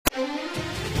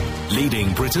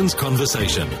leading Britain's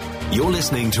conversation. You're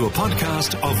listening to a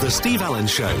podcast of The Steve Allen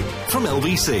Show from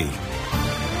LBC.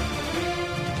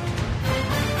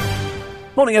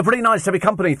 Morning, everybody. Nice to have your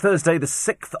company. Thursday, the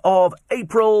 6th of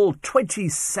April,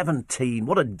 2017.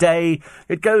 What a day.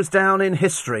 It goes down in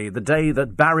history. The day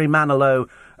that Barry Manilow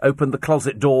opened the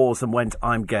closet doors and went,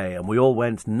 "I'm gay." And we all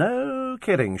went, "No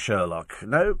kidding, Sherlock."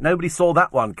 No, nobody saw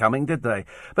that one coming, did they?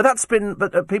 But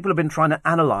people have been trying to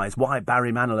analyse why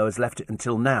Barry Manilow has left it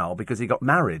until now, because he got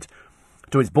married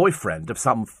to his boyfriend of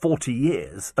some 40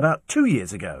 years, about 2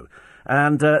 years ago.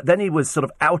 And then he was sort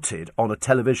of outed on a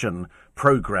television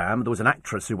programme. There was an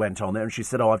actress who went on there and she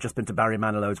said, "Oh, I've just been to Barry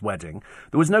Manilow's wedding."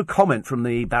 There was no comment from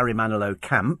the Barry Manilow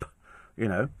camp, you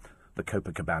know, the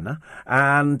Copacabana.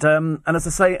 And as I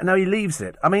say, now he leaves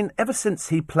it. I mean, ever since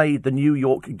he played the New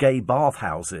York gay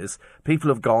bathhouses, people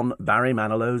have gone, Barry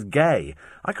Manilow's gay.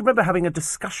 I can remember having a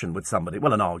discussion with somebody,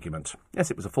 well, an argument. Yes,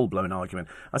 it was a full-blown argument.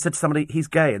 I said to somebody, "He's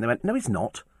gay." And they went, "No, he's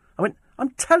not." I went, "I'm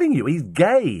telling you, he's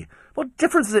gay. What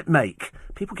difference does it make?"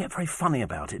 People get very funny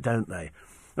about it, don't they?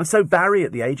 And so Barry,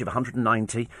 at the age of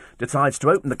 190, decides to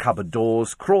open the cupboard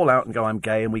doors, crawl out and go, "I'm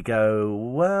gay." And we go,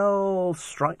 "Well,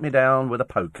 strike me down with a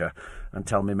poker and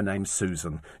tell me my name's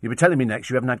Susan. You'll be telling me next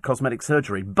you haven't had cosmetic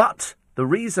surgery." But the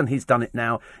reason he's done it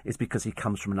now is because he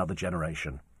comes from another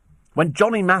generation. When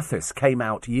Johnny Mathis came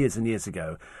out years and years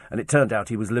ago, and it turned out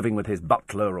he was living with his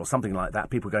butler or something like that,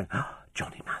 people were going, "Oh,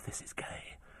 Johnny Mathis is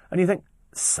gay." And you think,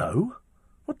 so?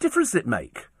 What difference does it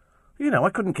make? You know, I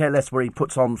couldn't care less where he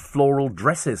puts on floral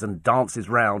dresses and dances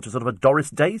round to sort of a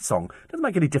Doris Day song. Doesn't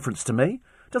make any difference to me.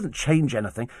 Doesn't change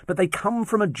anything. But they come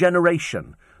from a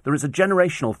generation. There is a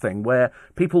generational thing where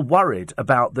people worried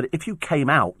about that if you came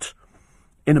out,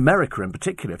 in America in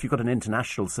particular, if you've got an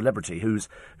international celebrity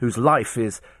whose life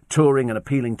is touring and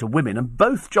appealing to women, and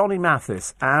both Johnny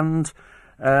Mathis and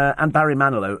Barry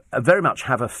Manilow very much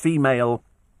have a female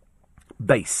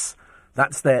base.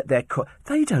 That's their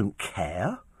they don't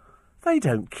care. They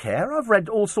don't care. I've read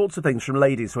all sorts of things from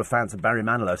ladies who are fans of Barry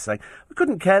Manilow saying, "We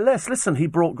couldn't care less. Listen, he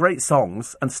brought great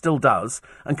songs and still does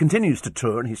and continues to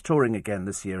tour, and he's touring again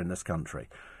this year in this country."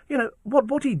 You know,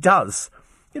 what he does,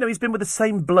 you know, he's been with the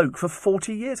same bloke for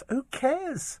 40 years. Who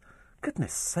cares?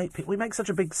 Goodness sake, we make such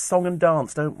a big song and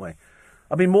dance, don't we?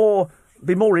 I'd be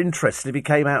more interested if he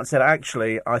came out and said,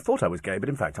 "Actually, I thought I was gay, but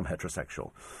in fact I'm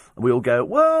heterosexual." And we all go,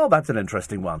 "Well, that's an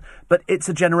interesting one." But it's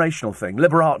a generational thing.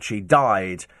 Liberace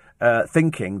died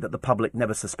thinking that the public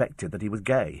never suspected that he was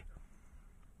gay.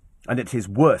 And his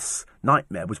worst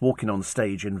nightmare was walking on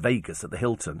stage in Vegas at the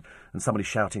Hilton and somebody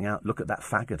shouting out, "Look at that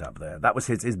faggot up there." That was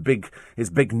his big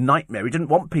nightmare. He didn't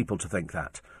want people to think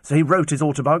that. So he wrote his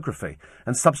autobiography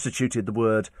and substituted the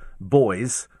word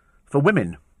boys for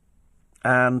women.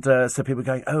 And so people were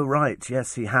going, "Oh, right,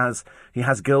 yes, he has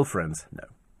girlfriends."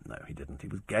 No, he didn't. He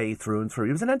was gay through and through.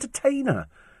 He was an entertainer.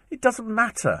 It doesn't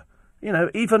matter. You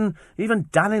know, even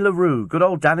Danny LaRue, good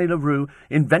old Danny LaRue,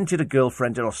 invented a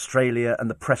girlfriend in Australia, and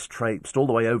the press traipsed all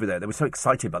the way over there. They were so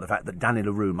excited by the fact that Danny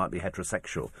LaRue might be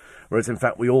heterosexual, whereas in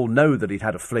fact we all know that he'd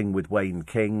had a fling with Wayne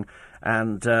King.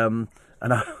 And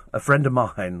a friend of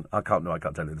mine, I can't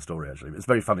tell you the story actually. It's a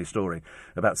very funny story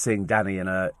about seeing Danny in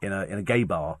a gay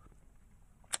bar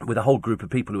with a whole group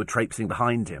of people who were traipsing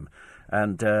behind him.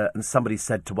 And somebody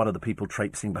said to one of the people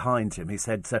traipsing behind him, he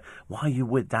said, "So why are you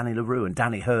with Danny LaRue?" And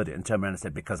Danny heard it and turned around and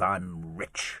said, "Because I'm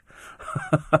rich."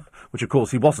 Which, of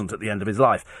course, he wasn't at the end of his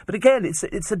life. But again, it's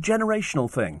a generational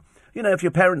thing. You know, if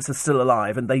your parents are still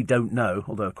alive and they don't know,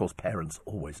 although, of course, parents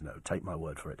always know, take my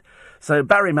word for it. So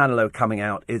Barry Manilow coming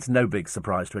out is no big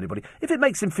surprise to anybody. If it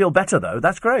makes him feel better, though,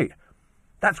 that's great.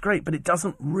 That's great, but it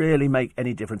doesn't really make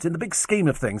any difference. In the big scheme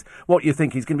of things, what you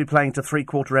think he's going to be playing to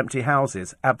three-quarter empty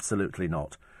houses? Absolutely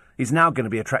not. He's now going to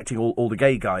be attracting all the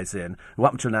gay guys in, who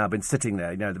up until now have been sitting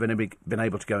there. You know, they've been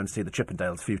able to go and see the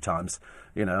Chippendales a few times.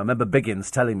 You know, I remember Biggins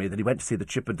telling me that he went to see the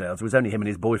Chippendales. It was only him and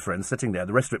his boyfriend sitting there.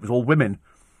 The rest of it was all women.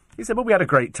 He said, "Well, we had a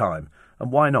great time.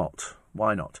 And why not?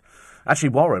 Why not?" Actually,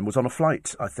 Warren was on a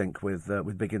flight, I think, with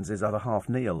Biggins' other half,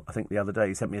 Neil. I think the other day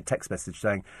he sent me a text message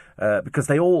saying, because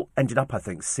they all ended up, I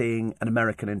think, seeing An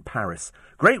American in Paris.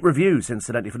 Great reviews,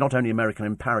 incidentally, for not only American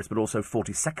in Paris, but also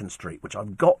 42nd Street, which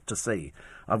I've got to see.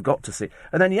 And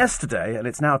then yesterday, and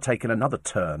it's now taken another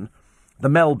turn, the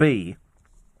Mel B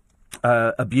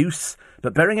abuse.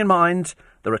 But bearing in mind,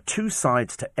 there are two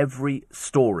sides to every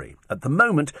story. At the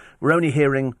moment, we're only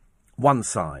hearing one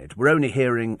side. We're only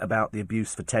hearing about the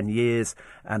abuse for 10 years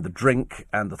and the drink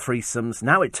and the threesomes.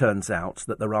 Now it turns out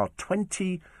that there are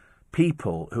 20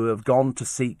 people who have gone to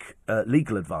seek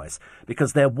legal advice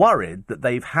because they're worried that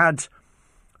they've had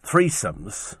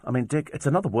threesomes, I mean, Dick, it's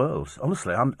another world.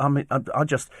 Honestly, I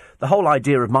just, the whole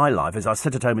idea of my life is I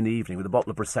sit at home in the evening with a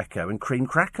bottle of Prosecco and cream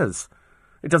crackers.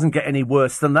 It doesn't get any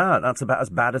worse than that. That's about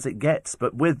as bad as it gets.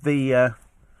 But with sort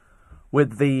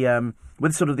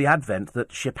of the advent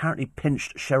that she apparently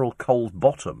pinched Cheryl Cole's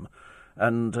bottom,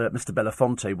 and Mr.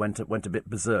 Belafonte went a bit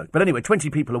berserk. But anyway, 20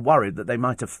 people are worried that they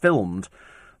might have filmed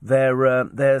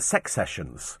their sex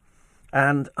sessions.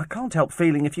 And I can't help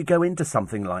feeling if you go into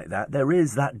something like that, there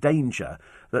is that danger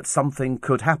that something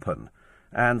could happen.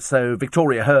 And so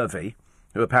Victoria Hervey,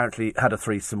 who apparently had a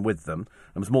threesome with them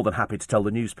and was more than happy to tell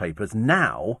the newspapers,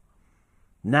 now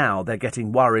they're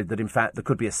getting worried that, in fact, there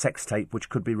could be a sex tape which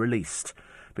could be released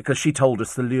because she told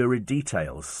us the lurid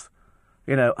details.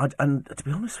 You know, and to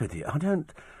be honest with you,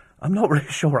 I'm not really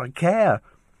sure I care.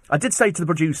 I did say to the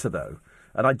producer, though,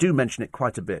 and I do mention it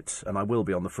quite a bit, and I will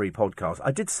be on the free podcast.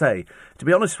 I did say, to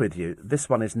be honest with you, this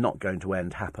one is not going to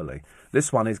end happily.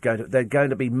 This one is they're going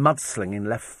to be mudslinging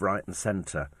left, right and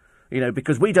centre. You know,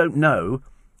 because we don't know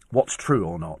what's true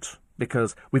or not,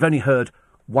 because we've only heard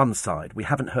one side. We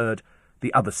haven't heard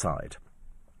the other side.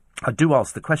 I do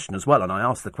ask the question as well, and I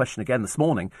asked the question again this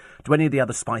morning, do any of the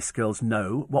other Spice Girls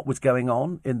know what was going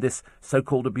on in this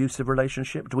so-called abusive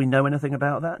relationship? Do we know anything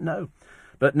about that? No.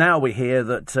 But now we hear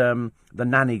that the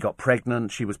nanny got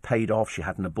pregnant, she was paid off, she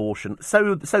had an abortion.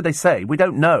 So they say. We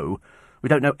don't know. We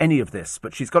don't know any of this,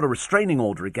 but she's got a restraining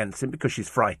order against him because she's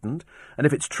frightened. And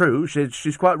if it's true,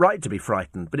 she's quite right to be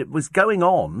frightened. But it was going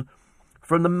on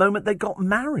from the moment they got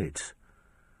married.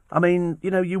 I mean,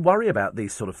 you know, you worry about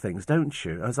these sort of things, don't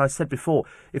you? As I said before,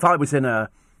 if I was in a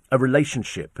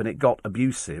relationship and it got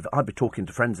abusive, I'd be talking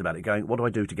to friends about it, going, what do I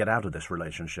do to get out of this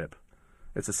relationship?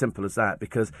 It's as simple as that,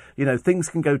 because, you know, things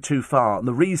can go too far. And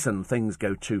the reason things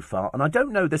go too far, and I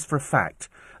don't know this for a fact,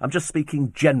 I'm just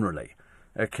speaking generally,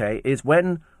 okay, is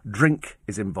when drink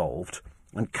is involved,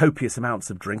 and copious amounts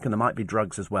of drink, and there might be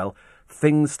drugs as well,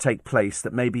 things take place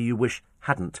that maybe you wish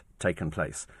hadn't taken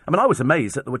place. I mean, I was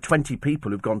amazed that there were 20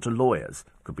 people who've gone to lawyers.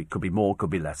 Could be more, could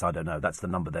be less, I don't know. That's the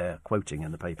number they're quoting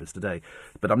in the papers today.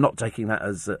 But I'm not taking that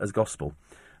as gospel.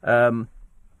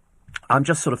 I'm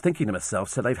just sort of thinking to myself,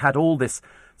 so they've had all this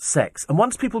sex. And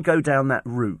once people go down that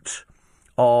route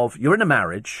of you're in a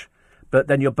marriage, but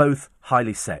then you're both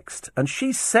highly sexed. And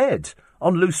she said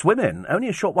on Loose Women, only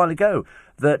a short while ago,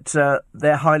 that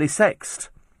they're highly sexed.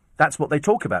 That's what they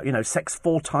talk about, you know, sex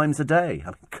 4 times a day. I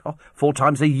mean, God, 4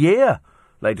 times a year,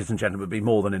 ladies and gentlemen, would be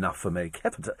more than enough for me.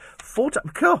 4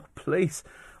 times, God, please.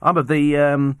 I'm of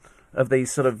the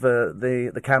sort of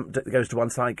the camp that goes to one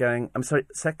side going, I'm sorry,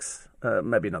 sex?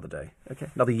 Maybe another day. Okay,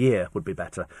 another year would be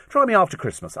better. Try me after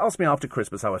Christmas. Ask me after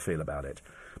Christmas how I feel about it.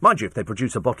 Mind you, if they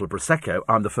produce a bottle of Prosecco,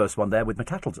 I'm the first one there with my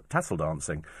tassel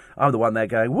dancing. I'm the one there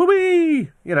going, whoopee,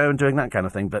 you know, and doing that kind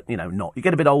of thing. But, you know, not. You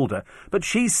get a bit older. But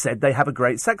she said they have a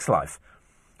great sex life.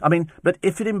 I mean, but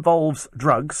if it involves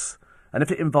drugs and if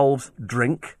it involves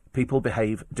drink, people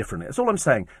behave differently. That's all I'm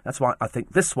saying. That's why I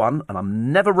think this one, and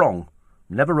I'm never wrong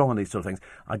on these sort of things,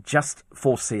 I just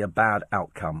foresee a bad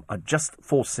outcome. I just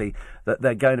foresee that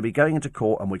they're going to be going into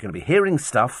court and we're going to be hearing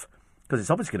stuff, because it's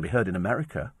obviously going to be heard in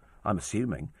America, I'm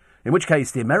assuming. In which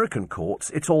case, the American courts,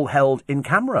 it's all held in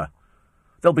camera.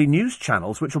 There'll be news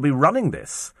channels which will be running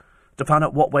this to find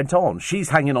out what went on. She's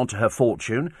hanging on to her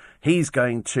fortune. He's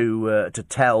going to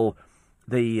tell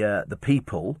the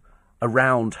people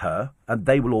around her, and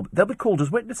they'll be called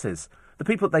as witnesses. The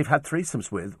people that they've had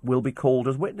threesomes with will be called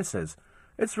as witnesses.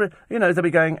 You know, they'll be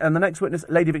going, and the next witness,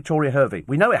 Lady Victoria Hervey.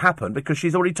 We know it happened because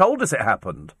she's already told us it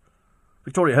happened.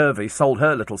 Victoria Hervey sold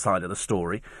her little side of the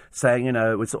story, saying, you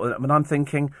know, and I'm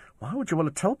thinking, why would you want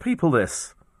to tell people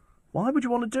this? Why would you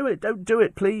want to do it? Don't do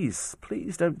it, please.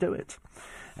 Please don't do it.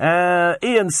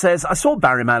 Ian says, I saw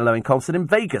Barry Manilow in concert in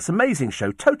Vegas. Amazing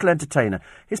show, total entertainer.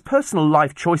 His personal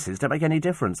life choices don't make any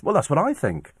difference. Well, that's what I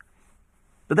think.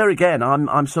 But there again,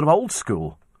 I'm sort of old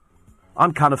school.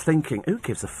 I'm kind of thinking, who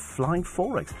gives a flying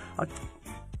forex?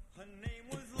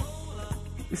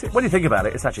 You see, when you think about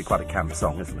it, it's actually quite a camp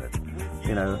song, isn't it?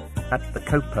 You know, at the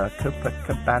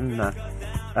Copacabana.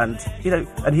 And, you know,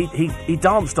 and he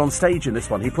danced on stage in this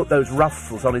one. He put those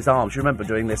ruffles on his arms. You remember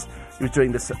doing this? He was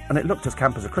doing this, and it looked as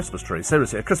camp as a Christmas tree.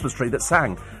 Seriously, a Christmas tree that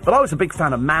sang. But I was a big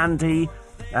fan of Mandy,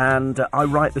 and I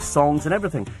write the songs and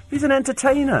everything. He's an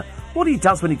entertainer. What he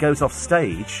does when he goes off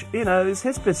stage, you know, is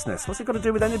his business. What's it got to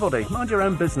do with anybody? Mind your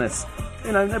own business.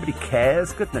 You know, nobody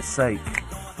cares. Goodness sake.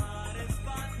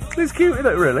 It's cute, isn't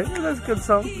it, really? That's a good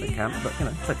song. It can, but, you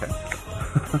know, it's okay.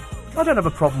 I don't have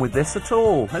a problem with this at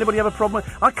all. Anybody have a problem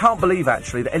with... I can't believe,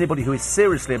 actually, that anybody who is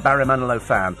seriously a Barry Manilow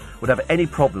fan would have any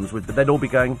problems with... They'd all be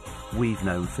going, we've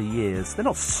known for years. They're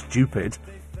not stupid.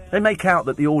 They make out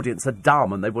that the audience are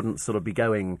dumb and they wouldn't sort of be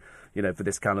going, for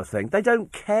this kind of thing. They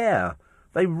don't care.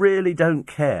 They really don't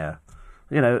care.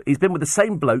 He's been with the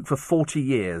same bloke for 40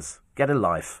 years. Get a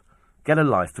life. Get a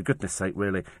life, for goodness sake,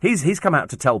 really. He's come out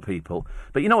to tell people.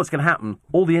 But you know what's going to happen?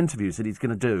 All the interviews that he's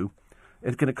going to do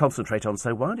is going to concentrate on,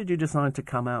 so why did you decide to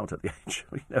come out at the age?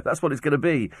 That's what it's going to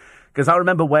be. Because I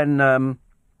remember when there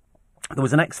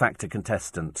was an X Factor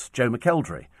contestant, Joe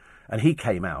McElderry, and he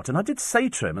came out. And I did say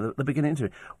to him at the beginning of the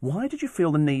interview, why did you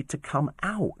feel the need to come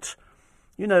out?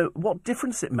 What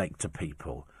difference it make to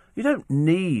people? You don't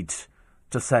need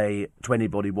to say to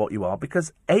anybody what you are,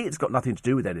 because A, it's got nothing to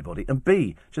do with anybody, and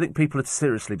B, do you think people would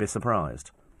seriously be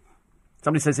surprised?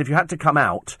 Somebody says, if you had to come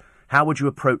out, how would you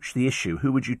approach the issue?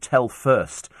 Who would you tell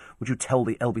first? Would you tell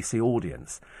the LBC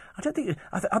audience? I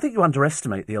think you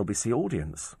underestimate the LBC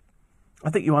audience. I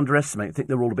think you think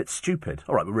they're all a bit stupid.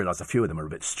 All right, we realise a few of them are a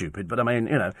bit stupid, but I mean,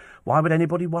 why would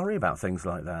anybody worry about things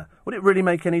like that? Would it really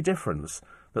make any difference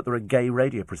that there are gay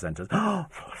radio presenters? Oh,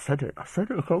 I said it, I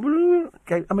can't believe it.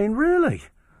 Gay, I mean, really?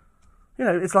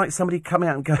 It's like somebody coming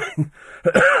out and going...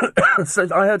 So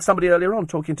I heard somebody earlier on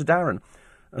talking to Darren,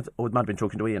 or it might have been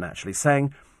talking to Ian, actually,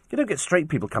 saying, you don't get straight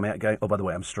people coming out going, oh, by the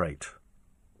way, I'm straight.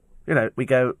 We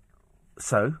go,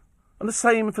 so? And the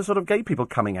same for sort of gay people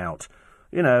coming out.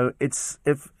 I don't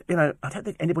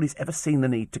think anybody's ever seen the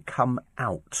need to come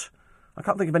out. I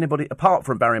can't think of anybody, apart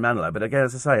from Barry Manilow, but again,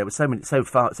 as I say, it was so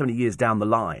many years down the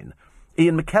line.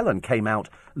 Ian McKellen came out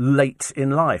late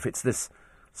in life. It's this,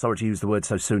 sorry to use the word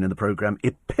so soon in the programme,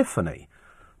 epiphany.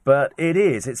 But it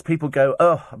is. It's people go,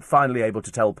 oh, I'm finally able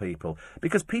to tell people.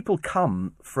 Because people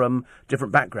come from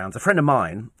different backgrounds. A friend of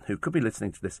mine, who could be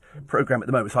listening to this programme at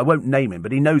the moment, so I won't name him,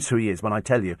 but he knows who he is when I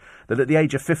tell you that at the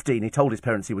age of 15 he told his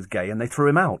parents he was gay and they threw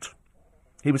him out.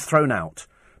 He was thrown out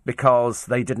because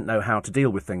they didn't know how to deal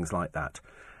with things like that.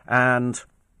 And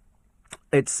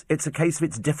it's a case of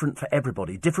it's different for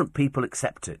everybody. Different people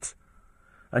accept it.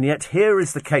 And yet here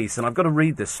is the case, and I've got to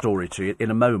read this story to you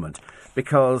in a moment,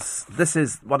 because this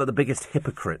is one of the biggest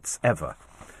hypocrites ever.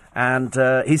 And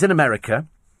he's in America,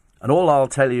 and all I'll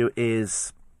tell you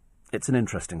is it's an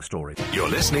interesting story. You're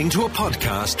listening to a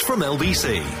podcast from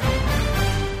LBC.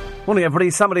 Morning, everybody.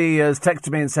 Somebody has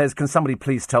texted me and says, can somebody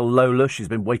please tell Lola she's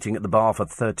been waiting at the bar for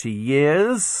 30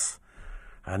 years?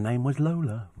 Her name was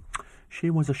Lola. She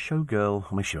was a showgirl.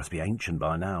 I mean, she must be ancient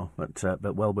by now, but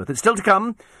well worth it. Still to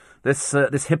come. This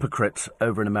hypocrite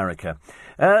over in America.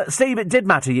 Steve, it did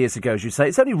matter years ago, as you say.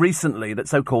 It's only recently that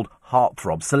so-called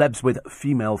heartthrobs, celebs with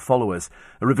female followers,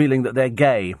 are revealing that they're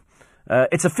gay.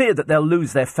 It's a fear that they'll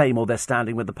lose their fame or their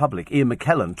standing with the public. Ian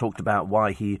McKellen talked about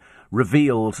why he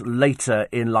revealed later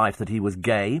in life that he was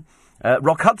gay.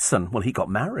 Rock Hudson, well, he got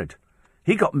married.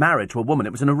 He got married to a woman.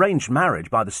 It was an arranged marriage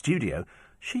by the studio.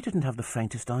 She didn't have the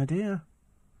faintest idea.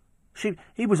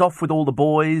 He was off with all the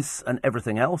boys and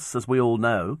everything else, as we all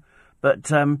know. But,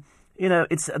 there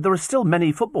are still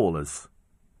many footballers.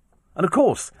 And, of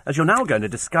course, as you're now going to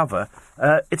discover,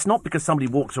 it's not because somebody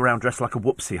walks around dressed like a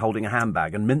whoopsie holding a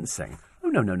handbag and mincing. Oh,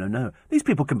 no. These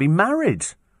people can be married.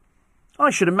 I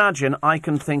should imagine I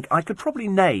could probably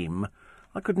name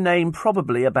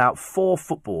probably about 4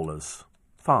 footballers,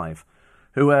 5,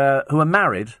 who are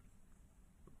married,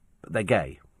 but they're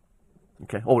gay.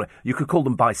 Okay, or you could call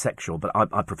them bisexual, but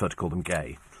I prefer to call them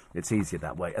gay. It's easier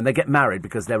that way. And they get married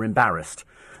because they're embarrassed.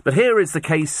 But here is the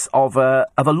case of a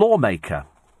lawmaker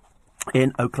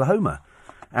in Oklahoma.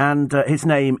 And his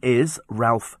name is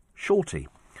Ralph Shorty.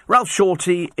 Ralph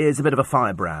Shorty is a bit of a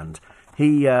firebrand.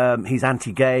 He's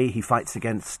anti-gay. He fights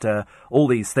against all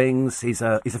these things. He's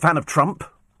a fan of Trump.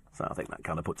 So I think that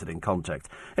kind of puts it in context.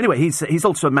 Anyway, he's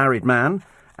also a married man.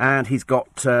 And he's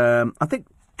got, 2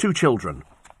 children.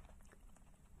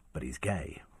 But he's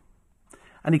gay.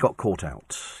 And he got caught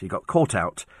out. He got caught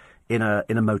out in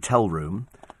a motel room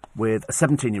with a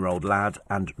 17-year-old lad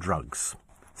and drugs.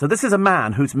 So this is a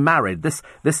man who's married, this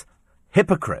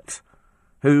hypocrite,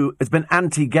 who has been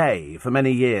anti-gay for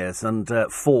many years and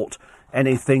fought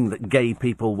anything that gay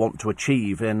people want to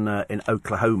achieve in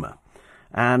Oklahoma.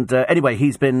 And anyway,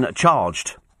 he's been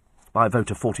charged by a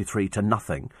vote of 43 to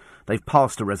nothing. They've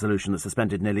passed a resolution that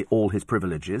suspended nearly all his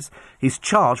privileges. He's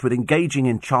charged with engaging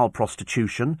in child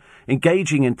prostitution,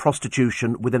 engaging in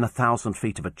prostitution within 1,000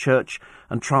 feet of a church,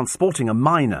 and transporting a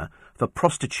minor for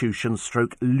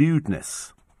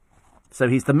prostitution/lewdness. So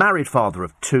he's the married father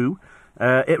of 2.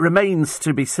 It remains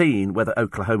to be seen whether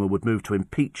Oklahoma would move to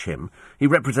impeach him. He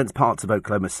represents parts of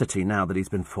Oklahoma City now that he's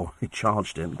been formally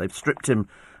charged in. They've stripped him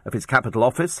of his capital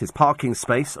office, his parking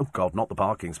space. Oh, God, not the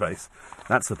parking space.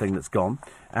 That's the thing that's gone.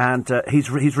 And he's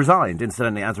resigned,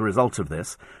 incidentally, as a result of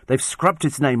this. They've scrubbed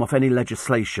his name off any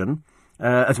legislation.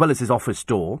 as well as his office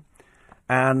door.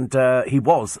 And he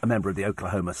was a member of the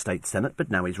Oklahoma State Senate, but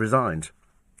now he's resigned.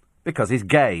 Because he's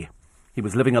gay. He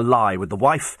was living a lie with the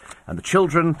wife and the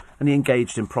children, and he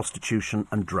engaged in prostitution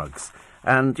and drugs.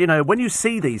 And, you know, when you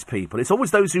see these people, it's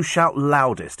always those who shout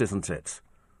loudest, isn't it?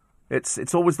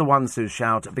 It's always the ones who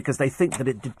shout because they think that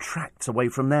it detracts away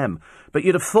from them. But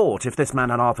you'd have thought if this man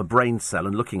had half a brain cell,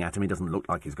 and looking at him, he doesn't look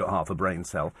like he's got half a brain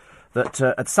cell, that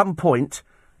at some point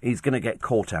he's going to get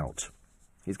caught out.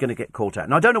 He's going to get caught out.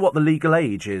 Now, I don't know what the legal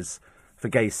age is for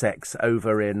gay sex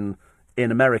over in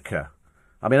America.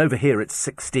 I mean, over here it's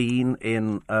 16.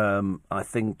 I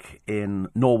think in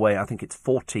Norway, I think it's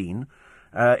 14.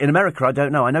 In America, I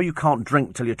don't know. I know you can't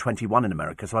drink till you're 21 in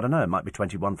America, so I don't know. It might be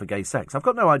 21 for gay sex. I've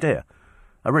got no idea.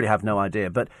 I really have no idea.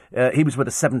 But he was with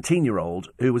a 17-year-old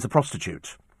who was a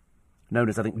prostitute, known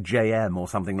as, I think, JM or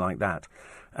something like that.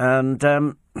 And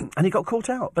he got caught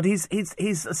out. But he's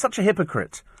such a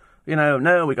hypocrite. You know,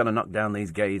 no, we're going to knock down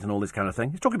these gays and all this kind of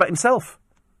thing. He's talking about himself.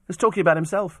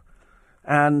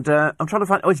 And I'm trying to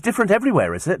find... Oh, it's different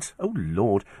everywhere, is it? Oh,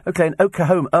 Lord. OK, in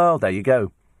Oklahoma... Oh, there you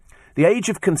go. The age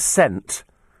of consent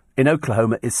in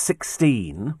Oklahoma is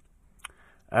 16.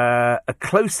 A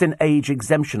close-in-age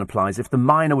exemption applies if the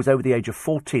minor was over the age of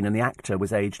 14 and the actor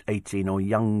was aged 18 or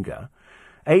younger.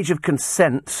 Age of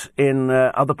consent in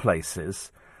other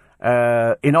places...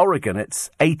 in Oregon,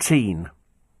 it's 18.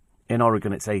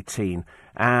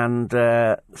 And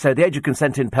so the age of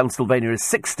consent in Pennsylvania is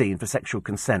 16 for sexual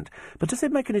consent. But does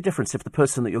it make any difference if the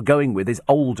person that you're going with is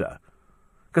older?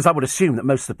 Because I would assume that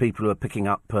most of the people who are picking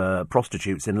up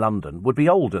prostitutes in London would be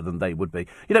older than they would be.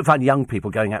 You don't find young people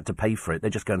going out to pay for it. They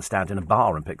just go and stand in a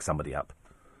bar and pick somebody up.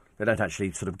 They don't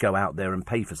actually sort of go out there and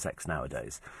pay for sex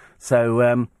nowadays.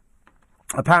 So...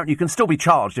 apparently you can still be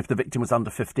charged if the victim was under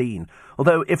 15.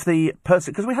 Although if the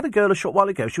person... Because we had a girl a short while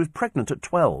ago, she was pregnant at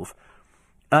 12.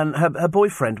 And her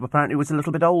boyfriend apparently was a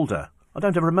little bit older. I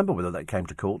don't ever remember whether that came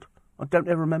to court. I don't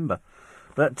ever remember.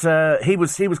 But he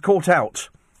was caught out.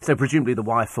 So presumably the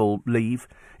wife will leave.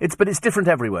 But it's different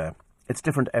everywhere.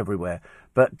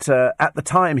 But at the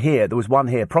time here, there was one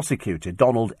here prosecuted,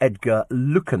 Donald Edgar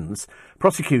Lukens,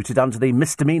 prosecuted under the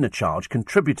misdemeanor charge,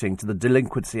 contributing to the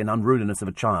delinquency and unruliness of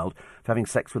a child for having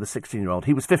sex with a 16-year-old.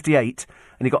 He was 58,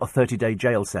 and he got a 30-day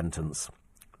jail sentence.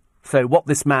 So what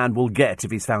this man will get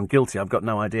if he's found guilty, I've got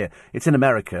no idea. It's in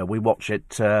America. We watch it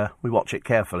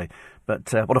carefully.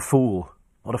 But what a fool.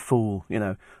 What a fool, you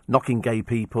know, knocking gay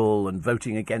people and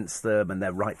voting against them and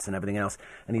their rights and everything else.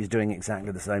 And he's doing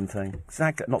exactly the same thing.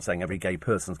 Exactly. Not saying every gay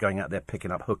person's going out there picking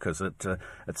up hookers at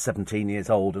 17 years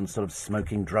old and sort of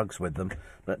smoking drugs with them.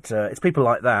 But it's people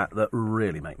like that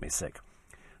really make me sick.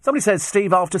 Somebody says,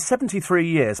 Steve, after 73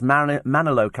 years,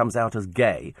 Manilow comes out as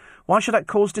gay. Why should that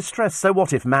cause distress? So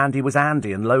what if Mandy was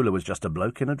Andy and Lola was just a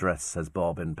bloke in a dress, says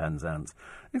Bob in Penzance.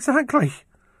 Exactly.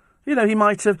 You know, he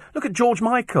might have... Look at George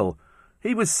Michael.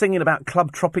 He was singing about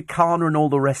Club Tropicana and all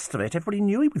the rest of it. Everybody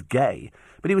knew he was gay,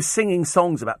 but he was singing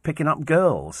songs about picking up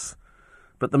girls.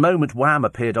 But the moment Wham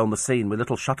appeared on the scene with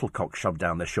little shuttlecocks shoved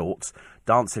down their shorts,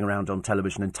 dancing around on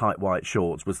television in tight white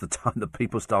shorts, was the time that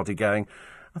people started going,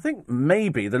 I think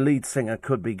maybe the lead singer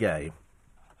could be gay.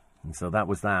 And so that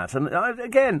was that. And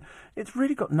again, it's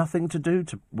really got nothing to do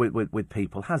with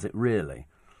people, has it really?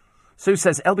 Sue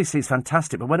says, LBC's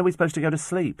fantastic, but when are we supposed to go to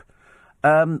sleep?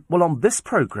 Well, on this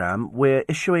programme, we're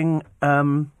issuing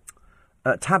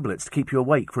tablets to keep you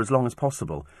awake for as long as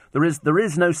possible. There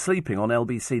is no sleeping on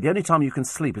LBC. The only time you can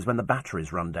sleep is when the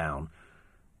batteries run down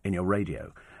in your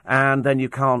radio. And then you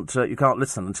can't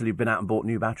listen until you've been out and bought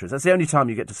new batteries. That's the only time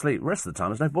you get to sleep. The rest of the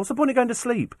time, what's the point of going to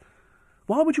sleep?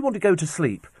 Why would you want to go to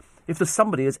sleep if there's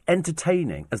somebody as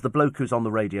entertaining as the bloke who's on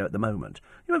the radio at the moment?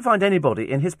 You won't find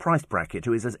anybody in his price bracket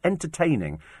who is as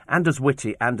entertaining and as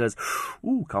witty and as,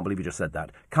 ooh, can't believe you just said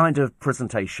that, kind of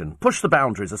presentation. Push the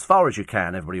boundaries as far as you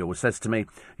can, everybody always says to me.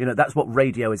 You know, that's what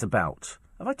radio is about.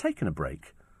 Have I taken a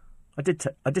break? I did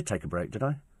take a break, did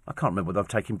I? I can't remember whether I've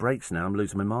taken breaks now. I'm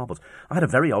losing my marbles. I had a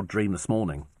very odd dream this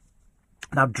morning.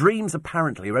 Now, dreams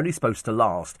apparently are only supposed to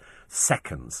last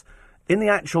seconds. In the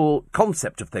actual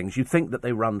concept of things, you think that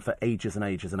they run for ages and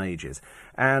ages and ages.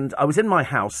 And I was in my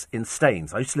house in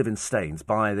Staines. I used to live in Staines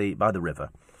by the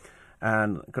river.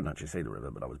 And I couldn't actually see the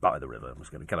river, but I was by the river. I was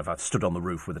going to if I stood on the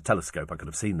roof with a telescope, I could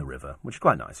have seen the river, which is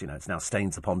quite nice. You know, it's now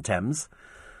Staines upon Thames,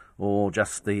 or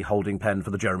just the holding pen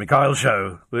for the Jeremy Kyle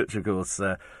show, which, of course,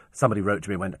 somebody wrote to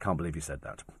me and went, I can't believe you said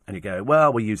that. And you go,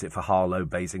 well, we use it for Harlow,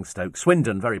 Basingstoke,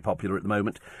 Swindon, very popular at the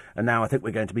moment. And now I think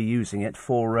we're going to be using it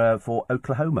for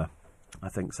Oklahoma. I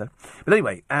think so. But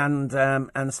anyway, and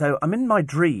so I'm in my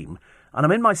dream, And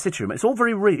I'm in my sitting room. It's all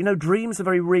very real. You know, dreams are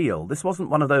very real. This wasn't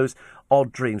one of those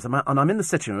odd dreams. And I'm in the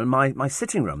sitting room. And my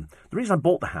sitting room, the reason I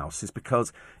bought the house is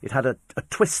because it had a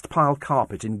twist pile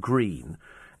carpet in green.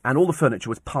 And all the furniture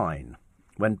was pine,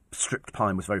 when stripped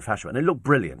pine was very fashionable. And it looked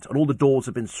brilliant. And all the doors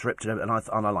had been stripped and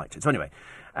I liked it. So anyway,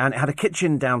 and it had a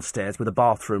kitchen downstairs with a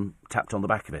bathroom tapped on the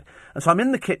back of it. And so I'm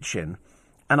in the kitchen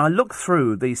and I look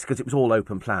through these, because it was all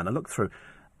open plan. I look through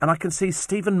and I can see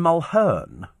Stephen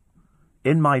Mulhern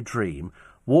in my dream,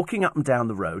 walking up and down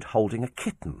the road holding a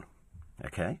kitten.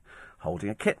 Okay? Holding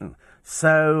a kitten.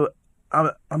 So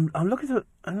I'm looking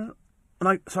through,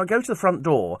 so I go to the front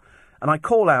door and I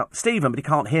call out, Stephen, but he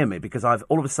can't hear me because I've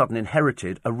all of a sudden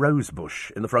inherited a rose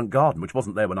bush in the front garden, which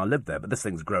wasn't there when I lived there, but this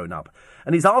thing's grown up.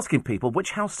 And he's asking people,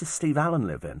 which house does Steve Allen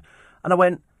live in? And I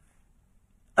went,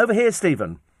 over here,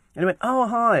 Stephen. And he went, oh,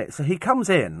 hi. So he comes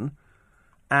in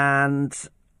and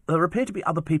there appeared to be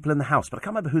other people in the house, but I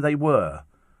can't remember who they were.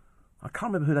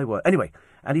 Anyway,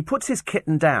 and he puts his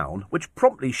kitten down, which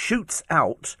promptly shoots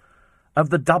out of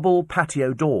the double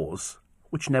patio doors,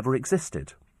 which never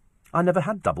existed. I never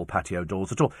had double patio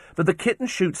doors at all. But the kitten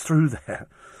shoots through there,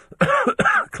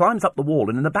 climbs up the wall,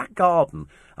 and in the back garden,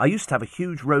 I used to have a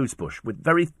huge rose bush with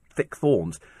very thick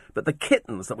thorns, but the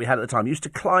kittens that we had at the time used to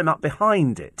climb up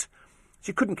behind it. So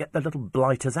you couldn't get the little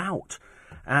blighters out.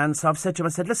 And so I've said to him, I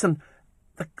said, listen,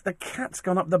 the cat's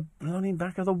gone up the bloody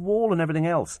back of the wall and everything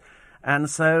else. And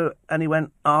he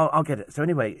went, oh, I'll get it. So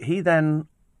anyway,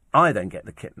 I then get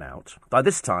the kitten out. By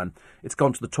this time, it's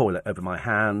gone to the toilet over my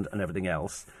hand and everything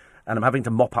else. And I'm having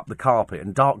to mop up the carpet.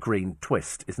 And dark green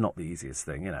twist is not the easiest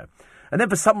thing, you know. And then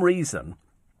for some reason,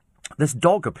 this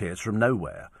dog appears from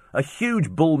nowhere. A huge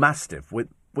bull mastiff,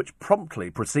 which promptly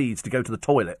proceeds to go to the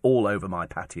toilet all over my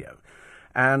patio.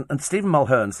 And Stephen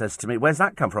Mulhern says to me, where's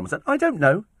that come from? I said, I don't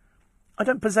know. I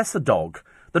don't possess a dog.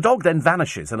 The dog then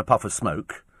vanishes in a puff of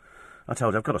smoke. I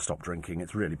told you, I've got to stop drinking.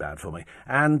 It's really bad for me.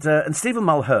 And Stephen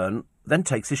Mulhern then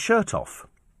takes his shirt off.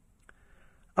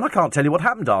 And I can't tell you what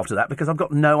happened after that because I've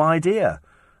got no idea.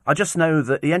 I just know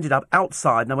that he ended up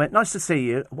outside and I went, nice to see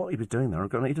you. What he was doing there,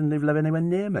 he didn't even live anywhere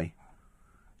near me.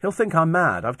 He'll think I'm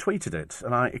mad. I've tweeted it.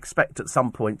 And I expect at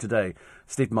some point today,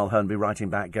 Steve Mulhern will be writing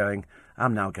back going,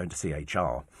 I'm now going to see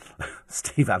HR.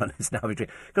 Steve Allen is now having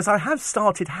dreams. Because I have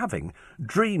started having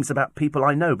dreams about people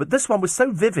I know. But this one was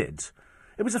so vivid.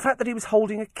 It was the fact that he was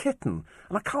holding a kitten.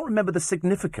 And I can't remember the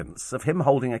significance of him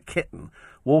holding a kitten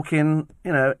walking,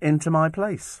 into my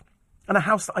place. And a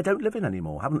house that I don't live in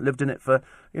anymore. I haven't lived in it for,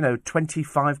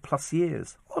 25 plus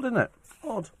years. Odd, isn't it?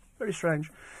 Odd. Very strange.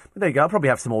 But there you go. I'll probably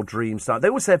have some more dreams. They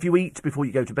always say if you eat before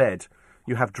you go to bed,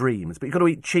 you have dreams. But you've got to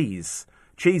eat cheese.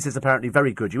 Cheese is apparently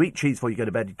very good. You eat cheese before you go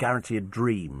to bed, you guarantee a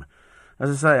dream. As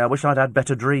I say, I wish I'd had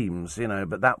better dreams,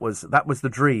 but that was the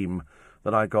dream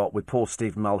that I got with poor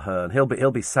Stephen Mulhern.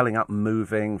 He'll be selling up and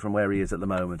moving from where he is at the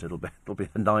moment. It'll be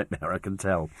a nightmare, I can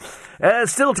tell.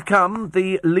 Still to come,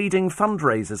 the leading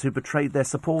fundraisers who betrayed their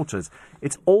supporters.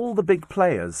 It's all the big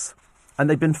players. And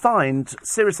they've been fined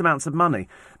serious amounts of money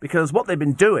because what they've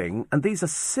been doing, and these are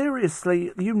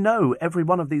seriously, every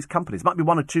one of these companies. Might be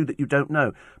one or two that you don't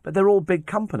know, but they're all big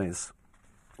companies.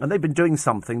 And they've been doing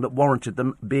something that warranted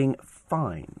them being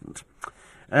fined.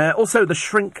 Also, the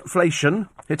shrinkflation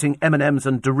hitting M&M's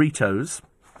and Doritos.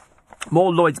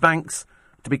 More Lloyds banks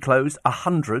to be closed,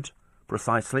 100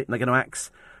 precisely, and they're going to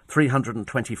axe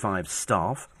 325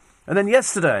 staff. And then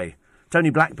yesterday,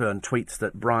 Tony Blackburn tweets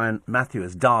that Brian Matthew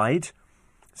has died.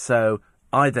 So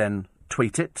I then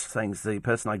tweet it, saying it's the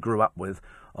person I grew up with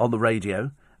on the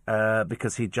radio,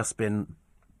 because he'd just been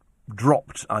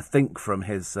dropped, I think, from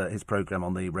his programme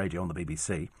on the radio on the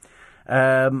BBC.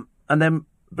 And then,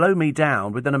 blow me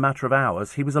down, within a matter of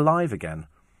hours, he was alive again.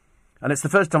 And it's the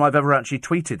first time I've ever actually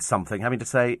tweeted something, having to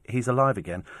say he's alive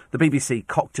again. The BBC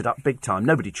cocked it up big time.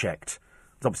 Nobody checked.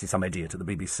 There's obviously some idiot at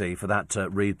the BBC for that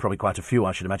read, probably quite a few,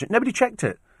 I should imagine. Nobody checked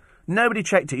it.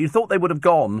 You thought they would have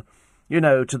gone,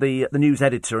 to the news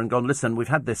editor and gone, listen, we've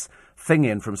had this thing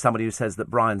in from somebody who says that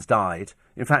Brian's died.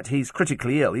 In fact, he's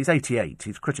critically ill. He's 88.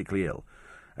 He's critically ill.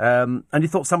 And you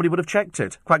thought somebody would have checked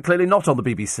it. Quite clearly not on the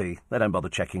BBC. They don't bother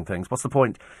checking things. What's the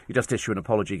point? You just issue an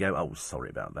apology, go, oh, sorry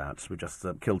about that. We just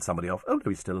killed somebody off. Oh, no,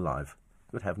 he's still alive.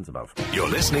 Good heavens above. You're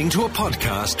listening to a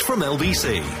podcast from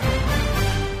LBC.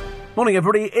 Morning,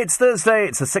 everybody. It's Thursday.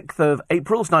 It's the 6th of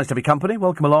April. It's nice to have your company.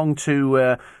 Welcome along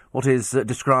to what is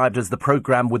described as the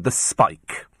programme with the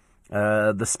spike.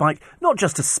 The spike, not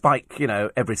just a spike,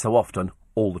 every so often,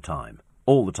 all the time.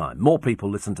 All the time. More people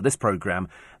listen to this programme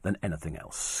than anything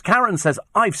else. Karen says,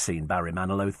 I've seen Barry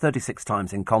Manilow 36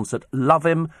 times in concert. Love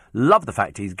him. Love the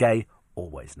fact he's gay.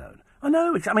 Always known. I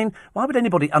know. Why would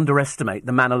anybody underestimate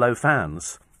the Manilow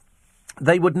fans?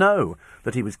 they would know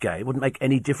that he was gay. It wouldn't make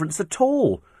any difference at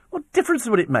all. What difference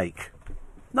would it make?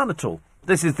 None at all.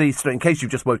 This is the story. In case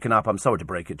you've just woken up, I'm sorry to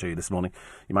break it to you this morning.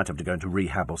 You might have to go into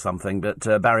rehab or something, but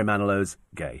Barry Manilow's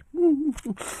gay.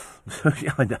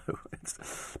 Yeah, I know.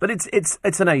 But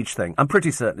it's an age thing. I'm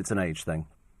pretty certain it's an age thing.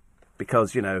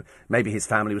 Because, you know, maybe his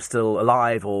family was still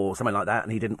alive or something like that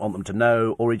and he didn't want them to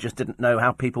know, or he just didn't know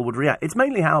how people would react. It's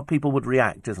mainly how people would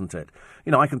react, isn't it?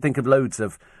 You know, I can think of loads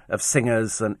of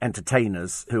singers and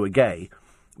entertainers who are gay,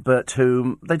 but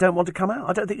whom they don't want to come out.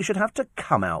 I don't think you should have to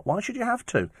come out. Why should you have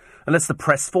to? Unless the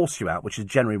press force you out, which is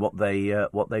generally what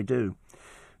they do.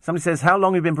 Somebody says, how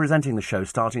long have you been presenting the show,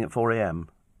 starting at 4 a.m?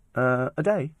 A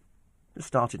day. Just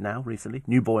started now, recently.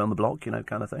 New boy on the block, you know,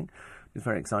 kind of thing. It's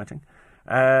very exciting.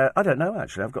 I don't know,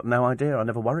 actually. I've got no idea. I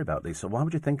never worry about these. So why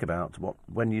would you think about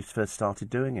when you first started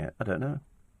doing it? I don't know.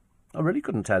 I really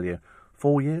couldn't tell you.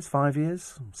 4 years, 5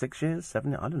 years, 6 years,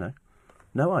 7 years? I don't know.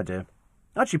 No idea.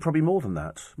 Actually, probably more than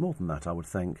that. More than that, I would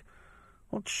think.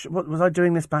 What was I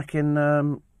doing this back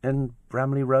in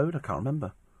Bramley Road? I can't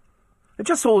remember. It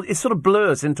sort of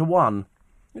blurs into one.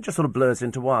 It just sort of blurs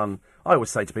into one. I always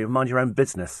say to people, mind your own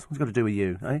business. What's it got to do with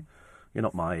you, eh? You're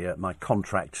not my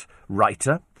contract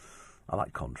writer. I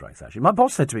like contracts, actually. My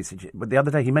boss said to me the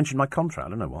other day, he mentioned my contract. I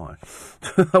don't know why.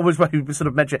 He sort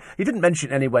of mentioned. He didn't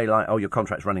mention it anyway, like, oh, your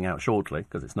contract's running out shortly,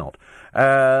 because it's not.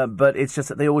 But it's just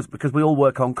that because we all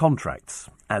work on contracts,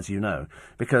 as you know.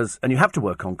 And you have to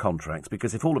work on contracts,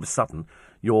 because if all of a sudden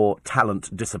your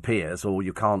talent disappears, or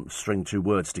you can't string two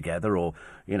words together, or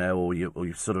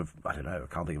you sort of, I don't know,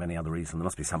 I can't think of any other reason, there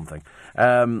must be something,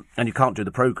 and you can't do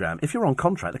the programme, if you're on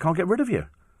contract, they can't get rid of you.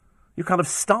 You kind of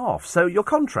staff, so your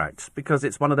contract, because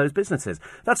it's one of those businesses.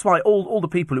 That's why all the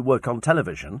people who work on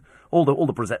television,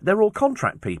 they're all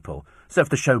contract people. So if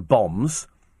the show bombs,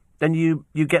 then you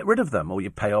get rid of them, or you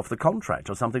pay off the contract,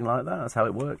 or something like that. That's how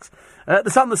it works. The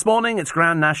Sun this morning, it's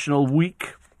Grand National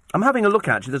Week. I'm having a look,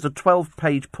 actually. There's a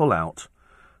 12-page pullout.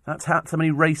 That's how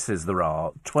many races there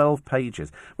are. 12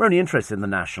 pages. We're only interested in the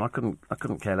National. I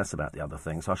couldn't care less about the other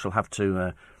thing, so I shall have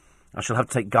to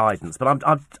take guidance. But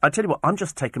I tell you what, I'm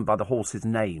just taken by the horses'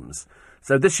 names.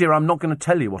 So this year I'm not going to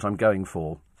tell you what I'm going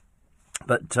for.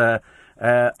 But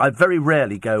I very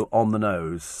rarely go on the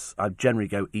nose. I generally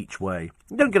go each way.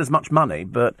 You don't get as much money,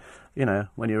 but, you know,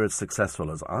 when you're as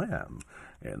successful as I am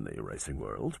in the racing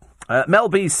world. Mel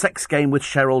B's sex game with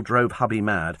Cheryl drove hubby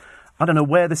mad. I don't know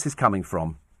where this is coming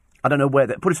from. I don't know where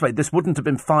that... Put it this way, this wouldn't have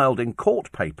been filed in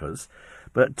court papers.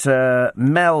 But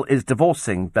Mel is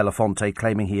divorcing Belafonte,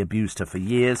 claiming he abused her for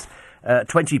years.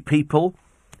 20 people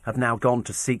have now gone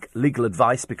to seek legal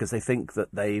advice because they think that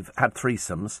they've had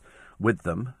threesomes with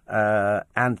them,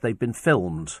 and they've been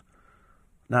filmed.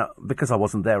 Now, because I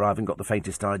wasn't there, I haven't got the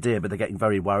faintest idea, but they're getting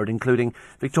very worried, including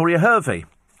Victoria Hervey,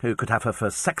 who could have her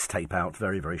first sex tape out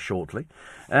very, very shortly.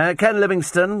 Ken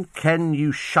Livingstone, can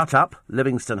you shut up?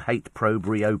 Livingston hate probe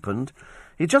reopened.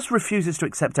 He just refuses to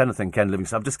accept anything, Ken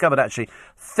Livingstone. I've discovered, actually,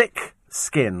 thick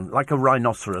skin, like a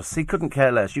rhinoceros. He couldn't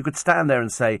care less. You could stand there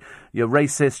and say, you're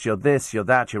racist, you're this, you're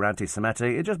that, you're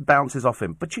anti-Semitic. It just bounces off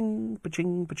him. Ba-ching,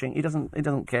 ba-ching, ba-ching. He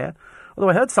doesn't care. Although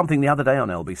I heard something the other day on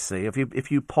LBC.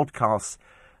 If you podcast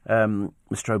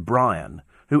Mr. O'Brien,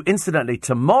 who, incidentally,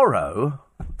 tomorrow...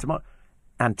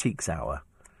 Antiques Hour.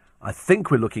 I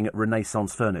think we're looking at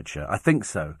Renaissance furniture. I think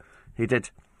so. He did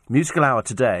Musical Hour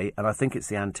today, and I think it's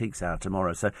the Antiques Hour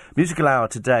tomorrow. So, Musical Hour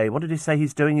today, what did he say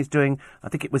he's doing? He's doing, I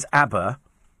think it was ABBA.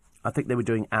 I think they were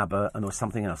doing ABBA, and there was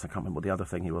something else. I can't remember what the other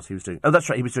thing he was doing. Oh, that's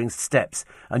right, he was doing Steps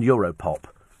and Europop.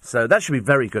 So that should be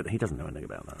very good. He doesn't know anything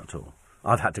about that at all.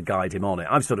 I've had to guide him on it.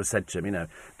 I've sort of said to him, you know,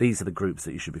 these are the groups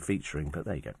that you should be featuring, but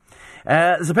there you go.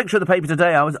 There's a picture of the paper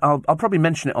today. I'll probably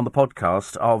mention it on the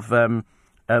podcast of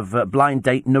Blind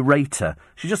Date narrator.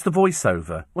 She's just the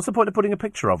voiceover. What's the point of putting a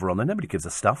picture of her on there? Nobody gives a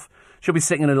stuff. She'll be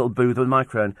sitting in a little booth with a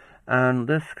microphone. And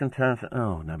this contains...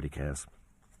 Oh, nobody cares.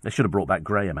 They should have brought back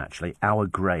Graham, actually. Our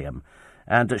Graham.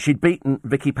 And she'd beaten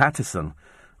Vicky Pattison.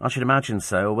 I should imagine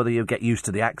so. Or whether you'll get used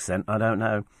to the accent, I don't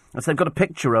know. And so they've got a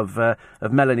picture of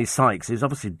Melanie Sykes, who's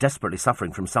obviously desperately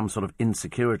suffering from some sort of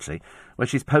insecurity, where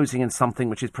she's posing in something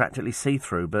which is practically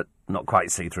see-through, but not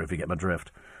quite see-through, if you get my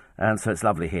drift. And so it's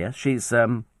lovely here. She's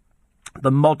the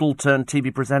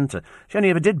model-turned-TV presenter. She only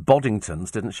ever did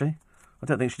Boddingtons, didn't she? I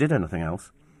don't think she did anything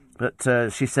else.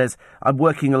 But she says, I'm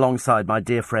working alongside my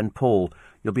dear friend Paul.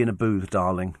 You'll be in a booth,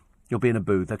 darling. You'll be in a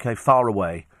booth, OK? Far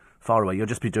away. Far away. You'll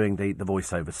just be doing the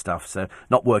voiceover stuff, so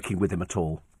not working with him at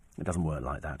all. It doesn't work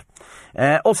like that.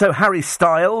 Also, Harry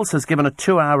Styles has given a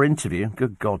 2-hour interview.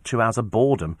 Good God, 2 hours of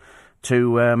boredom.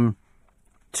 To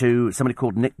somebody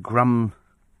called Nick Grumshy.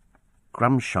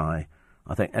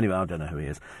 I think. Anyway, I don't know who he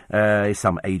is. He's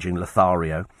some ageing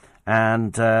Lothario.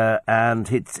 And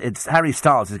it's Harry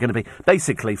Styles is going to be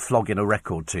basically flogging a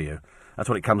record to you. That's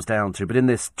what it comes down to. But in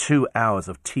this 2 hours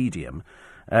of tedium,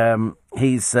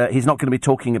 he's not going to be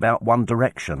talking about One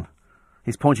Direction.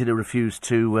 He's pointedly refused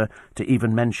to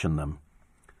even mention them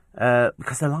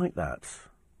because they're like that.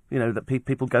 You know, that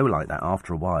people go like that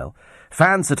after a while.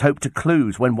 Fans had hoped to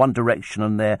close when One Direction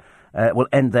and will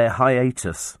end their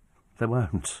hiatus. They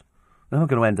won't. They're not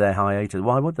going to end their hiatus.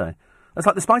 Why would they? That's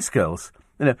like the Spice Girls.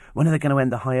 You know, when are they going to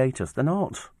end the hiatus? They're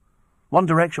not. One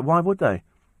Direction, why would they?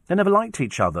 They never liked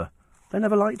each other.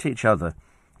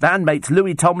 Bandmates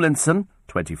Louis Tomlinson,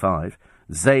 25,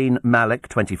 Zayn Malik,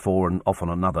 24, and off on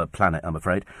another planet, I'm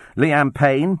afraid. Liam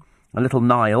Payne, and little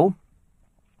Niall,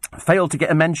 failed to get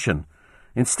a mention.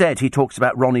 Instead, he talks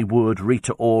about Ronnie Wood,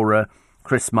 Rita Ora,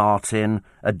 Chris Martin,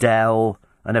 Adele,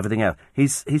 and everything else.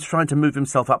 He's trying to move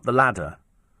himself up the ladder.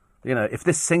 You know, if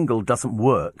this single doesn't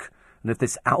work, and if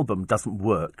this album doesn't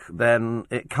work, then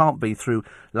it can't be through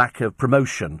lack of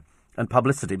promotion and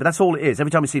publicity. But that's all it is.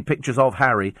 Every time we see pictures of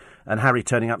Harry and Harry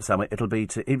turning up somewhere, it'll be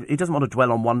he doesn't want to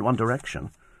dwell on One Direction.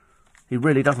 He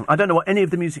really doesn't. I don't know what any of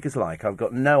the music is like. I've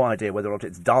got no idea whether or not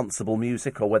it's danceable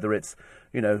music or whether it's,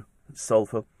 you know,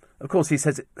 soulful. Of course, he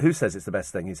says. Who says it's the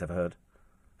best thing he's ever heard?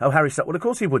 Oh, Harry Styles. Well, of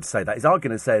course he would say that. He's going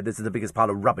to say this is the biggest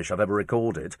pile of rubbish I've ever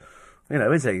recorded. You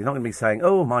know, is he? He's not going to be saying,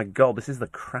 oh, my God, this is the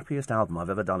crappiest album I've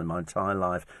ever done in my entire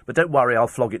life. But don't worry, I'll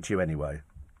flog it to you anyway.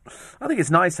 I think it's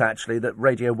nice, actually, that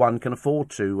Radio 1 can afford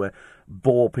to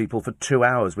bore people for 2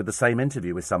 hours with the same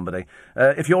interview with somebody.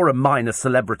 If you're a minor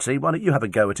celebrity, why don't you have a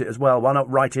go at it as well? Why not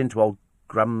write into old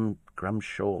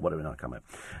Gramshaw, whatever I come at,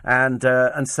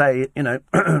 and say, you know,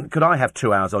 could I have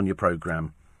 2 hours on your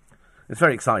programme? It's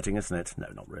very exciting, isn't it? No,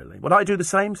 not really. Would I do the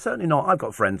same? Certainly not. I've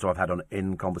got friends who I've had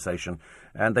in conversation,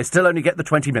 and they still only get the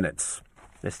 20 minutes.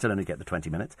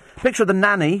 Picture of the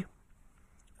nanny,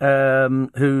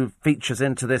 who features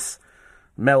into this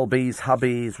Mel B's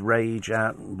hubby's rage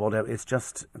at whatever. It's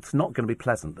not going to be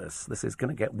pleasant, this. This is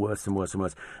going to get worse and worse and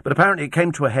worse. But apparently it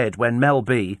came to a head when Mel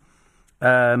B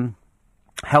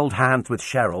held hands with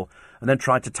Cheryl and then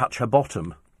tried to touch her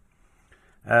bottom.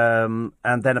 And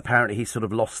then apparently he sort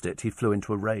of lost it. He flew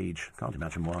into a rage. Can't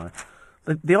imagine why.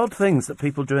 The odd things that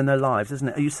people do in their lives, isn't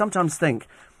it? You sometimes think,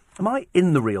 am I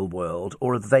in the real world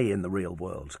or are they in the real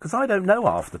world? Because I don't know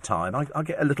half the time. I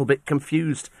get a little bit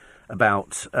confused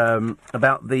about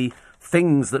the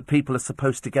things that people are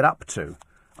supposed to get up to.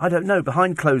 I don't know.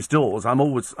 Behind closed doors, I'm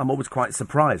always quite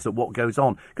surprised at what goes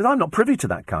on because I'm not privy to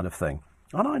that kind of thing.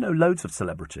 And I know loads of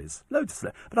celebrities,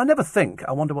 but I never think,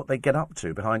 I wonder what they get up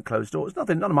to behind closed doors.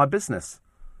 None of my business.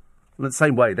 In the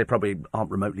same way, they probably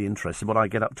aren't remotely interested in what I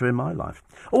get up to in my life.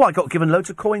 Oh, I got given loads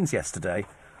of coins yesterday.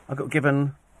 I got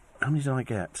given, how many did I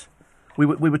get? We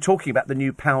were talking about the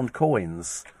new pound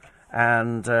coins,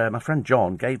 and my friend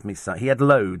John gave me some. He had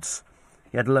loads,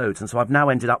 and so I've now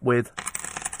ended up with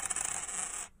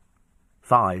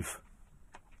 5.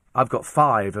 I've got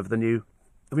 5 of the new.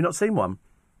 Have you not seen one?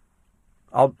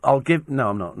 I'll give.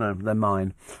 No, I'm not. No, they're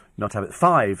mine. Not have it.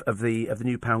 5 of the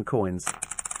new pound coins.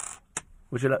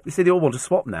 Would you like? You see, they all want to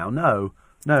swap now.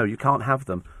 No, you can't have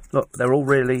them. Look, they're all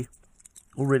really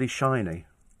shiny.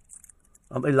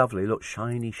 Aren't they lovely? Look,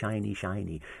 shiny, shiny,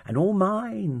 shiny, and all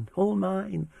mine.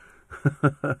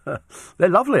 They're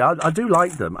lovely. I do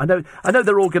like them. I know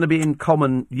they're all going to be in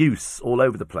common use all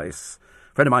over the place.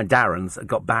 A friend of mine, Darren's,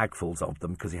 got bagfuls of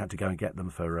them because he had to go and get them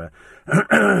for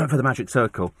for the Magic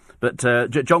Circle. But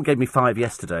John gave me 5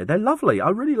 yesterday. They're lovely. I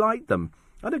really like them.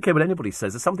 I don't care what anybody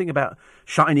says. There's something about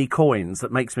shiny coins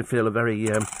that makes me feel a very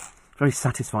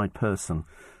satisfied person.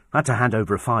 I had to hand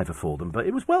over a £5 for them, but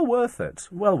it was well worth it.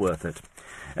 Well worth it.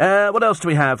 What else do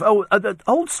we have? Oh,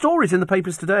 old stories in the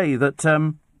papers today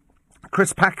that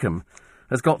Chris Packham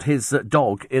has got his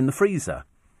dog in the freezer.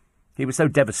 He was so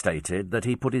devastated that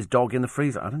he put his dog in the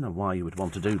freezer. I don't know why you would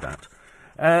want to do that.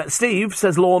 Steve,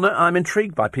 says Lorna, I'm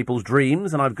intrigued by people's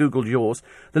dreams, and I've Googled yours.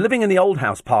 The living in the old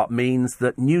house part means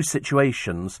that new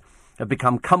situations have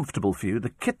become comfortable for you. The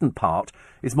kitten part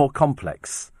is more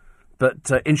complex,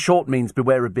 but in short means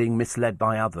beware of being misled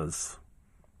by others.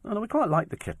 Oh, no, we quite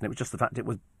liked the kitten. It was just the fact it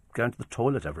was going to the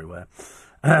toilet everywhere.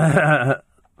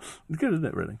 It's good, isn't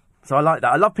it, really? So I like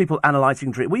that. I love people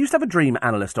analysing dreams. We used to have a dream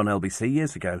analyst on LBC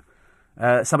years ago.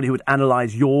 Somebody who would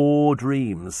analyse your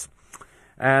dreams.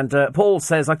 And Paul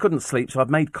says, I couldn't sleep, so I've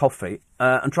made coffee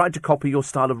and tried to copy your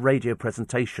style of radio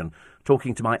presentation,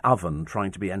 talking to my oven,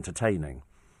 trying to be entertaining.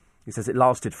 He says it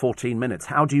lasted 14 minutes.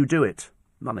 How do you do it?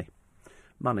 Money.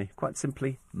 Quite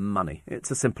simply, money.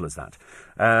 It's as simple as that.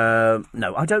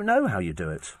 No, I don't know how you do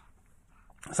it.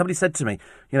 Somebody said to me,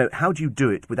 how do you do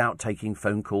it without taking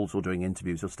phone calls or doing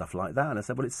interviews or stuff like that? And I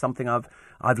said, well, it's something I've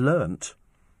learnt.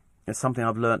 It's something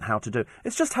I've learnt how to do.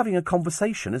 It's just having a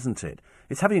conversation, isn't it?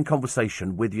 It's having a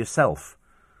conversation with yourself.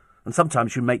 And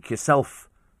sometimes you make yourself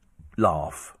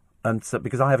laugh. And so,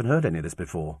 because I haven't heard any of this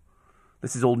before.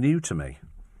 This is all new to me.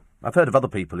 I've heard of other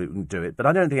people who can do it, but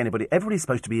I don't think everybody's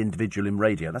supposed to be individual in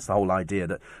radio. That's the whole idea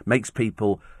that makes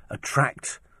people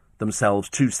attract themselves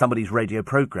to somebody's radio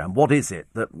programme. What is it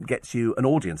that gets you an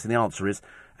audience? And the answer is,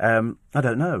 I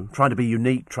don't know. Trying to be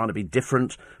unique, trying to be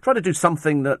different, trying to do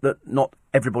something that not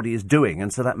everybody is doing,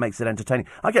 and so that makes it entertaining.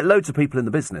 I get loads of people in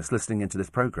the business listening into this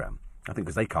programme. I think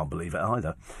because they can't believe it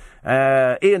either.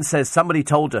 Ian says, somebody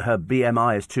told her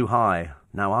BMI is too high.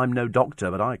 Now, I'm no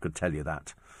doctor, but I could tell you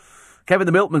that. Kevin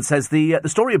the Milkman says the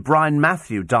story of Brian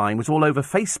Matthew dying was all over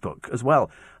Facebook as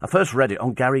well. I first read it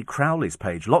on Gary Crowley's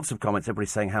page. Lots of comments, everybody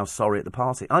saying how sorry at the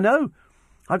party. I know.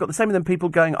 I got the same with them people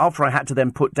going, after I had to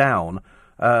then put down,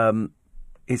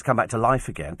 he's come back to life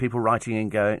again. People writing in,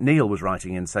 going, Neil was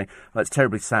writing in saying, well, it's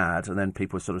terribly sad. And then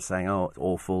people were sort of saying, oh, it's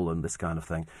awful and this kind of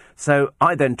thing. So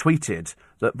I then tweeted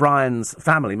that Brian's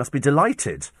family must be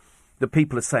delighted that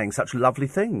people are saying such lovely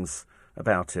things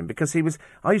about him, because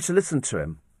I used to listen to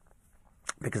him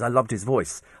because I loved his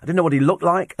voice. I didn't know what he looked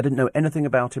like. I didn't know anything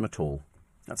about him at all.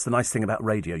 That's the nice thing about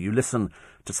radio. You listen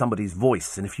to somebody's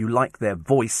voice, and if you like their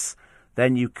voice,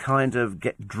 then you kind of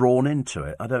get drawn into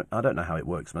it. I don't know how it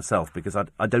works myself, because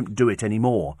I don't do it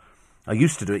anymore. I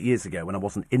used to do it years ago when I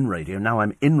wasn't in radio. Now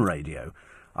I'm in radio.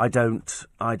 I don't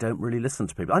really listen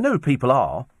to people. I know who people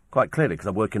are, quite clearly, because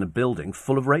I work in a building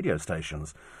full of radio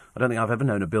stations. I don't think I've ever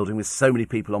known a building with so many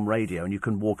people on radio and you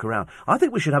can walk around. I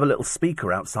think we should have a little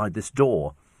speaker outside this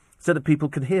door so that people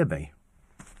can hear me.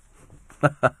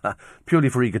 Purely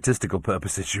for egotistical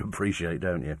purposes, you appreciate,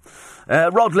 don't you?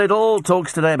 Rod Liddell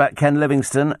talks today about Ken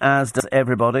Livingstone, as does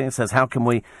everybody. It says, how can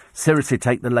we seriously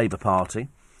take the Labour Party?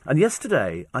 And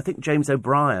yesterday, I think James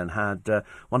O'Brien had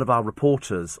one of our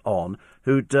reporters on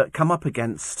who'd come up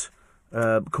against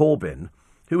Corbyn,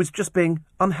 who was just being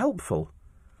unhelpful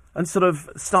and sort of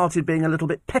started being a little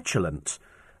bit petulant.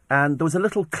 And there was a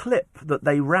little clip that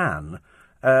they ran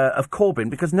of Corbyn,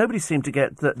 because nobody seemed to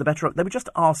get the better of. They were just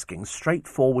asking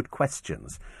straightforward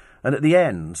questions. And at the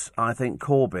end, I think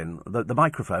Corbyn, the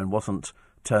microphone wasn't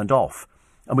turned off.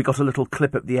 And we got a little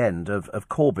clip at the end of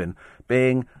Corbyn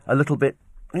being a little bit,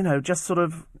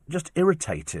 just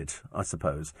irritated, I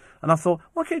suppose. And I thought,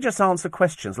 why can't you just answer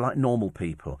questions like normal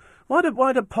people? Why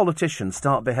do politicians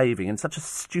start behaving in such a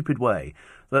stupid way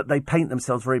that they paint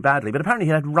themselves very badly? But apparently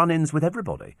he had run-ins with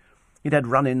everybody. He'd had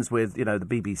run-ins with, the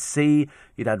BBC.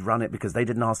 He'd had run-it because they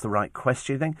didn't ask the right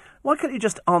question. You think, why can't you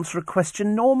just answer a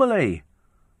question normally?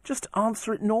 Just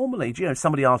answer it normally.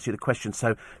 Somebody asks you the question,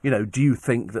 so, do you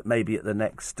think that maybe at the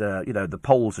next, the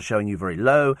polls are showing you very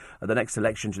low, at the next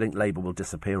election, do you think Labour will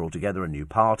disappear altogether, a new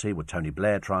party? Would Tony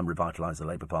Blair try and revitalise the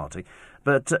Labour Party?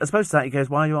 But as opposed to that, he goes,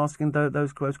 why are you asking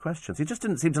those questions? He just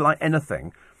didn't seem to like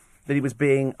anything that he was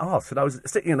being asked. And I was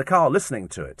sitting in the car listening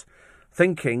to it,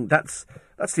 thinking that's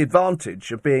the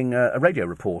advantage of being a radio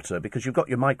reporter, because you've got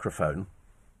your microphone,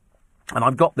 and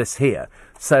I've got this here.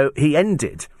 So he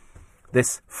ended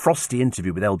this frosty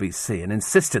interview with LBC and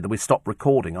insisted that we stop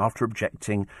recording after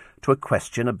objecting to a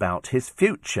question about his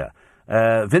future.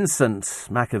 Vincent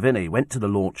McAviney went to the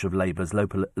launch of Labour's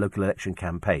local election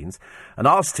campaigns and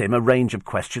asked him a range of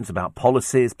questions about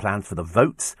policies, plans for the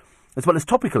votes, as well as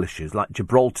topical issues like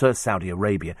Gibraltar, Saudi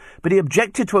Arabia. But he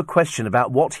objected to a question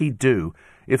about what he'd do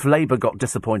if Labour got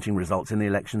disappointing results in the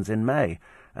elections in May.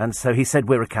 And so he said,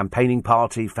 we're a campaigning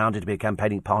party, founded to be a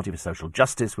campaigning party for social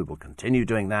justice. We will continue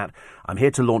doing that. I'm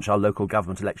here to launch our local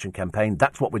government election campaign.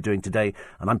 That's what we're doing today.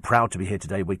 And I'm proud to be here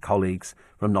today with colleagues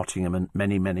from Nottingham and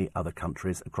many, many other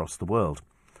countries across the world.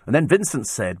 And then Vincent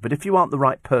said, but if you aren't the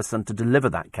right person to deliver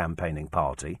that campaigning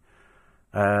party,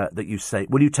 that you say,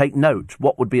 will you take note?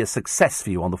 What would be a success for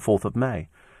you on the 4th of May?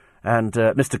 And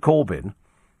Mr. Corbyn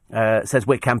says,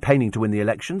 we're campaigning to win the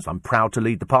elections. I'm proud to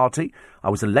lead the party. I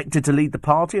was elected to lead the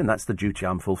party, and that's the duty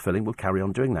I'm fulfilling. We'll carry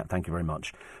on doing that. Thank you very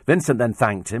much. Vincent then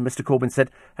thanked him. Mr. Corbyn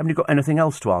said, haven't you got anything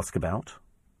else to ask about?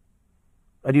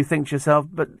 And you think to yourself,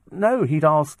 but no, he'd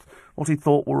asked what he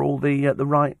thought were all the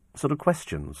right sort of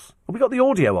questions. Have we got the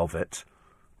audio of it?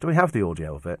 Do we have the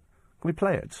audio of it? Can we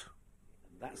play it?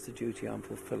 That's the duty I'm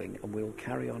fulfilling, and we'll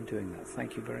carry on doing that.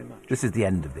 Thank you very much. This is the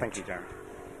end of it. Thank you, Jared.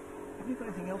 Have you got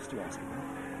anything else to ask about?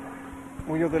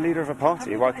 Well, you're the leader of a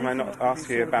party. Why can I not ask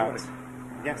you about...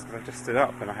 Yes, because I just stood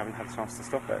up and I haven't had a chance to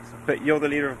stop it. But you're the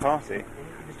leader of a party. Can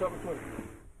you stop recording?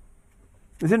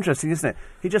 It's interesting, isn't it?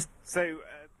 He just... So,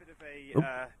 a bit of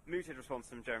mooted response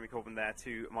from Jeremy Corbyn there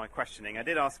to my questioning. I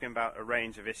did ask him about a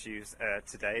range of issues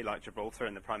today, like Gibraltar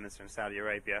and the Prime Minister in Saudi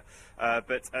Arabia,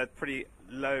 but a pretty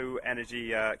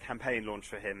low-energy campaign launch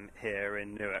for him here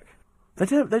in Newark. They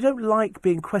don't like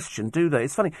being questioned, do they?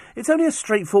 It's funny. It's only a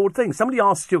straightforward thing. Somebody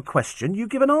asks you a question, you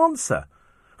give an answer.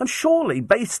 And surely,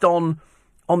 based on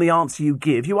the answer you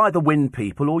give, you either win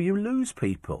people or you lose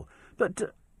people.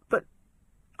 But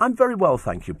I'm very well,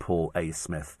 thank you, Paul A.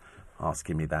 Smith,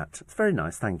 asking me that. It's very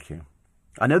nice, thank you.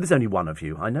 I know there's only one of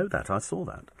you. I know that. I saw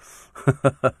that.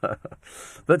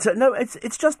 But no,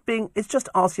 it's just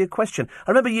asking a question.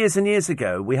 I remember years and years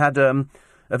ago we had a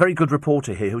very good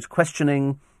reporter here who was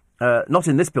questioning, not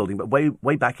in this building, but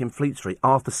way back in Fleet Street,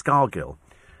 Arthur Scargill,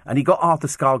 and he got Arthur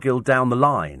Scargill down the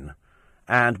line,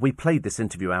 and we played this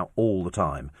interview out all the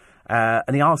time.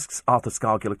 And he asks Arthur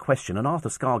Scargill a question, and Arthur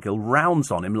Scargill rounds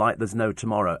on him like there's no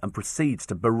tomorrow and proceeds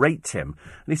to berate him.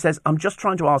 And he says, "I'm just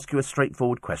trying to ask you a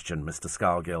straightforward question, Mr.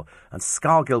 Scargill." And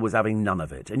Scargill was having none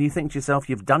of it. And you think to yourself,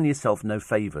 you've done yourself no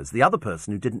favours. The other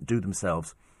person who didn't do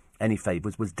themselves any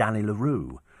favours was Danny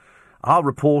LaRue, our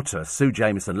reporter, Sue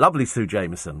Jameson, lovely Sue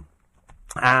Jameson.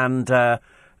 And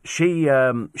she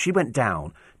went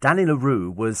down. Danny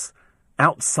LaRue was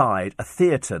outside a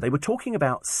theatre. They were talking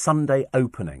about Sunday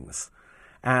openings,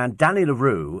 and Danny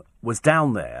LaRue was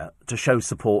down there to show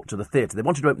support to the theatre. They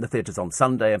wanted to open the theatres on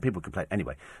Sunday, and people complained.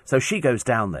 Anyway, so she goes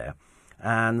down there,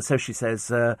 and so she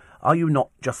says, "Are you not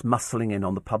just muscling in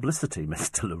on the publicity,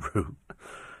 Mr. LaRue?"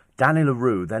 Danny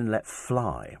LaRue then let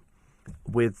fly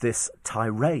with this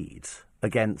tirade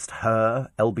against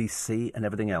her, LBC, and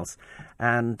everything else,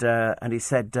 and he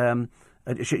said.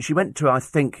 She went to, I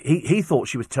think, he thought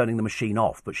she was turning the machine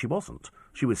off, but she wasn't.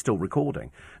 She was still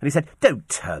recording. And he said, "Don't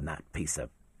turn that piece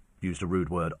of," used a rude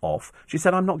word, "off." She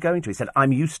said, "I'm not going to." He said,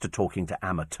 "I'm used to talking to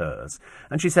amateurs."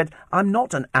 And she said, "I'm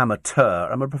not an amateur,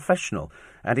 I'm a professional."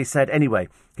 And he said, anyway,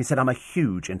 "I'm a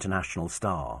huge international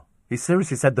star." He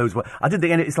seriously said those words. I didn't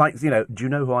think any, it's like, do you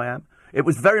know who I am? It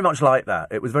was very much like that.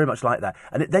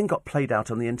 And it then got played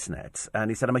out on the internet. And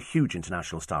he said, "I'm a huge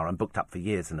international star. I'm booked up for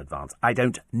years in advance. I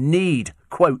don't need,"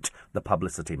 quote, "the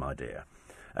publicity, my dear."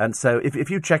 And so if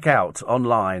you check out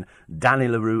online Danny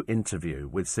LaRue interview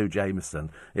with Sue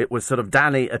Jameson, it was sort of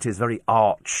Danny at his very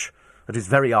arch.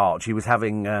 He was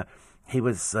having, he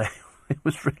was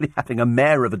really having a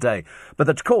mare of a day. But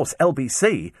of course,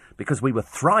 LBC, because we were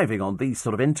thriving on these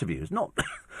sort of interviews, not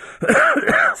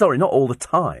all the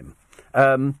time.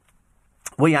 Have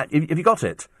you got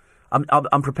it?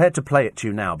 I'm prepared to play it to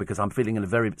you now because I'm feeling in a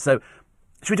very... So,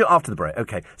 should we do it after the break?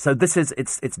 Okay, so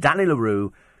it's Danny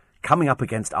LaRue coming up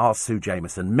against our Sue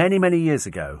Jameson many, many years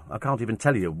ago. I can't even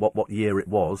tell you what year it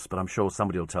was, but I'm sure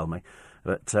somebody will tell me.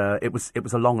 But it was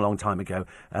a long, long time ago,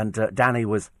 and Danny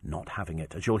was not having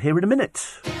it, as you'll hear in a minute.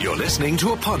 You're listening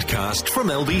to a podcast from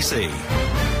LBC.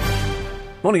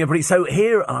 Morning, everybody. So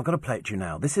here, and I'm going to play it to you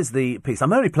now. This is the piece.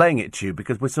 I'm only playing it to you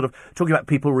because we're sort of talking about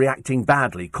people reacting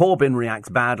badly. Corbyn reacts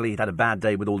badly. He'd had a bad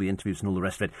day with all the interviews and all the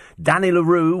rest of it. Danny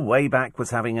LaRue, way back, was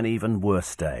having an even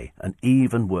worse day.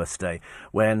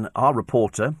 When our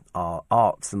reporter, our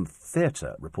arts and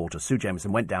theatre reporter, Sue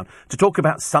Jameson, went down to talk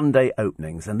about Sunday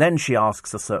openings. And then she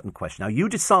asks a certain question. Now, you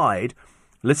decide,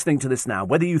 listening to this now,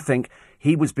 whether you think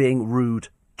he was being rude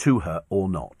to her or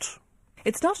not.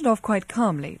 It started off quite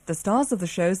calmly. The stars of the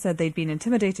show said they'd been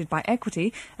intimidated by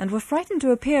equity and were frightened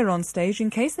to appear on stage in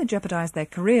case they jeopardised their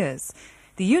careers.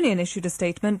 The union issued a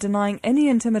statement denying any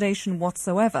intimidation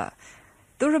whatsoever.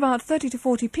 There were about 30 to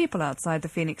 40 people outside the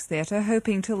Phoenix Theatre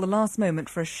hoping till the last moment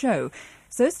for a show,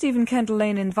 so Stephen Kendall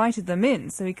Lane invited them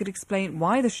in so he could explain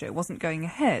why the show wasn't going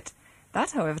ahead.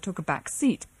 That, however, took a back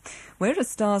seat. Whereas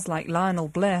stars like Lionel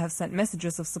Blair have sent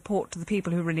messages of support to the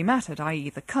people who really mattered, i.e.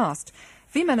 the cast,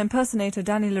 female impersonator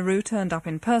Danny LaRue turned up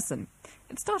in person.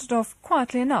 It started off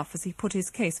quietly enough as he put his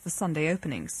case for Sunday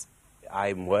openings.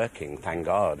 I'm working, thank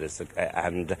God,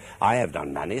 and I have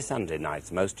done many Sunday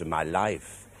nights most of my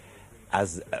life.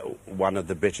 As one of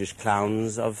the British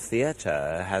clowns of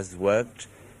theatre has worked,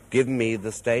 give me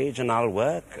the stage and I'll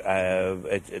work.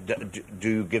 Do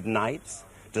you give nights?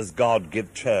 Does God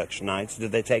give church nights? Do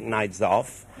they take nights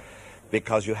off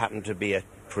because you happen to be a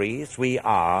priest? We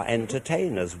are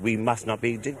entertainers. We must not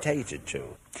be dictated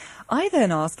to. I then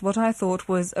asked what I thought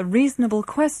was a reasonable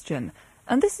question,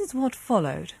 and this is what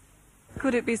followed.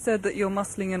 Could it be said that you're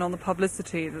muscling in on the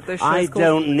publicity that the show's I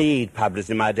don't need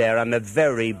publicity, my dear. I'm a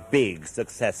very big,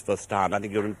 successful star, and I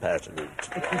think you're impertinent.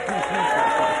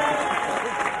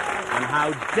 And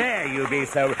how dare you be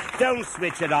so... Don't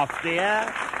switch it off,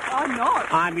 dear. I'm not.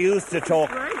 I am used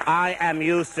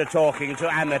to talking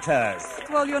to amateurs.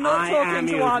 Well, you're not I talking am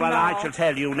to used. one Well, now. I shall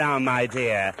tell you now, my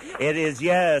dear. It is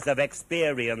years of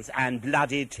experience and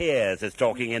bloody tears is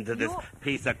talking into this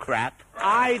piece of crap.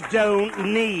 I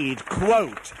don't need,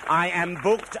 quote, I am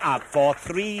booked up for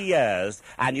 3 years,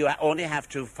 and you only have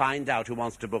to find out who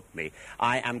wants to book me.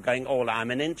 I am going all,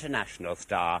 I'm an international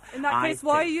star. In that case,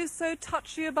 why are you so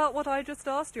touchy about what I just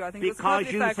asked you? I think it was a Because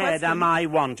perfectly you fair said, question. am I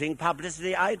wanting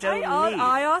publicity? I don't need.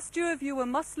 I asked you if you were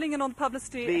muscling in on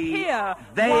publicity here.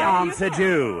 They Why are answered not?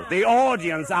 you. The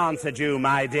audience answered you,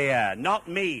 my dear, not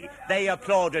me. They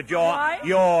applauded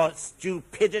your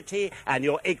stupidity and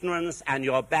your ignorance and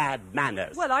your bad manners.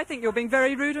 Well, I think you're being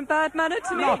very rude and bad-mannered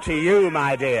to me. Not to you,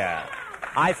 my dear.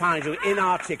 I find you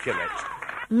inarticulate.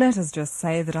 Let us just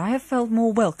say that I have felt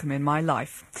more welcome in my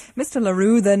life. Mr.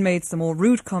 LaRue then made some more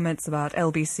rude comments about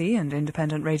LBC and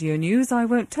independent radio news. I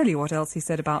won't tell you what else he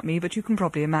said about me, but you can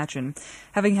probably imagine.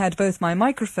 Having had both my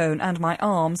microphone and my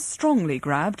arms strongly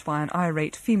grabbed by an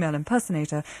irate female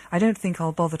impersonator, I don't think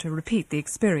I'll bother to repeat the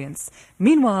experience.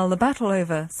 Meanwhile, the battle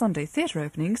over Sunday theatre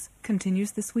openings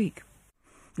continues this week.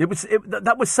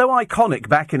 That was so iconic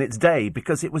back in its day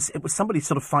because it was somebody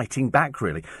sort of fighting back,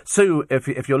 really. Sue,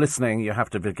 if you're listening, you have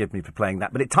to forgive me for playing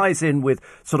that, but it ties in with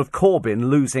sort of Corbyn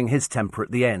losing his temper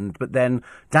at the end, but then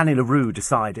Danny LaRue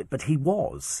decided, but he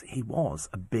was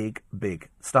a big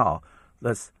star.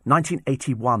 That's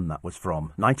 1981 that was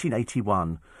from,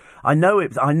 1981. I know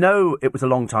it was a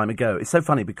long time ago. It's so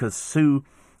funny because Sue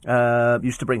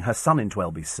used to bring her son into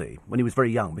LBC when he was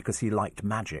very young because he liked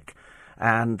magic.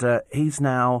 And he's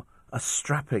now a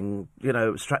strapping,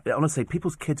 honestly,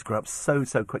 people's kids grow up so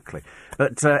quickly.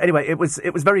 But anyway, it was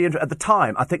very interesting. At the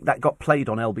time, I think that got played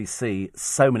on LBC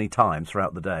so many times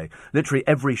throughout the day. Literally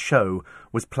every show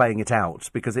was playing it out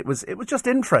because it was just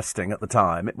interesting at the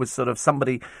time. It was sort of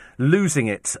somebody losing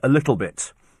it a little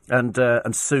bit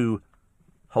and Sue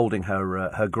holding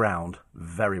her ground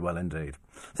very well indeed.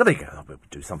 So there you go. We'll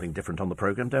do something different on the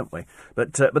programme, don't we?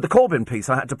 But the Corbyn piece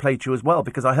I had to play to you as well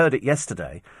because I heard it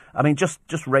yesterday. I mean, just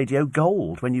radio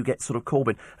gold when you get sort of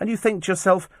Corbyn. And you think to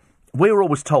yourself, we're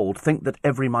always told, think that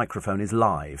every microphone is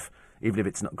live, even if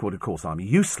it's not recorded. Of course, I'm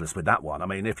useless with that one. I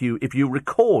mean, if you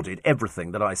recorded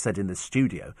everything that I said in this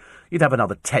studio, you'd have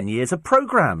another 10 years of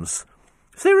programmes.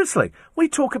 Seriously, we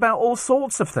talk about all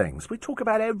sorts of things. We talk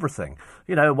about everything,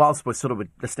 whilst we're sort of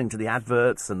listening to the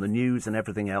adverts and the news and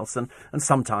everything else. And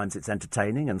sometimes it's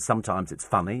entertaining and sometimes it's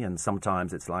funny and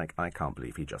sometimes it's like, I can't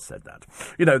believe he just said that.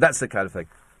 That's the kind of thing.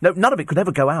 No, none of it could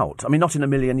ever go out. I mean, not in a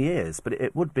million years, but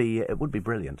it would be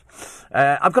brilliant.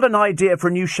 I've got an idea for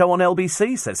a new show on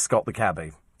LBC, says Scott the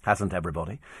cabbie. Hasn't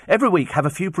everybody? Every week have a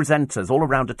few presenters all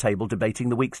around a table debating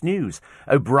the week's news.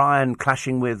 O'Brien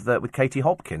clashing with Katie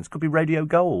Hopkins could be radio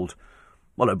gold.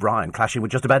 Well, O'Brien clashing with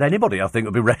just about anybody I think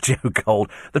would be radio gold.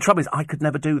 The trouble is I could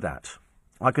never do that.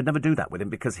 I could never do that with him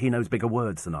because he knows bigger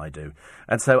words than I do.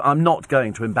 And so I'm not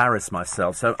going to embarrass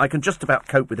myself. So I can just about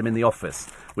cope with him in the office.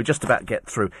 We just about get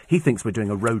through. He thinks we're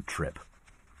doing a road trip.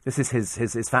 This is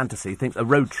his fantasy. He thinks a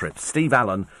road trip. Steve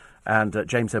Allen and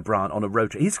James O'Brien on a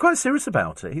road trip. He's quite serious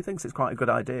about it. He thinks it's quite a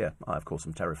good idea. I, of course,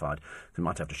 am terrified. We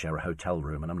might have to share a hotel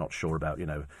room, and I'm not sure about,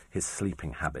 his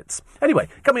sleeping habits. Anyway,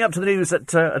 coming up to the news at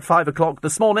 5 o'clock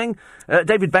this morning,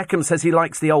 David Beckham says he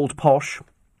likes the old posh.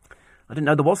 I didn't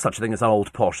know there was such a thing as an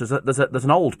old posh. There's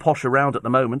an old posh around at the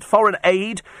moment. Foreign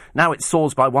aid, now it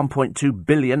soars by 1.2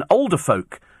 billion. Older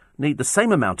folk need the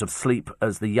same amount of sleep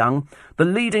as the young. The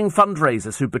leading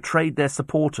fundraisers who betrayed their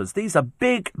supporters. These are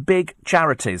big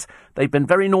charities. They've been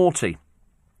very naughty.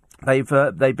 They've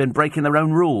been breaking their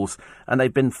own rules, and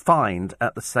they've been fined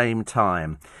at the same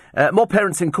time. More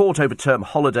parents in court over term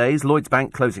holidays. Lloyds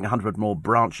Bank closing 100 more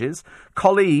branches.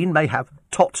 Colleen may have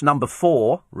tot number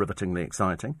 4, rivetingly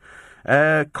exciting.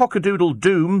 Cockadoodle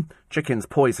doom, chickens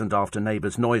poisoned after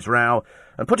neighbours' noise row,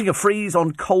 and putting a freeze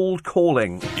on cold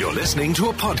calling. You're listening to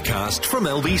a podcast from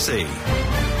LBC.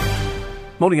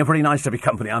 Morning, everybody. Nice to have your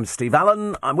company. I'm Steve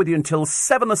Allen. I'm with you until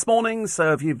 7 this morning,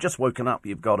 so if you've just woken up,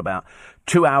 you've got about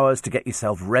 2 hours to get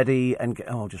yourself ready and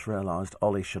just realised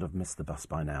Ollie should have missed the bus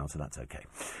by now, so that's okay.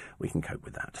 We can cope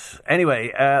with that.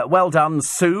 Anyway, well done,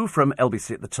 Sue from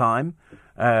LBC at the time.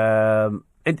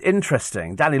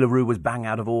 Interesting. Danny LaRue was bang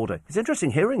out of order. It's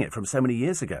interesting hearing it from so many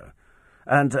years ago.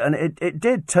 And it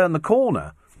did turn the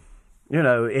corner,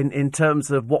 in terms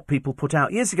of what people put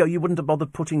out. Years ago, you wouldn't have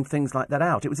bothered putting things like that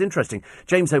out. It was interesting.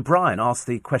 James O'Brien asked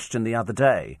the question the other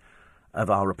day of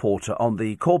our reporter on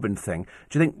the Corbyn thing.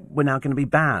 Do you think we're now going to be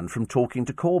banned from talking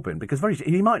to Corbyn? Because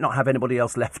he might not have anybody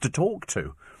else left to talk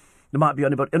to. There might be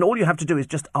anybody, and all you have to do is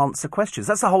just answer questions.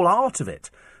 That's the whole art of it.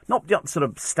 Not sort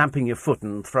of stamping your foot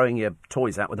and throwing your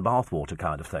toys out with the bathwater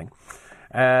kind of thing.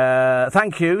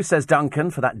 Thank you, says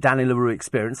Duncan, for that Danny LaRue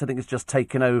experience. I think it's just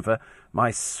taken over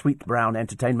my sweet brown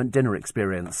entertainment dinner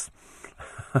experience.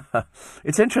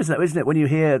 It's interesting, though, isn't it, when you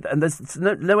hear... And there's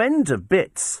no end of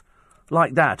bits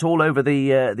like that all over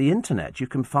the internet. You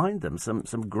can find them,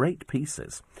 some great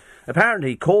pieces.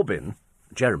 Apparently,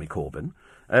 Jeremy Corbyn,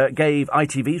 gave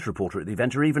ITV's reporter at the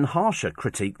event an even harsher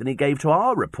critique than he gave to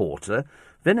our reporter,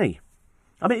 Vinny.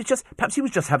 I mean, perhaps he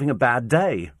was just having a bad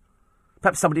day.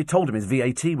 Perhaps somebody told him his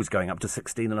VAT was going up to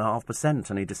 16.5%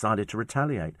 and he decided to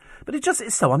retaliate. But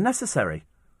it's so unnecessary.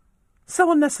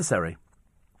 So unnecessary.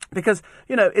 Because,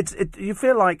 you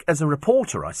feel like, as a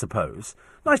reporter, I suppose,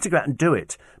 nice to go out and do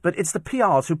it, but it's the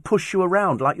PRs who push you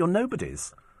around like you're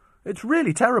nobodies. It's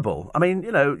really terrible. I mean,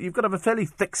 you've got to have a fairly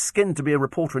thick skin to be a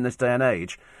reporter in this day and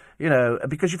age,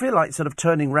 because you feel like sort of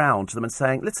turning round to them and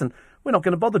saying, listen, we're not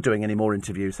going to bother doing any more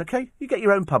interviews, OK? You get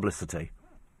your own publicity.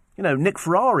 Nick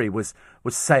Ferrari was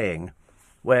saying,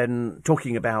 when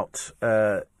talking about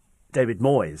David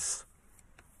Moyes,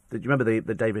 do you remember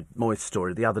the David Moyes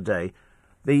story the other day?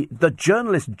 The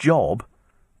journalist's job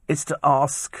is to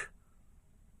ask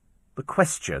the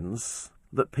questions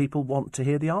that people want to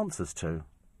hear the answers to,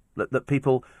 that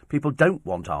people don't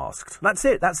want asked. That's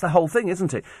it. That's the whole thing,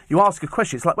 isn't it? You ask a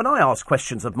question. It's like when I ask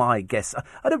questions of my guests,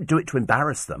 I don't do it to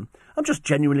embarrass them. I'm just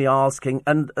genuinely asking.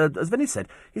 And as Vinny said,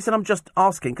 he said, I'm just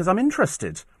asking because I'm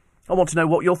interested. I want to know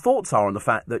what your thoughts are on the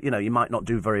fact that, you might not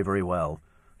do very, very well.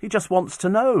 He just wants to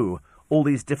know all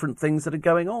these different things that are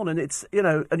going on. And it's,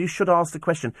 and you should ask the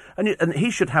question. And he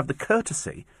should have the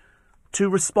courtesy to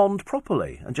respond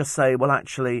properly and just say, well,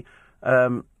 actually,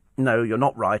 no, you're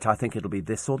not right. I think it'll be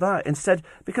this or that. Instead,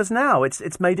 because now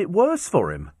it's made it worse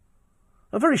for him.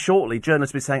 And very shortly,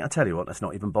 journalists will be saying, I tell you what, let's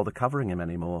not even bother covering him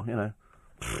anymore,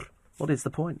 What is the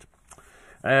point?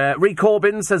 Ree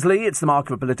Corbyn, says Lee, it's the mark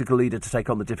of a political leader to take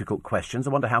on the difficult questions.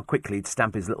 I wonder how quickly he'd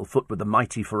stamp his little foot with the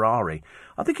mighty Ferrari.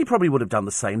 I think he probably would have done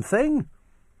the same thing.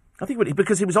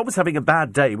 Because he was obviously having a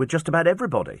bad day with just about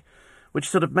everybody, which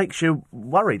sort of makes you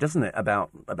worry, doesn't it,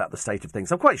 about the state of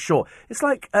things. I'm quite sure. It's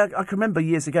like, I can remember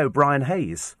years ago, Brian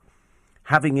Hayes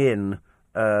having in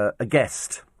a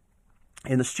guest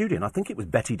in the studio, and I think it was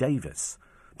Betty Davis.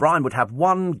 Brian would have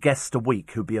one guest a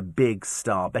week who'd be a big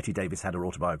star. Betty Davis had her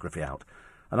autobiography out.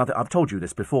 And I've told you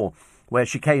this before, where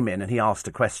she came in and he asked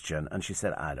a question, and she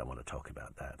said, I don't want to talk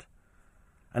about that.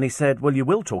 And he said, well, you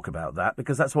will talk about that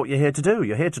because that's what you're here to do.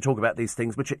 You're here to talk about these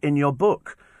things which are in your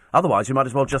book. Otherwise, you might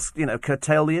as well just,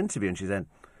 curtail the interview. And she said,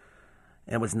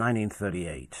 it was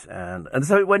 1938. And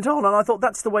so it went on, and I thought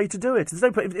that's the way to do it. There's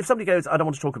no, if somebody goes, I don't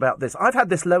want to talk about this. I've had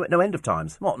this no end of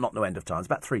times. Well, not no end of times,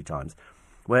 about 3 times,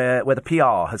 where the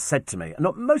PR has said to me, and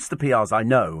most of the PRs I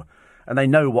know, and they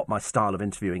know what my style of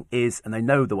interviewing is, and they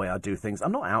know the way I do things.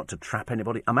 I'm not out to trap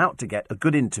anybody. I'm out to get a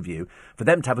good interview, for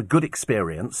them to have a good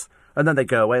experience, and then they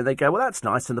go away and they go, well, that's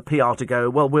nice, and the PR to go,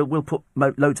 well, we'll put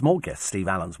loads more guests Steve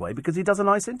Allen's way because he does a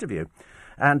nice interview.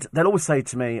 And they'll always say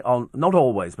to me, not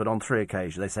always, but on 3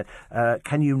 occasions, they said,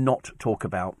 can you not talk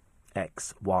about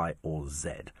X, Y, or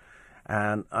Z?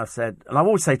 And I said, and I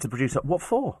always say to the producer, what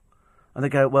for? And they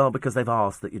go, well, because they've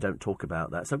asked that you don't talk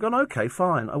about that. So I've gone, OK,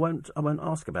 fine, I won't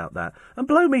ask about that. And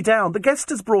blow me down, the guest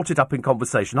has brought it up in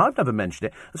conversation. I've never mentioned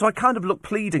it. And so I kind of look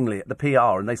pleadingly at the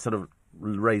PR, and they sort of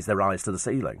raise their eyes to the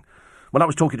ceiling. When I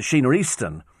was talking to Sheena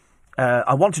Easton,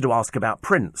 I wanted to ask about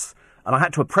Prince, and I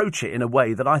had to approach it in a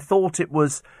way that I thought it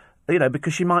was,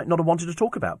 because she might not have wanted to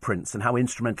talk about Prince and how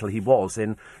instrumental he was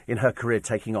in her career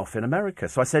taking off in America.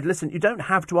 So I said, listen, you don't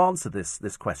have to answer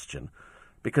this question,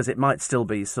 because it might still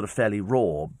be sort of fairly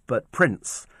raw, but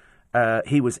Prince,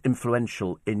 he was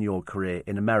influential in your career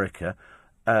in America.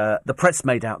 The press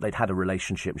made out they'd had a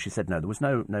relationship. She said, no, there was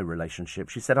no relationship.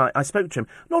 She said, I spoke to him,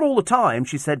 not all the time,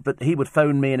 she said, but he would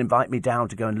phone me and invite me down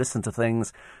to go and listen to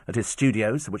things at his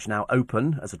studios, which now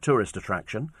open as a tourist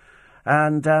attraction.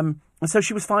 And so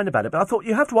she was fine about it. But I thought,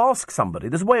 you have to ask somebody.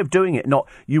 There's a way of doing it, not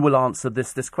you will answer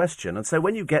this question. And so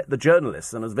when you get the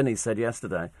journalists, and as Vinny said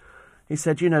yesterday, he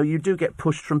said, you do get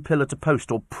pushed from pillar to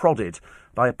post or prodded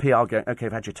by a PR going, OK,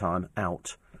 I've had your time,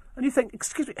 out. And you think,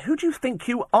 excuse me, who do you think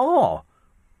you are?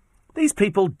 These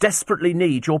people desperately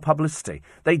need your publicity.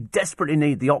 They desperately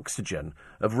need the oxygen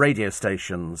of radio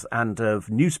stations and of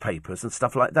newspapers and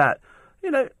stuff like that.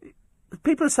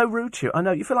 People are so rude to you. I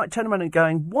know, you feel like turning around and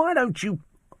going, why don't you...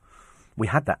 We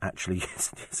had that actually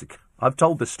years ago. I've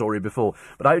told this story before,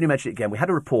 but I only mention it again. We had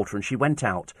a reporter and she went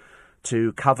out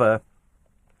to cover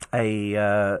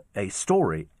a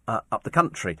story up the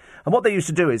country. And what they used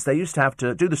to do is they used to have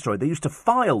to do the story. They used to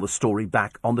file the story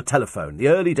back on the telephone, the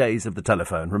early days of the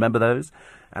telephone. Remember those?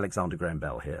 Alexander Graham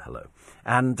Bell here, hello.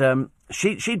 And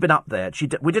she'd been up there.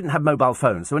 We didn't have mobile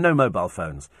phones. There were no mobile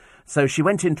phones. So she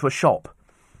went into a shop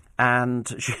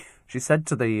and she said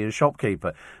to the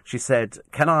shopkeeper, she said,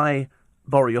 "Can I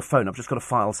borrow your phone? I've just got to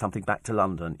file something back to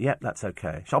London." "Yep, that's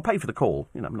okay. I'll pay for the call."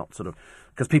 I'm not sort of...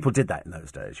 Because people did that in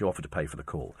those days. You offered to pay for the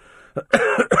call.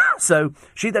 So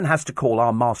she then has to call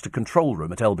our master control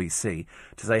room at LBC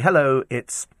to say, "Hello,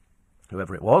 it's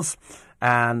whoever it was."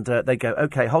 And they go,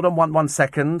 "OK, hold on one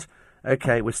second.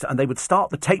 OK," and they would start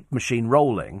the tape machine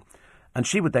rolling. And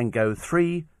she would then go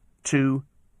 3, 2,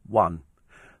 1.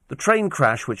 "The train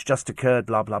crash which just occurred,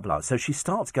 blah, blah, blah." So she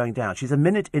starts going down. She's a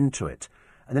minute into it.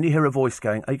 And then you hear a voice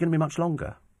going, "Are you going to be much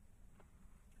longer?"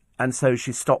 And so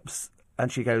she stops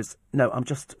and she goes, "No, I'm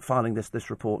just filing this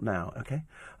report now." "OK,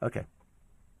 OK."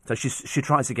 So she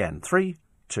tries again. 3,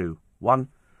 2, 1.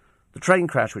 "The train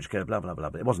crash which occurred, blah, blah, blah."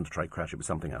 But it wasn't a train crash, it was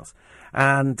something else.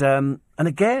 And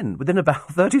again, within about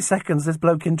 30 seconds, this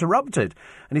bloke interrupted.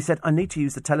 And he said, "I need to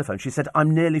use the telephone." She said,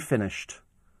 "I'm nearly finished.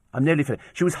 I'm nearly finished."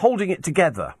 She was holding it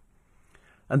together.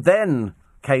 And then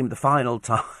came the final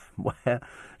time where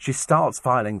she starts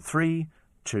filing 3,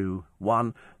 2,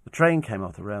 1. "The train came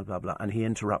off the rail, blah, blah," and he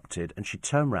interrupted. And she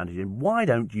turned round and he said, "Why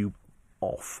don't you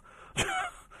off?"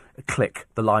 Click,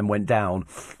 the line went down.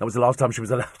 That was the last time she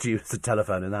was allowed to use the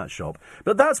telephone in that shop.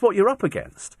 But that's what you're up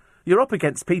against. You're up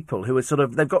against people who are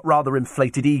they've got rather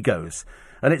inflated egos.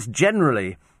 And it's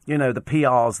generally, the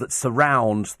PRs that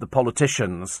surround the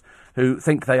politicians who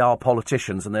think they are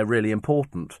politicians and they're really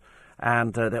important.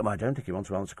 And I don't think he wants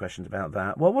to answer questions about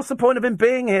that. Well, what's the point of him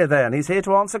being here then? He's here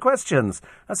to answer questions.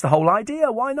 That's the whole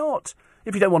idea. Why not?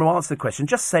 If you don't want to answer the question,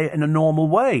 just say it in a normal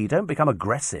way. Don't become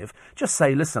aggressive. Just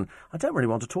say, "Listen, I don't really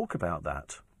want to talk about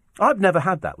that." I've never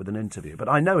had that with an interview, but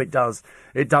I know it does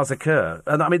occur.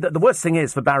 And I mean, the worst thing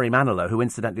is for Barry Manilow, who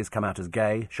incidentally has come out as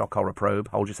gay, shock horror probe,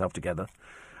 hold yourself together,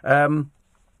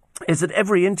 is that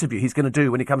every interview he's going to do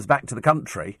when he comes back to the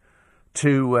country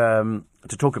to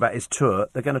talk about his tour,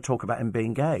 they're going to talk about him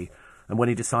being gay and when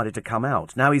he decided to come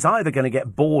out. Now, he's either going to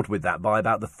get bored with that by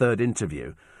about the third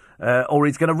interview, or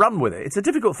he's going to run with it. It's a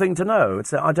difficult thing to know.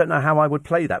 I don't know how I would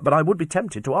play that, but I would be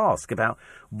tempted to ask about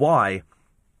why,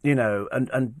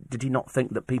 and did he not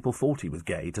think that people thought he was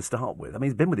gay to start with? I mean,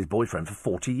 he's been with his boyfriend for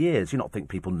 40 years. You not think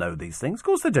people know these things? Of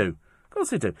course they do. Of course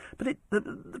they do. But the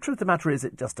truth of the matter is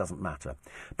it just doesn't matter.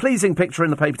 Pleasing picture in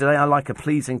the paper today. I like a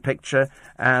pleasing picture,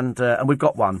 and we've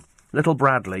got one. Little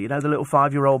Bradley, the little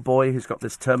 5-year-old boy who's got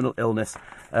this terminal illness.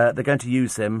 They're going to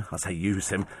use him. I say use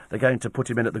him. They're going to put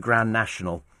him in at the Grand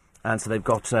National. And so they've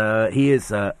got, he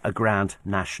is a Grand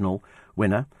National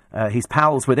winner. He's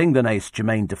pals with England ace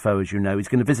Jermaine Defoe, as you know. He's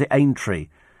going to visit Aintree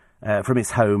from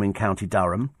his home in County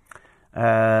Durham.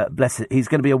 Bless it. He's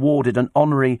going to be awarded an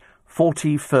honorary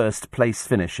 41st place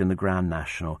finish in the Grand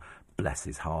National. Bless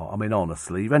his heart. I mean,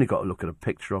 honestly, you've only got to look at a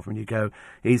picture of him and you go,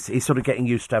 he's sort of getting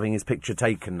used to having his picture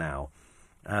taken now.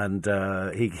 And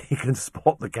he can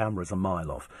spot the cameras a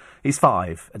mile off. He's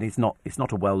 5, and he's not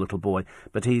a well little boy,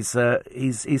 but he's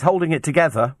holding it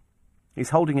together. He's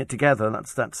holding it together.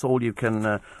 That's all you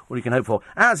can hope for.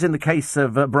 As in the case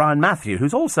of Brian Matthew,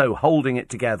 who's also holding it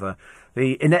together.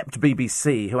 The inept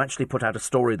BBC, who actually put out a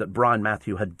story that Brian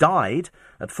Matthew had died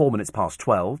at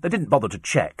 12:04. They didn't bother to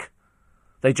check.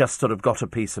 They just sort of got a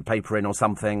piece of paper in or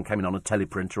something, came in on a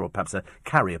teleprinter or perhaps a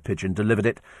carrier pigeon, delivered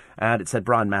it, and it said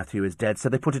Brian Matthew is dead. So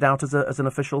they put it out as an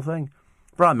official thing.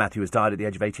 Brian Matthew has died at the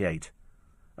age of 88.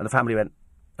 And the family went,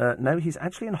 no, he's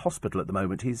actually in hospital at the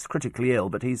moment. He's critically ill,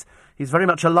 but he's very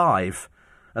much alive.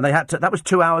 And they had to, that was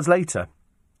 2 hours later.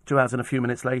 2 hours and a few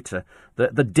minutes later.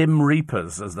 The dim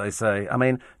reapers, as they say. I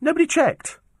mean, nobody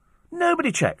checked.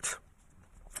 Nobody checked.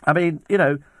 I mean,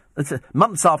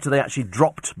 months after they actually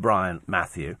dropped Brian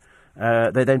Matthew,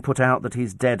 they then put out that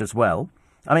he's dead as well.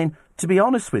 I mean, to be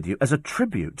honest with you, as a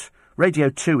tribute, Radio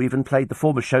 2 even played the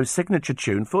former show's signature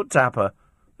tune, Foot Tapper.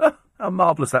 Oh, how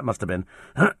marvellous that must have been.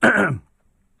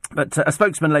 But a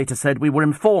spokesman later said, "We were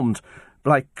informed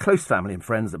by close family and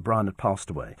friends that Brian had passed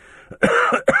away."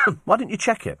 Why didn't you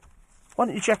check it? Why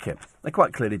didn't you check it? They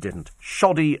quite clearly didn't.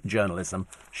 Shoddy journalism.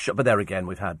 But there again,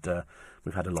 we've had a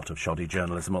lot of shoddy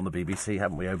journalism on the BBC,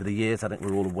 haven't we, over the years? I think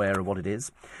we're all aware of what it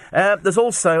is. There's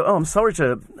also... I'm sorry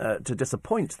to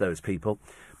disappoint those people,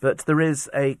 but there is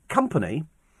a company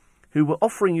who were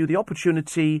offering you the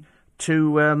opportunity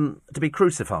to be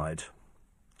crucified,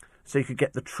 so you could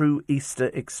get the true Easter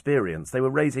experience. They were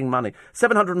raising money.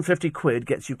 750 quid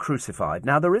gets you crucified.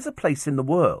 Now, there is a place in the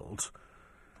world,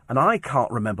 and I can't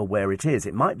remember where it is.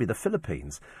 It might be the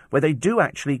Philippines, where they do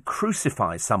actually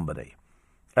crucify somebody.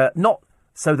 Not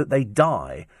so that they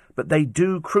die, but they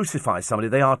do crucify somebody.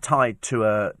 They are tied to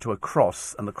a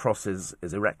cross, and the cross is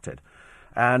erected.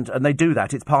 And they do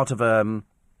that. It's part of a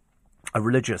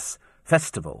religious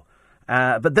festival.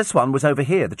 But this one was over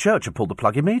here. The church had pulled the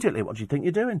plug immediately. What do you think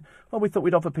you're doing? Well, we thought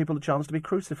we'd offer people the chance to be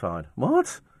crucified.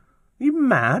 What? Are you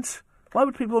mad? Why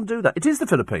would people want to do that? It is the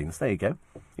Philippines. There you go.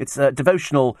 It's a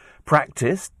devotional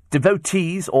practice.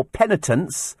 Devotees or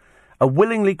penitents are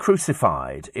willingly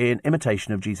crucified in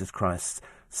imitation of Jesus Christ's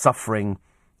suffering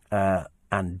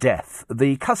and death.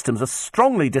 The customs are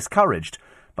strongly discouraged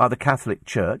by the Catholic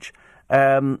Church.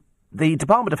 The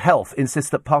Department of Health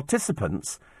insists that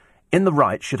participants in the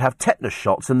rite should have tetanus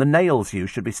shots and the nails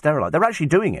used should be sterilised. They're actually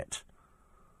doing it.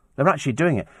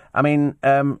 I mean,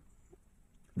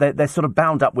 they're sort of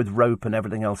bound up with rope and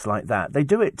everything else like that. They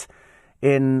do it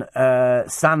in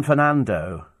San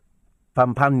Fernando,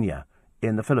 Pampanga,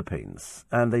 in the Philippines,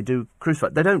 and they do crucify.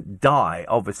 They don't die,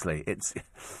 obviously.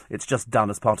 It's just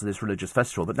done as part of this religious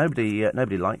festival, but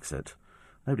nobody likes it.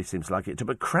 Nobody seems to like it too,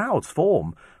 but crowds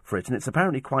form for it, and it's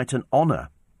apparently quite an honour.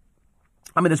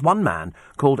 I mean, there's one man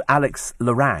called Alex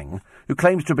Larang who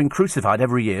claims to have been crucified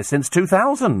every year since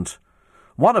 2000.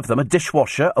 One of them, a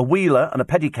dishwasher, a wheeler and a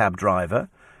pedicab driver,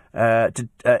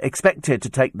 expected to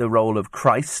take the role of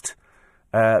Christ,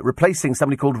 replacing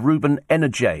somebody called Ruben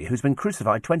Energy, who's been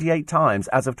crucified 28 times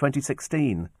as of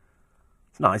 2016.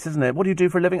 It's nice, isn't it? What do you do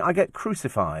for a living? I get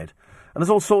crucified. And there's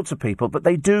all sorts of people, but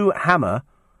they do hammer.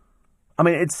 I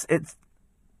mean, it's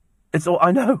all,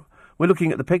 I know. We're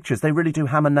looking at the pictures. They really do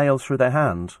hammer nails through their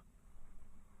hand.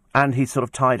 And he's sort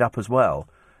of tied up as well.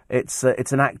 It's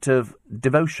an act of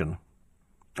devotion.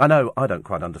 I know, I don't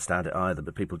quite understand it either,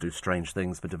 but people do strange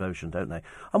things for devotion, don't they?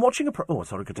 I'm watching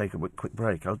sorry, I could take a quick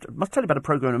break. I must tell you about a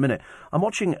programme in a minute. I'm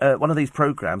watching one of these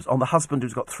programmes on the husband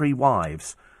who's got 3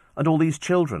 wives and all these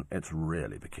children. It's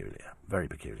really peculiar, very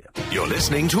peculiar. You're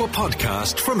listening to a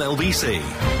podcast from LBC.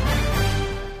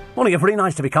 Morning, everybody.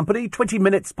 Nice to be company. 20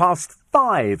 minutes past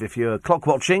 5 if you're clock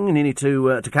watching and you need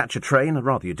to catch a train. I'd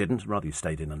rather you didn't. I'd rather you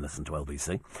stayed in and listened to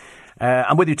LBC.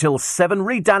 I'm with you till 7.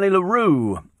 Read Danny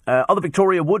LaRue. On the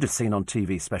Victoria Wood, as seen on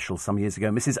TV special some years ago,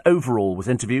 Mrs. Overall was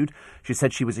interviewed. She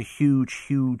said she was a huge,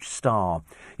 huge star.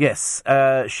 Yes,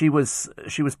 she was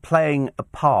playing a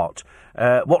part.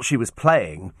 What she was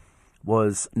playing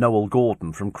was Noel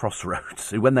Gordon from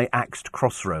Crossroads, who, when they axed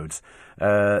Crossroads,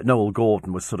 Noel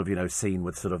Gordon was sort of, seen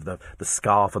with sort of the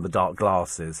scarf and the dark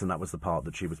glasses, and that was the part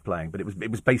that she was playing. But it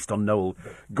was based on Noel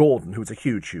Gordon, who was a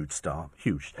huge, huge star.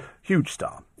 Huge, huge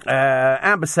star.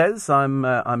 Amber says, I'm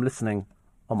listening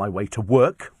on my way to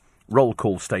work. Roll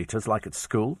call status, like at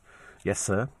school. Yes,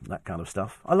 sir, that kind of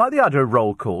stuff. I like the idea of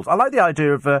roll calls. I like the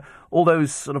idea of all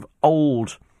those sort of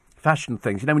old-fashioned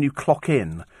things. When you clock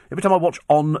in. Every time I watch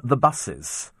On the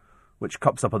Buses, which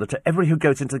comes up on everybody who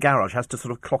goes into the garage has to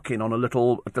sort of clock in on a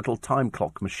little time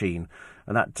clock machine,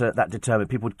 and that determined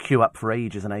people would queue up for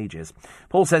ages and ages.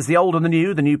 Paul says the old and the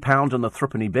new pound and the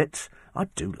threepenny bit. I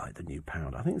do like the new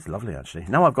pound. I think it's lovely, actually.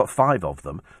 Now I've got 5 of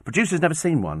them. Producer's never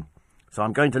seen one, so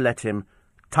I'm going to let him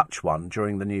touch one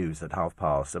during the news at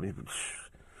past. I mean,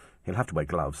 he'll have to wear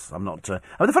gloves. I'm not... the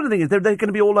funny thing is, they're going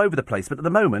to be all over the place, but at the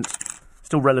moment,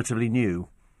 still relatively new.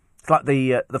 It's like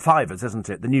the fivers, isn't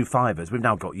it? The new fivers. We've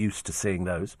now got used to seeing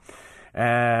those.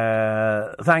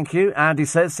 Thank you. Andy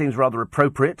says, seems rather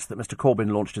appropriate that Mr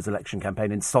Corbyn launched his election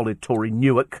campaign in solid Tory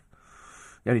Newark,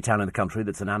 the only town in the country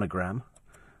that's an anagram.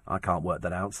 I can't work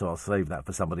that out, so I'll save that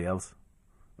for somebody else.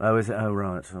 Oh, is it? Oh,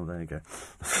 right. Oh, there you go.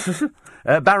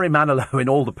 Barry Manilow in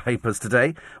all the papers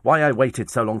today. Why I waited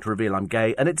so long to reveal I'm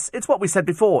gay. And it's what we said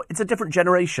before. It's a different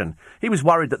generation. He was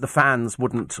worried that the fans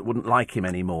wouldn't like him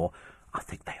anymore. I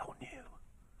think they all knew.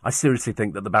 I seriously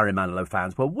think that the Barry Manilow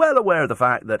fans were well aware of the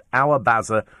fact that our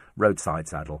Bazza, roadside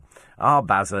saddle, our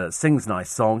Bazza sings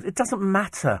nice songs. It doesn't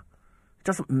matter. It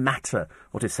doesn't matter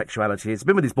what his sexuality is. He's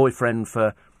been with his boyfriend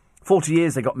for 40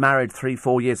 years. They got married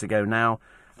 3-4 years ago now.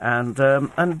 And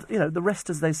the rest,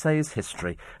 as they say, is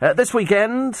history. This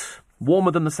weekend,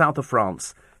 warmer than the south of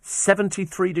France.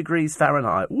 73 degrees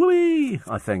Fahrenheit. Whee!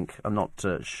 I think. I'm not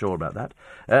sure about that.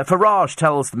 Farage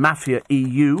tells the Mafia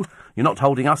EU, you're not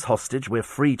holding us hostage, we're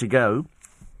free to go.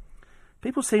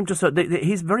 People seem to...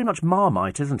 he's very much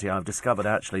Marmite, isn't he? I've discovered,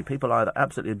 actually. People either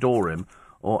absolutely adore him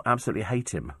or absolutely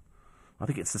hate him. I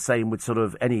think it's the same with sort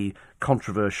of any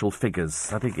controversial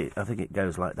figures. I think it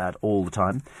goes like that all the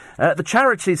time. The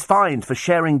charity's fined for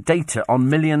sharing data on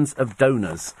millions of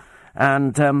donors.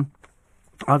 And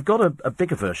I've got a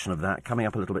bigger version of that coming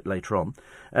up a little bit later on.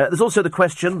 There's also the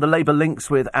question, the Labour links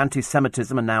with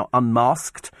anti-Semitism are now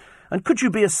unmasked. And could you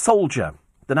be a soldier?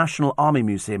 The National Army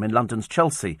Museum in London's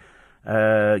Chelsea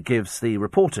gives the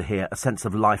reporter here a sense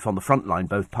of life on the front line,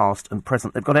 both past and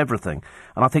present. They've got everything.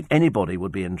 And I think anybody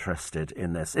would be interested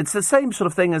in this. It's the same sort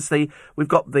of thing as we've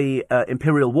got the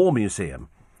Imperial War Museum,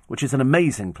 which is an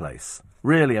amazing place,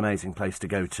 really amazing place to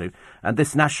go to. And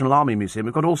this National Army Museum,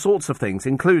 we've got all sorts of things,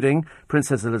 including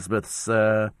Princess Elizabeth's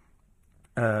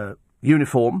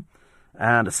uniform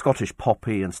and a Scottish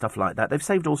poppy and stuff like that. They've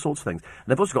saved all sorts of things. And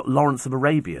they've also got Lawrence of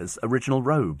Arabia's original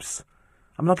robes.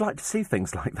 I mean, I'd like to see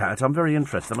things like that. I'm very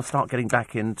interested. I'm going to start getting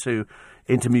back into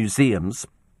museums.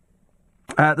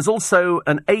 There's also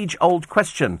an age-old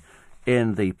question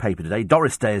in the paper today.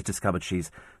 Doris Day has discovered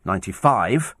she's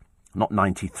 95, not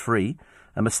 93.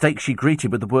 A mistake she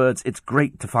greeted with the words, "It's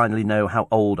great to finally know how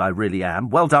old I really am."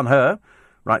 Well done her,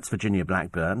 writes Virginia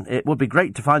Blackburn. It would be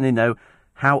great to finally know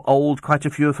how old quite a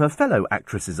few of her fellow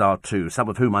actresses are too, some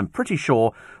of whom I'm pretty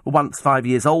sure were once 5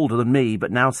 years older than me,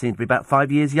 but now seem to be about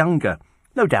 5 years younger.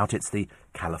 No doubt it's the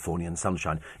Californian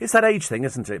sunshine. It's that age thing,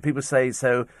 isn't it? People say,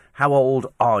 so how old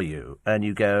are you? And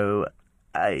you go,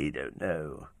 I don't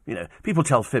know. You know, people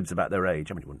tell fibs about their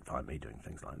age. I mean, you wouldn't find me doing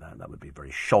things like that. That would be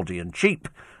very shoddy and cheap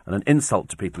and an insult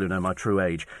to people who know my true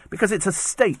age. Because it's a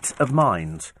state of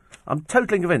mind. I'm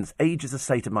totally convinced age is a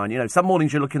state of mind. You know, some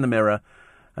mornings you look in the mirror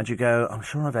and you go, I'm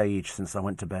sure I've aged since I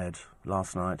went to bed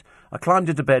last night. I climbed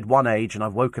into bed one age and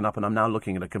I've woken up and I'm now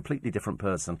looking at a completely different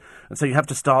person. And so you have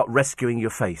to start rescuing your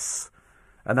face.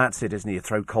 And that's it, isn't it? You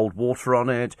throw cold water on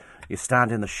it, you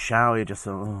stand in the shower, you just,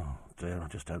 oh dear, I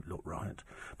just don't look right.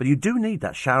 But you do need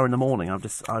that shower in the morning,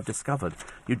 I've discovered.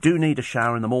 You do need a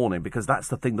shower in the morning because that's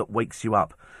the thing that wakes you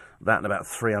up. That and about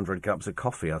 300 cups of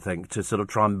coffee, I think, to sort of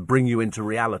try and bring you into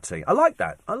reality. I like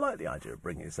that. I like the idea of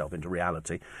bringing yourself into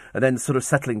reality. And then sort of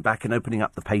settling back and opening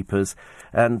up the papers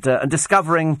and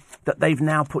discovering that they've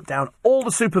now put down all the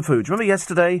superfoods. Remember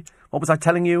yesterday? What was I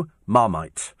telling you?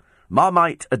 Marmite.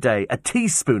 Marmite a day. A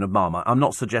teaspoon of Marmite. I'm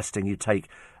not suggesting you take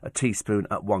a teaspoon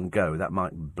at one go. That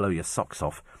might blow your socks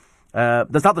off.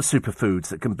 There's other superfoods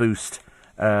that can boost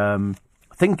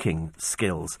thinking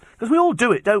skills. Because we all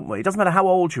do it, don't we? It doesn't matter how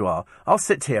old you are. I'll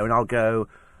sit here and I'll go,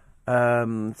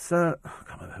 sir, I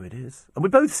can't remember who it is. And we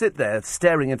both sit there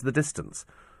staring into the distance,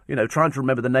 you know, trying to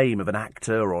remember the name of an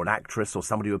actor or an actress or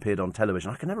somebody who appeared on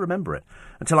television. I can never remember it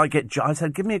until I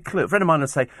said, give me a clue. A friend of mine will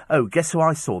say, oh, guess who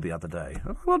I saw the other day?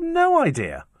 I've got no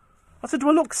idea. I said, do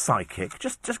I look psychic?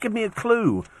 Just give me a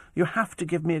clue. You have to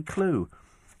give me a clue.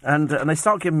 And they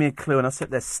start giving me a clue, and I sit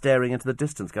there staring into the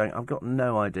distance going, I've got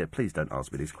no idea. Please don't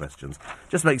ask me these questions.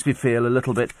 Just makes me feel a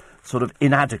little bit sort of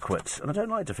inadequate. And I don't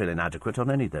like to feel inadequate on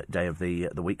any day of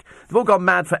the week. They've all gone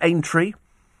mad for Aintree.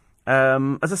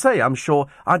 As I say, I'm sure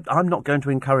I'm not going to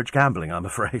encourage gambling, I'm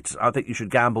afraid. I think you should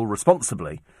gamble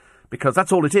responsibly, because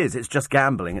that's all it is. It's just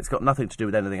gambling. It's got nothing to do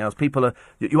with anything else.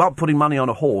 You aren't putting money on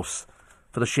a horse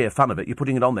for the sheer fun of it. You're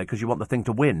putting it on there because you want the thing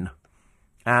to win.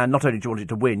 And not only do you want it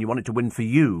to win, you want it to win for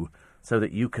you, so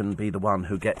that you can be the one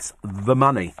who gets the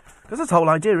money. Because that's the whole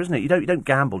idea, isn't it? You don't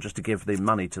gamble just to give the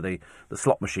money to the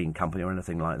slot machine company or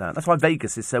anything like that. That's why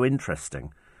Vegas is so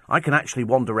interesting. I can actually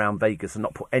wander around Vegas and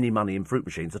not put any money in fruit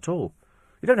machines at all.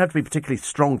 You don't have to be particularly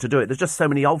strong to do it. There's just so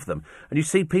many of them. And you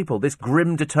see people, this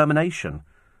grim determination.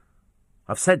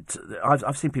 I've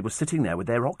seen people sitting there with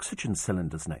their oxygen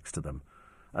cylinders next to them.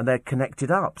 And they're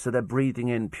connected up, so they're breathing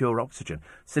in pure oxygen,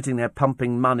 sitting there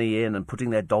pumping money in and putting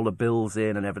their dollar bills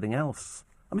in and everything else.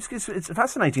 I mean, it's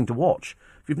fascinating to watch.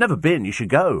 If you've never been, you should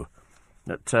go.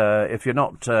 But if you're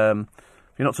not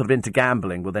sort of into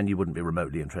gambling, well, then you wouldn't be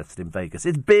remotely interested in Vegas.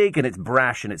 It's big and it's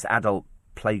brash and it's adult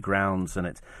playgrounds and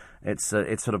it's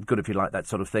sort of good if you like that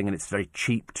sort of thing, and it's very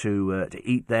cheap to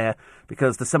eat there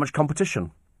because there's so much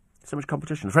competition. So much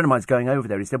competition. A friend of mine's going over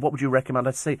there. He said, what would you recommend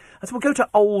I see? I said, well, go to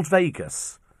Old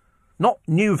Vegas. Not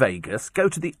New Vegas. Go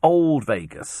to the Old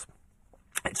Vegas.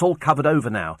 It's all covered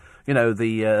over now. You know,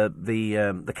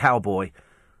 the cowboy,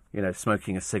 you know,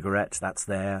 smoking a cigarette, that's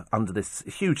there. Under this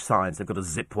huge signs, they've got a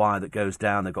zip wire that goes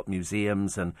down. They've got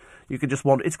museums, and you can just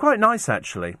wander. It's quite nice,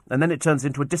 actually. And then it turns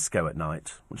into a disco at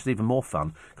night, which is even more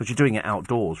fun, because you're doing it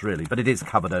outdoors, really. But it is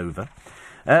covered over.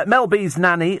 Mel B's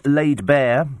nanny laid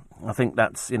bare. I think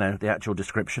that's, you know, the actual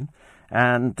description.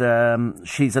 And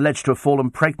she's alleged to have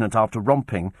fallen pregnant after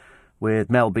romping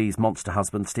with Mel B's monster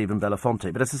husband, Stephen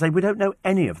Belafonte. But as I say, we don't know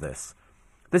any of this.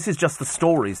 This is just the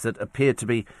stories that appear to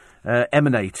be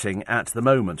emanating at the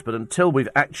moment. But until we've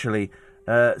actually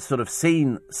sort of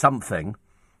seen something,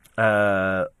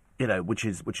 you know, which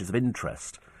is of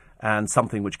interest, and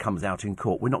something which comes out in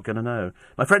court, we're not going to know.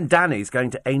 My friend Danny's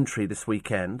going to Aintree this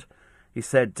weekend. He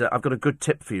said, I've got a good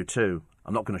tip for you too.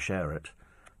 I'm not going to share it.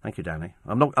 Thank you, Danny.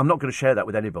 I'm not going to share that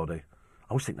with anybody.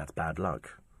 always think that's bad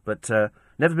luck. But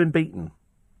never been beaten.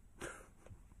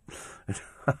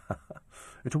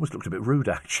 It almost looked a bit rude,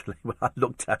 actually, when I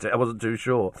looked at it. I wasn't too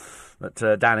sure. But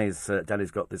Danny's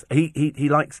got this. He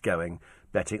likes going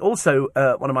betting. Also,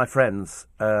 one of my friends,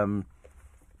 who's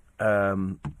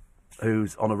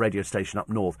on a radio station up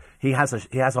north, he has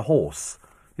a horse.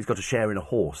 He's got a share in a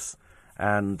horse.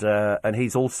 And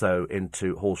he's also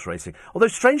into horse racing. Although,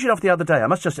 strangely enough, the other day, I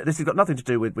must just say, this has got nothing to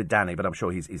do with Danny, but I'm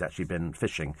sure he's actually been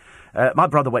fishing. My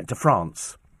brother went to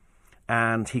France,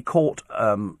 and he caught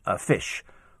a fish,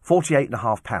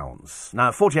 48.5 pounds. Now,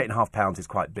 48.5 pounds is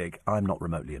quite big. I'm not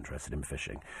remotely interested in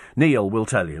fishing. Neil will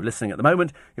tell you, listening at the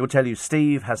moment, he will tell you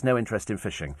Steve has no interest in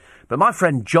fishing. But my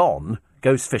friend John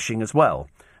goes fishing as well.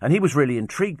 And he was really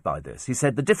intrigued by this. He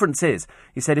said, the difference is,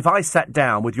 he said, if I sat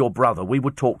down with your brother, we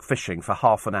would talk fishing for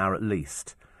half an hour at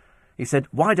least. He said,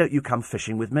 why don't you come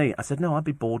fishing with me? I said, no, I'd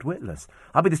be bored witless.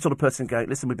 I'd be the sort of person going,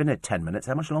 listen, we've been here 10 minutes.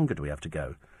 How much longer do we have to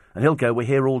go? And he'll go, we're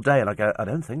here all day. And I go, I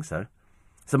don't think so.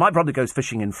 So my brother goes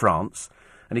fishing in France,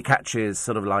 and he catches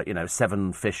sort of like,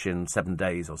 7 fish in 7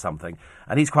 days or something.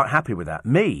 And he's quite happy with that.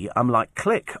 Me, I'm like,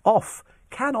 click, off.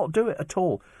 Cannot do it at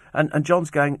all. And John's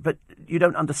going, but you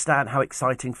don't understand how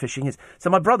exciting fishing is. So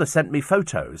my brother sent me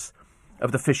photos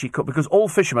of the fish he caught, because all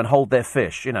fishermen hold their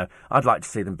fish. I'd like to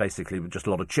see them basically with just a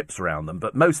lot of chips around them,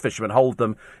 but most fishermen hold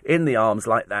them in the arms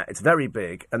like that. It's very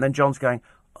big. And then John's going,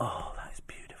 oh, that is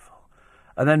beautiful.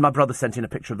 And then my brother sent in a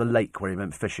picture of the lake where he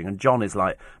went fishing, and John is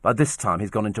like, by this time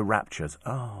he's gone into raptures.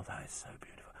 Oh, that is so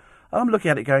beautiful. And I'm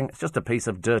looking at it going, it's just a piece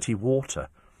of dirty water.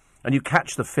 And you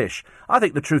catch the fish. I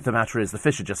think the truth of the matter is the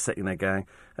fish are just sitting there going,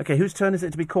 OK, whose turn is it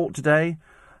to be caught today?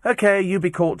 OK, you be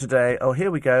caught today. Oh,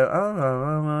 here we go.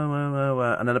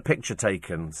 And then a picture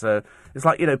taken. So it's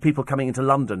like, people coming into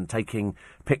London taking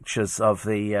pictures of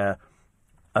the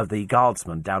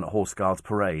guardsmen down at Horse Guards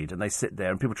Parade, and they sit there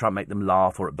and people try and make them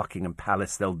laugh, or at Buckingham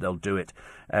Palace they'll do it,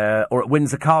 or at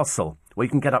Windsor Castle, where you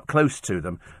can get up close to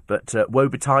them, but woe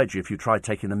betide you if you try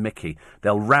taking the mickey.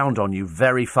 They'll round on you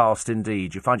very fast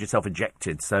indeed. You find yourself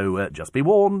ejected, so just be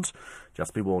warned.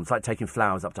 Just be warned. It's like taking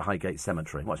flowers up to Highgate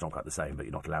Cemetery. Well, it's not quite the same, but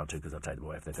you're not allowed to, because they'll take them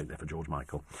away if they think they're for George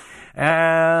Michael.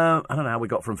 I don't know how we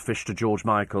got from fish to George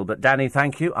Michael, but Danny,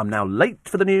 thank you. I'm now late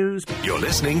for the news. You're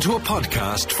listening to a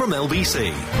podcast from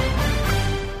LBC.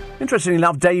 Interestingly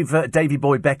enough, Davy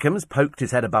Boy Beckham's poked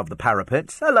his head above the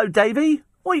parapet. Hello, Davy.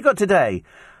 What you got today?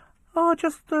 Oh, I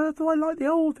just thought I liked the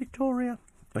old Victoria.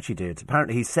 Which he did.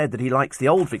 Apparently he said that he likes the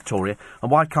old Victoria, and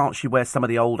why can't she wear some of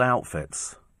the old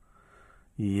outfits?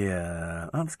 Yeah,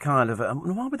 that's kind of...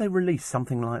 why would they release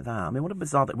something like that? I mean, what a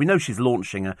bizarre... We know she's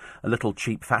launching a little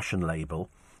cheap fashion label.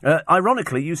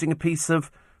 Ironically, using a piece of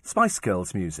Spice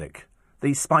Girls music.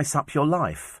 The Spice Up Your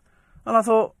Life. And I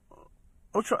thought...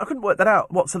 I couldn't work that out.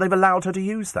 What, so they've allowed her to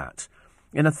use that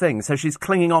in a thing? So she's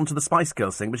clinging on to the Spice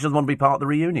Girls thing, but she doesn't want to be part of the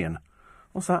reunion.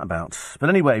 What's that about? But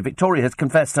anyway, Victoria has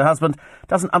confessed her husband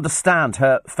doesn't understand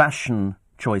her fashion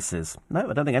choices. No,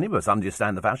 I don't think any of us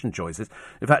understand the fashion choices.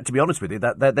 In fact, to be honest with you,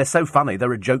 they're so funny,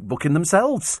 they're a joke book in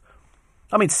themselves.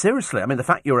 I mean, seriously, the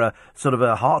fact you're a sort of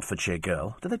a Hertfordshire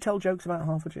girl... Do they tell jokes about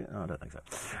Hertfordshire? Oh, I don't think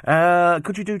so.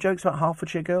 Could you do jokes about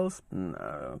Hertfordshire girls?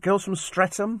 No. Girls from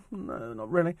Streatham? No,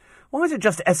 not really. Why is it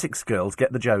just Essex girls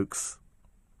get the jokes?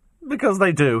 Because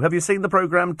they do. Have you seen the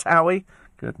programme Towie?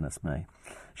 Goodness me.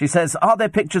 She says, are there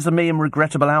pictures of me in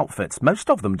regrettable outfits? Most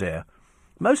of them, dear.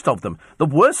 Most of them. The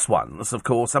worst ones, of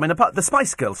course. Apart the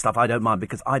Spice Girls stuff, I don't mind,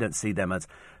 because I don't see them as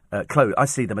clothes. I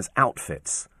see them as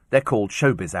outfits. They're called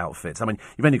showbiz outfits.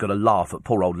 You've only got to laugh at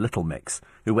poor old Little Mix,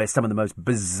 who wears some of the most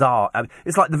bizarre...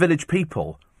 it's like the Village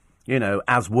People,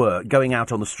 as work, going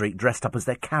out on the street dressed up as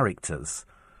their characters.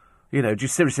 Do you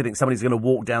seriously think somebody's going to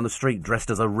walk down the street dressed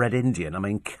as a Red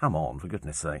Indian? Come on, for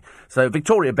goodness sake. So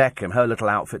Victoria Beckham, her little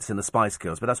outfits in the Spice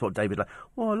Girls, but that's what David...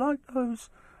 I like those.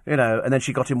 And then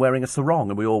she got him wearing a sarong,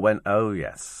 and we all went, oh,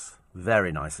 yes.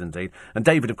 Very nice indeed. And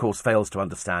David, of course, fails to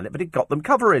understand it, but it got them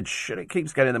coverage, and it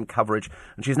keeps getting them coverage,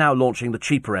 and she's now launching the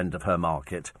cheaper end of her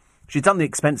market. She's done the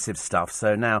expensive stuff,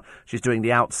 so now she's doing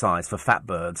the outsize for fat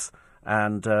birds,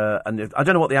 and I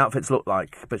don't know what the outfits look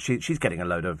like, but she's getting a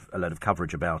load of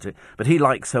coverage about it. But he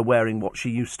likes her wearing what she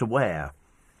used to wear.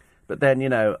 But then,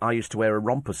 I used to wear a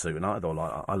romper suit, and I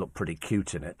thought I looked pretty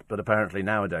cute in it, but apparently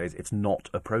nowadays it's not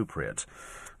appropriate.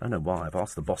 I don't know why. I've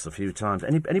asked the boss a few times.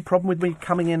 Any problem with me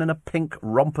coming in a pink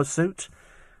romper suit?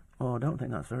 Oh, I don't think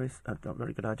that's a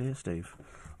very good idea, Steve.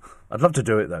 I'd love to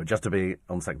do it, though, just to be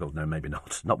on second. No, maybe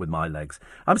not. Not with my legs.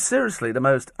 I'm seriously the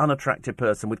most unattractive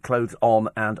person with clothes on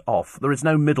and off. There is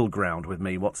no middle ground with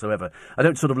me whatsoever. I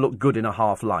don't sort of look good in a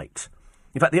half light.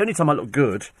 In fact, the only time I look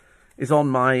good is on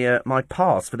my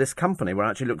pass for this company, where I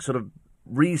actually look sort of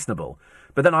reasonable.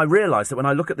 But then I realised that when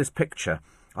I look at this picture,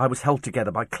 I was held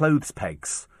together by clothes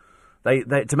pegs. They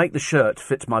to make the shirt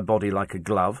fit my body like a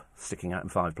glove, sticking out in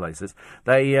 5 places.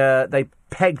 They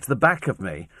pegged the back of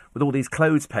me with all these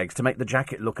clothes pegs to make the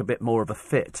jacket look a bit more of a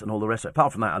fit and all the rest of it.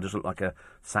 Apart from that, I just look like a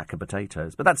sack of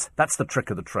potatoes. But that's the trick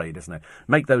of the trade, isn't it?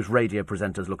 Make those radio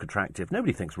presenters look attractive.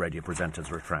 Nobody thinks radio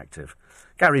presenters are attractive.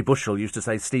 Gary Bushell used to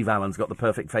say Steve Allen's got the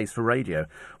perfect face for radio.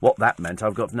 What that meant,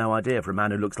 I've got no idea, for a man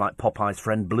who looks like Popeye's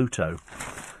friend Bluto.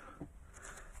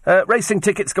 Racing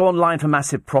tickets go online for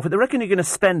massive profit. They reckon you're going to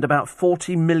spend about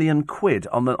 40 million quid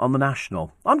on the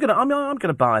National. I'm going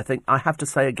to buy. I think I have to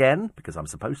say again, because I'm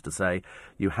supposed to say,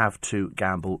 you have to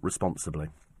gamble responsibly.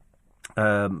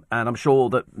 And I'm sure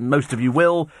that most of you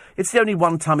will. It's the only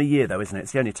one time a year, though, isn't it?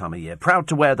 It's the only time a year. Proud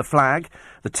to wear the flag.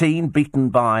 The team beaten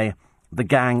by the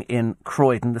gang in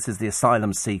Croydon. This is the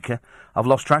asylum seeker. I've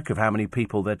lost track of how many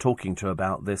people they're talking to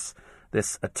about this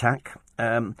attack.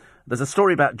 There's a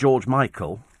story about George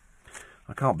Michael.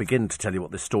 I can't begin to tell you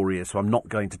what this story is, so I'm not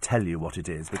going to tell you what it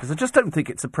is, because I just don't think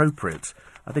it's appropriate.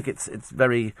 I think it's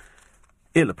very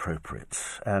ill-appropriate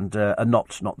and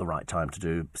not the right time to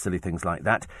do silly things like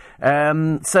that.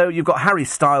 So you've got Harry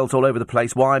Styles all over the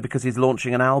place. Why? Because he's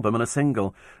launching an album and a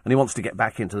single, and he wants to get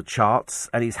back into the charts,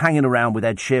 and he's hanging around with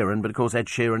Ed Sheeran, but of course Ed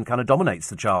Sheeran kind of dominates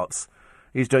the charts.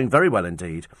 He's doing very well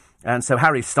indeed. And so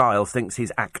Harry Styles thinks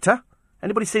he's actor.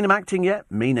 Anybody seen him acting yet?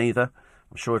 Me neither.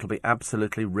 I'm sure it'll be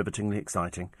absolutely rivetingly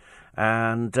exciting.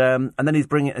 And then he's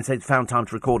bringing it and said found time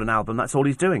to record an album. That's all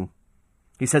he's doing.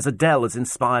 He says Adele has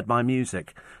inspired my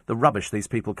music. The rubbish these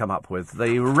people come up with.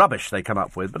 The rubbish they come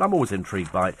up with. But I'm always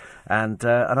intrigued by it. And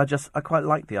I quite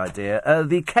like the idea.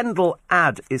 The Kendall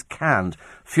ad is canned.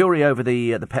 Fury over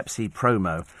the Pepsi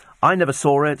promo. I never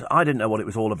saw it. I didn't know what it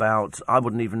was all about. I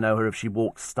wouldn't even know her if she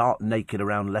walked stark naked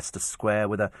around Leicester Square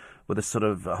with a sort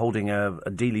of holding a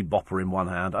dealy bopper in one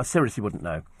hand. I seriously wouldn't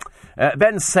know.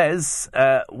 Ben says,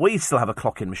 we still have a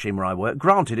clock-in machine where I work.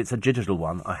 Granted, it's a digital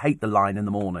one. I hate the line in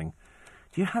the morning.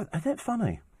 Do you have... Isn't that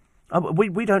funny?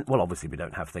 We don't... Well, obviously we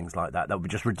don't have things like that. That would be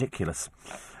just ridiculous.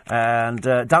 And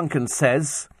Duncan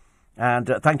says,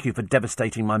 and thank you for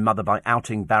devastating my mother by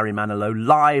outing Barry Manilow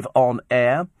live on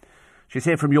air. She's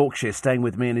here from Yorkshire, staying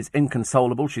with me, and is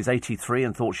inconsolable. She's 83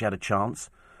 and thought she had a chance.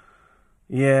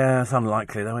 Yeah, it's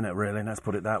unlikely, though, isn't it, really? Let's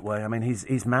put it that way. I mean,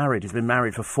 he's married. He's been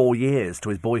married for 4 years to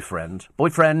his boyfriend.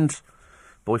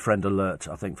 Boyfriend alert,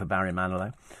 I think, for Barry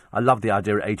Manilow. I love the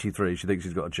idea at 83. She thinks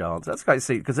she's got a chance. That's great to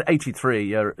see, because at 83,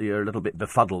 you're a little bit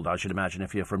befuddled, I should imagine,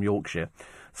 if you're from Yorkshire.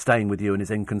 Staying with you and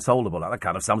is inconsolable. That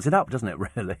kind of sums it up, doesn't it,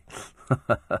 really?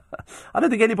 I don't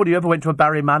think anybody who ever went to a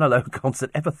Barry Manilow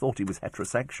concert ever thought he was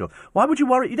heterosexual. Why would you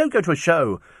worry? You don't go to a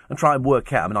show and try and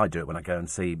work out. I mean, I do it when I go and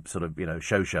see sort of,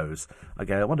 shows. I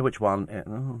go, I wonder which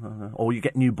one. Or you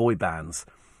get new boy bands,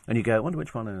 and you go, I wonder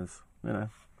which one is, I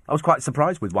was quite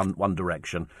surprised with One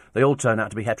Direction. They all turn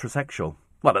out to be heterosexual.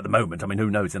 Well, at the moment, I mean, who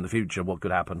knows in the future what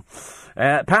could happen.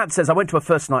 Pat says, I went to a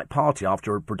first-night party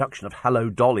after a production of Hello,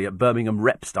 Dolly at Birmingham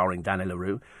Rep starring Danny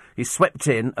LaRue. He swept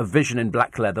in a vision in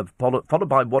black leather, followed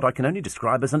by what I can only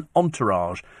describe as an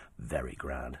entourage. Very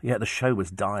grand. Yeah, the show was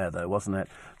dire, though, wasn't it?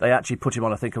 They actually put him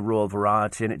on, I think, a Royal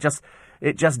Variety, and it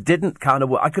just didn't kind of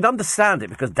work. I could understand it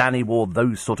because Danny wore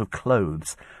those sort of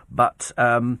clothes, but...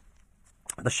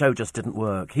 the show just didn't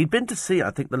work. He'd been to see,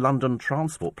 I think, the London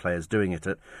Transport Players doing it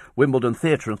at Wimbledon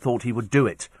Theatre and thought he would do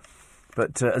it.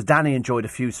 But as Danny enjoyed a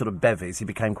few sort of bevies, he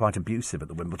became quite abusive at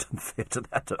the Wimbledon Theatre. They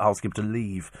had to ask him to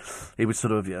leave. He was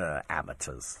sort of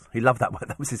amateurs. He loved that word.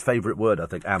 That was his favourite word, I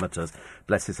think, amateurs.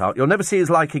 Bless his heart. You'll never see his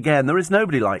like again. There is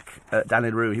nobody like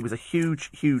Danny LaRue. He was a huge,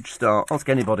 huge star. Ask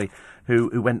anybody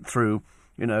who went through,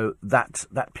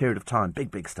 that period of time.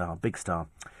 Big star, big star.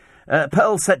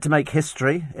 Pearl's set to make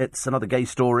history. It's another gay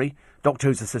story. Doctor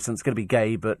Who's assistant's going to be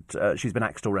gay, but she's been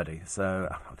axed already.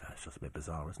 So it's just a bit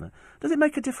bizarre, isn't it? Does it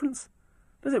make a difference?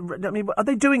 Does it? I mean, are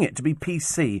they doing it to be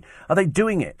PC? Are they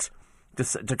doing it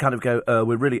to kind of go,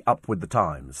 we're really up with the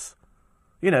times?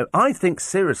 I think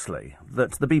seriously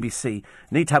that the BBC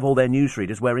need to have all their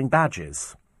newsreaders wearing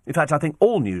badges. In fact, I think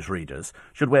all newsreaders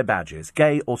should wear badges,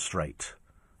 gay or straight.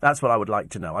 That's what I would like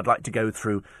to know. I'd like to go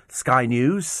through Sky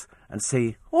News and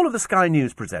see all of the Sky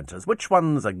News presenters, which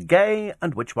ones are gay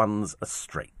and which ones are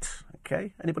straight.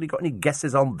 Okay? Anybody got any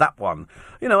guesses on that one?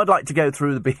 I'd like to go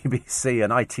through the BBC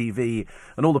and ITV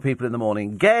and all the people in the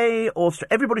morning, gay or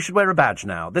straight. Everybody should wear a badge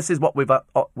now. This is what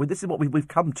we've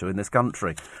come to in this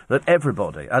country. That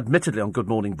everybody, admittedly on Good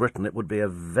Morning Britain, it would be a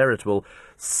veritable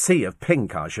sea of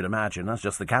pink, I should imagine. That's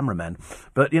just the cameramen.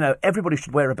 But everybody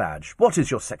should wear a badge. What is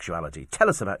your sexuality? Tell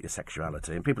us about your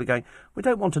sexuality. And people are going, we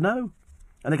don't want to know.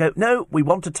 And they go, no, we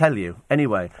want to tell you.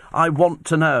 Anyway, I want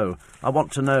to know. I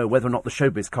want to know whether or not the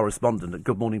showbiz correspondent at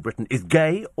Good Morning Britain is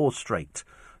gay or straight.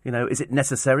 You know, is it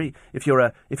necessary? If you're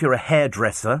a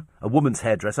hairdresser, a woman's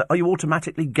hairdresser, are you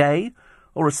automatically gay?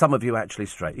 Or are some of you actually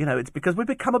straight? You know, it's because we've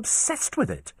become obsessed with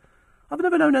it. I've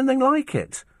never known anything like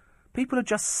it. People are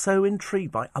just so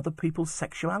intrigued by other people's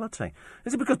sexuality.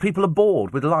 Is it because people are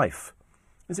bored with life?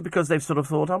 Is it because they've sort of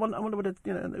thought, I wonder what it,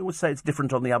 you know, they always say it's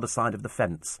different on the other side of the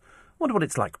fence. I wonder what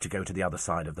it's like to go to the other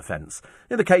side of the fence.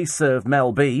 In the case of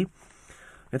Mel B,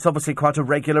 it's obviously quite a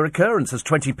regular occurrence as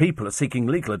 20 people are seeking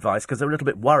legal advice because they're a little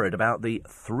bit worried about the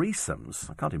threesomes.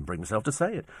 I can't even bring myself to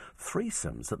say it.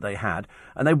 Threesomes that they had.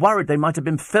 And they're worried they might have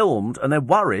been filmed, and they're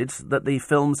worried that the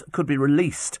films could be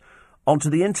released onto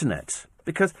the internet.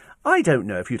 Because I don't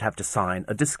know if you'd have to sign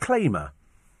a disclaimer.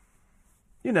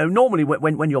 You know, normally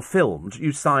when you're filmed,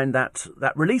 you sign that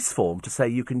release form to say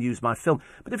you can use my film.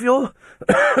 But if you're...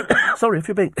 sorry, if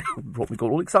you're being... what we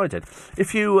call all excited.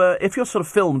 If you're sort of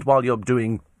filmed while you're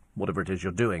doing whatever it is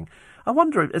you're doing, I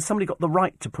wonder, has somebody got the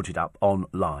right to put it up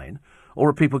online? Or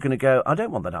are people going to go, I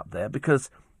don't want that up there,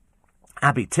 because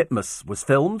Abby Titmus was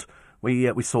filmed.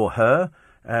 We saw her.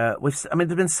 There's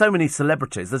been so many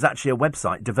celebrities. There's actually a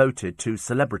website devoted to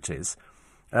celebrities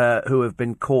who have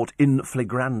been caught in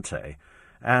flagrante.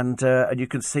 And you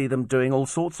can see them doing all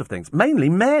sorts of things. Mainly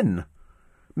men,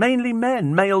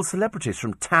 male celebrities,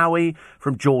 from Towie,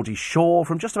 from Geordie Shore,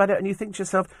 from just about it. And you think to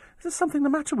yourself, is there something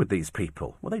the matter with these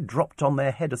people? Were they dropped on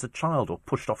their head as a child or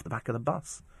pushed off the back of the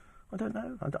bus? I don't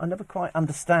know. I never quite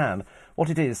understand what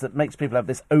it is that makes people have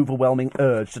this overwhelming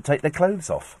urge to take their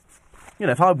clothes off. You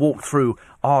know, if I walked through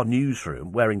our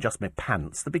newsroom wearing just my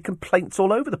pants, there'd be complaints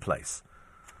all over the place.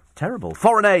 Terrible.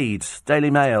 Foreign aid,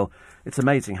 Daily Mail. It's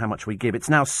amazing how much we give. It's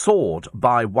now soared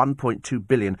by 1.2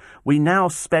 billion. We now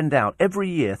spend out every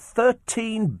year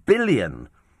 13 billion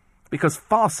because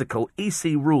farcical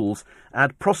EC rules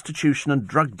add prostitution and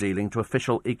drug dealing to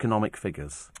official economic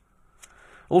figures.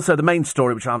 Also, the main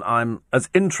story, which I'm as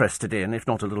interested in, if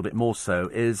not a little bit more so,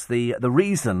 is the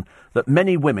reason that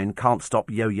many women can't stop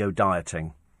yo-yo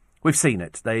dieting. We've seen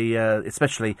it. They,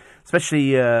 especially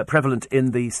prevalent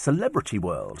in the celebrity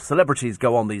world. Celebrities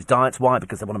go on these diets. Why?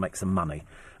 Because they want to make some money.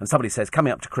 And somebody says,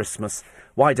 coming up to Christmas,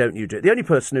 why don't you do it? The only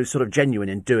person who's sort of genuine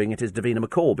in doing it is Davina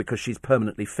McCall, because she's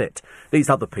permanently fit. These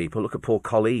other people, look at poor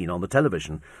Colleen on the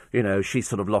television. You know, she's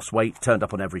sort of lost weight, turned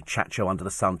up on every chat show under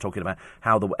the sun, talking about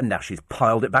and now she's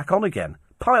piled it back on again.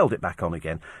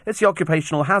 It's the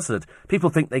occupational hazard.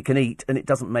 People think they can eat, and it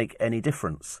doesn't make any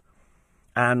difference.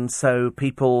 And so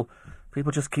people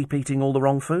just keep eating all the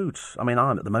wrong food. I mean,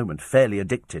 I'm at the moment fairly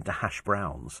addicted to hash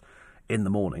browns in the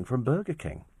morning from Burger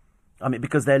King. I mean,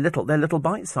 because they're little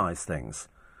bite-sized things,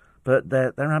 but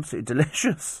they're absolutely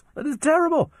delicious. It is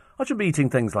terrible. I should be eating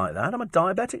things like that. I'm a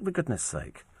diabetic, for goodness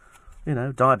sake. You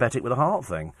know, diabetic with a heart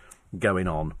thing going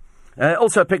on.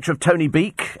 Also a picture of Tony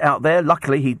Beak out there.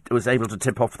 Luckily, he was able to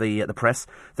tip off the press.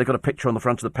 They've got a picture on the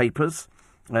front of the papers.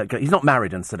 He's not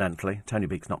married, incidentally. Tony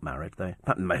Beak's not married.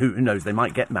 Who knows? They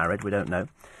might get married. We don't know.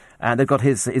 And they've got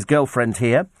his girlfriend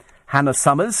here, Hannah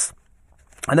Summers.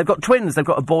 And they've got twins. They've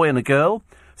got a boy and a girl.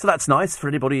 So that's nice for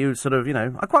anybody who sort of, you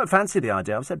know... I quite fancy the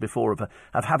idea, I've said before, of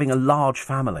having a large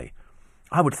family.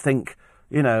 I would think,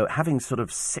 you know, having sort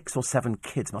of 6 or 7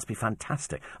 kids must be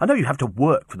fantastic. I know you have to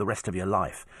work for the rest of your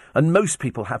life. And most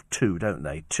people have 2, don't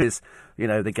they? 2 is, you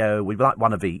know, they go, we'd like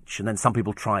one of each. And then some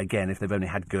people try again if they've only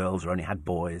had girls or only had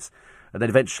boys. And then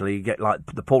eventually you get like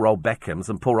the poor old Beckhams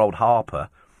and poor old Harper.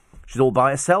 She's all by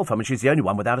herself. I mean, she's the only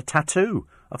one without a tattoo.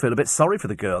 I feel a bit sorry for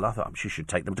the girl. I thought she should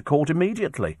take them to court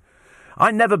immediately.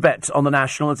 I never bet on the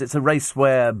Nationals. It's a race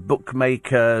where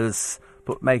bookmakers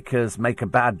make a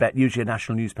bad bet. Usually a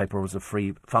national newspaper was a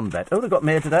free fun bet. Oh, they've got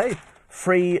me here today.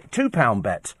 Free £2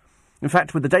 bet. In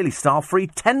fact, with the Daily Star, free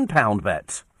 £10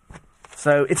 bet.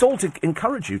 So it's all to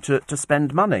encourage you to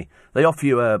spend money. They offer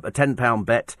you a £10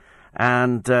 bet,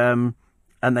 and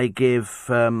they give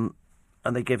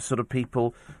sort of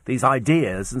people these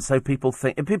ideas, and so people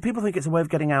think it's a way of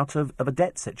getting out of a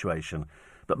debt situation.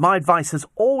 But my advice has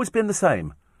always been the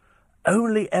same.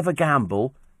 Only ever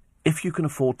gamble if you can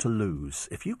afford to lose.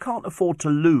 If you can't afford to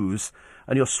lose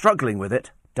and you're struggling with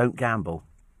it, don't gamble.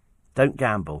 Don't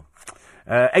gamble.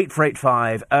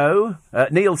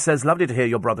 84850. Neil says, lovely to hear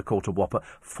your brother caught a whopper.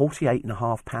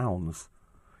 £48.5.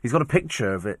 He's got a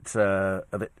picture of it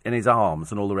in his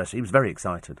arms and all the rest. He was very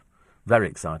excited. Very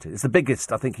excited. It's the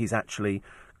biggest I think he's actually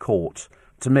caught.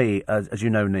 To me, as you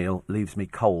know, Neil, leaves me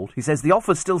cold. He says, the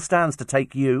offer still stands to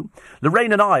take you.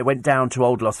 Lorraine and I went down to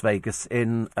Old Las Vegas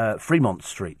in Fremont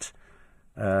Street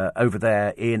over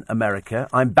there in America.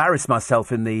 I embarrassed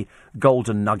myself in the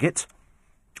Golden Nugget.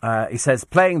 He says,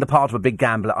 playing the part of a big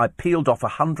gambler, I peeled off a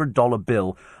 $100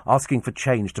 bill asking for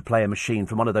change to play a machine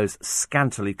from one of those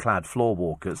scantily clad floor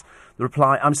walkers. The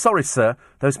reply, I'm sorry, sir,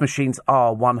 those machines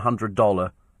are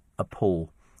 $100 a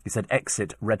pull. He said,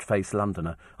 exit, red-faced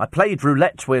Londoner. I played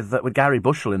roulette with Gary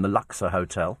Bushell in the Luxor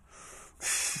Hotel.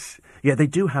 Yeah, they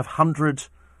do have $100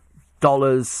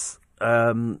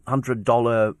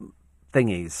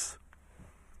 thingies.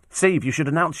 Steve, you should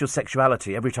announce your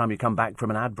sexuality every time you come back from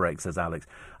an ad break, says Alex.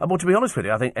 Well, to be honest with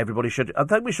you, I think everybody should. I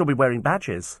think we should be wearing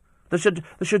badges. There should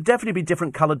definitely be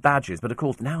different coloured badges, but of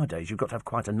course nowadays you've got to have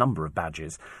quite a number of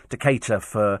badges to cater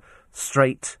for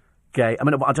straight, gay. I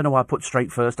mean, I don't know why I put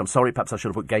straight first. I'm sorry, perhaps I should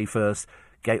have put gay first,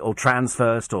 gay or trans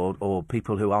first, or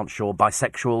people who aren't sure,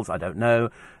 bisexuals. I don't know,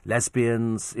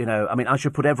 lesbians. You know, I mean, I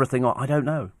should put everything on. I don't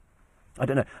know.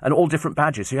 And all different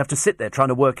badges. So you have to sit there trying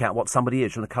to work out what somebody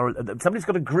is from the current. Somebody's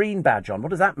got a green badge on. What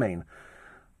does that mean?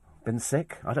 Been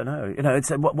sick? I don't know. You know, it's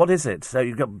what is it? So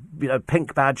you've got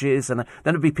pink badges, and then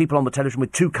there'll be people on the television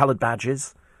with two coloured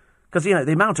badges. Because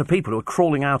the amount of people who are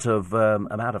crawling out of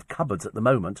cupboards at the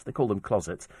moment, they call them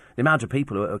closets. The amount of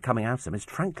people who are coming out of them is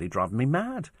frankly driving me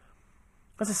mad.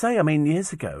 As I say, I mean,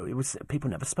 years ago people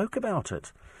never spoke about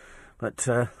it. But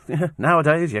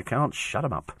nowadays, you can't shut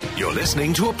them up. You're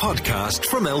listening to a podcast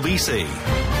from LBC.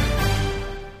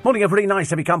 Morning, everybody. Nice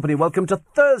to be company. Welcome to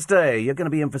Thursday. You're going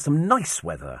to be in for some nice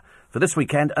weather for this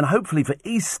weekend, and hopefully for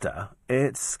Easter,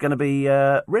 it's going to be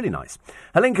really nice.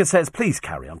 Helinka says, please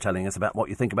carry on telling us about what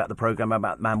you think about the programme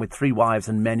about the man with 3 wives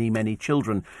and many, many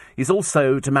children. He's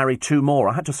also to marry 2 more.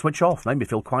 I had to switch off. Made me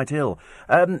feel quite ill.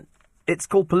 It's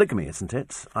called polygamy, isn't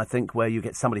it? I think where you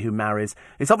get somebody who marries.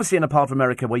 It's obviously in a part of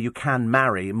America where you can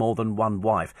marry more than one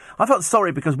wife. I felt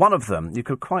sorry because one of them, you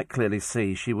could quite clearly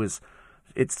see she was.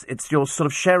 It's you're sort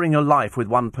of sharing your life with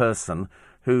one person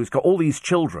who's got all these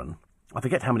children. I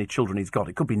forget how many children he's got.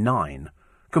 It could be 9.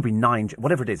 Could be 9.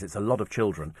 Whatever it is, it's a lot of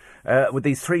children. With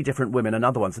these 3 different women and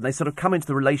other ones. And they sort of come into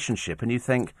the relationship and you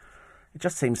think, it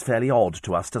just seems fairly odd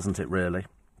to us, doesn't it, really?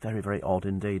 Very, very odd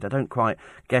indeed. I don't quite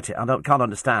get it. Can't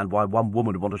understand why one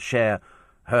woman would want to share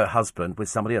her husband with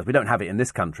somebody else. We don't have it in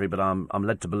this country, but I'm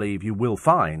led to believe you will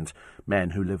find men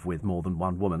who live with more than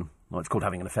one woman. Well, it's called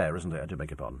having an affair, isn't it? I do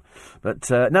beg your pardon. But,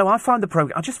 no, I find the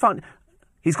programme... I just find...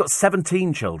 He's got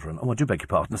 17 children. Oh, I do beg your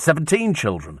pardon. 17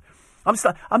 children. I'm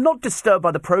not disturbed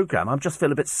by the programme. I just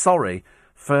feel a bit sorry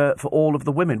for all of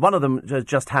the women. One of them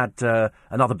just had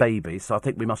another baby, so I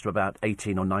think we must be about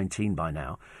 18 or 19 by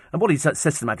now. And what he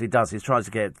systematically does is tries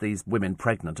to get these women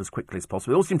pregnant as quickly as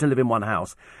possible. They all seem to live in one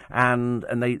house, and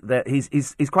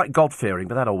he's quite God-fearing,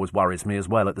 but that always worries me as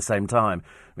well at the same time,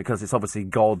 because it's obviously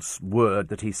God's word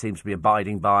that he seems to be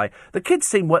abiding by. The kids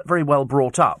seem very well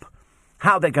brought up.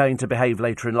 How they're going to behave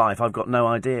later in life, I've got no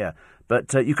idea.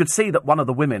 But you could see that one of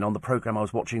the women on the programme I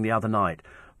was watching the other night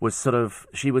was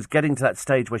she was getting to that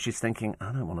stage where she's thinking,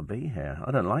 I don't want to be here. I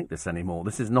don't like this anymore.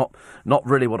 This is not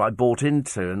really what I bought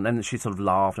into. And then she sort of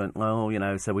laughed and, well,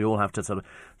 so we all have to sort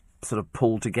of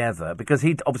pull together. Because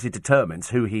he obviously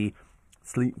determines who he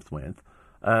sleeps with.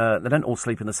 They don't all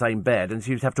sleep in the same bed, and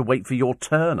so you have to wait for your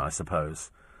turn, I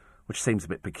suppose. Which seems a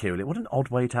bit peculiar. What an odd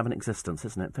way to have an existence,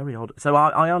 isn't it? Very odd. So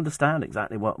I understand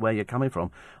exactly where you're coming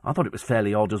from. I thought it was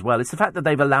fairly odd as well. It's the fact that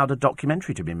they've allowed a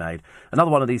documentary to be made. Another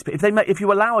one of these... If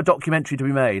you allow a documentary to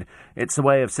be made, it's a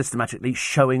way of systematically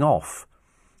showing off.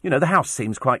 The house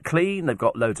seems quite clean. They've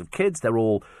got loads of kids. They're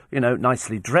all,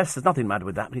 nicely dressed. There's nothing matter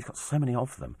with that, but he's got so many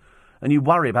of them. And you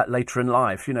worry about later in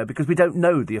life, because we don't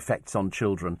know the effects on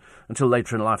children until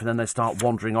later in life, and then they start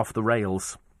wandering off the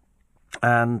rails.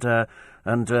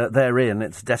 And therein,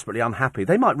 it's desperately unhappy.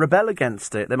 They might rebel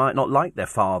against it. They might not like their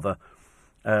father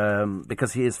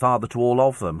because he is father to all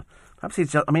of them. Perhaps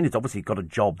he's obviously got a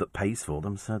job that pays for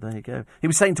them, so there you go. He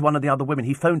was saying to one of the other women,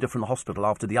 he phoned her from the hospital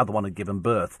after the other one had given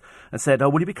birth and said,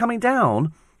 will you be coming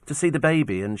down to see the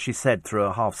baby? And she said through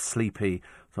a half sleepy,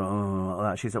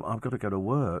 she said, I've got to go to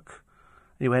work.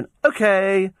 And he went,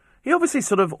 OK. He obviously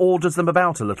sort of orders them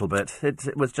about a little bit.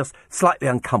 It was just slightly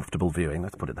uncomfortable viewing,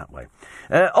 let's put it that way.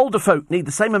 Older folk need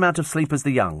the same amount of sleep as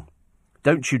the young.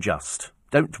 Don't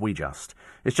we just?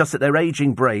 It's just that their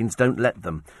ageing brains don't let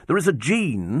them. There is a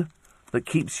gene that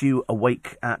keeps you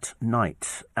awake at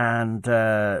night. And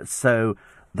so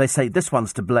they say this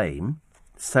one's to blame.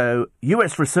 So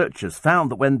US researchers found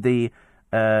that when the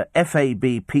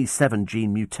FABP7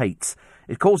 gene mutates,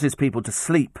 it causes people to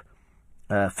sleep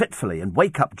fitfully and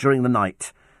wake up during the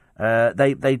night.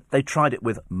 They tried it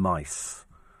with mice.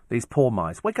 These poor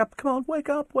mice. Wake up, come on, wake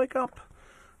up.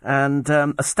 And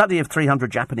a study of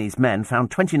 300 Japanese men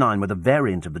found 29 with a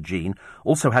variant of the gene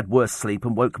also had worse sleep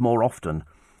and woke more often.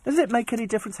 Does it make any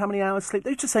difference how many hours sleep?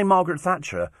 They used to say Margaret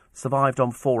Thatcher survived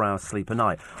on 4 hours sleep a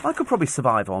night. I could probably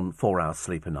survive on 4 hours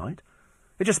sleep a night.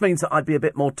 It just means that I'd be a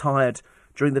bit more tired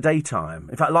during the daytime.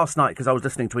 In fact, last night, because I was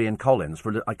listening to Ian Collins,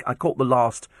 I caught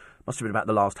must have been about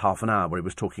the last half an hour, where he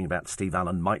was talking about Steve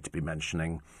Allen might be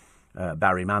mentioning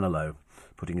Barry Manilow,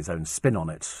 putting his own spin on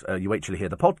it. You wait till you hear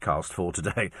the podcast for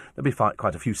today. There'll be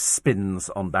quite a few spins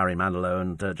on Barry Manilow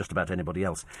and just about anybody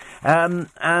else. And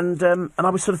I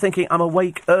was sort of thinking, I'm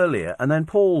awake earlier, and then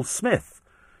Paul Smith,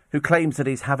 who claims that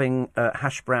he's having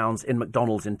hash browns in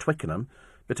McDonald's in Twickenham,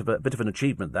 bit of an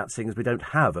achievement, that, seeing as we don't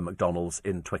have a McDonald's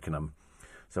in Twickenham.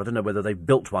 So I don't know whether they've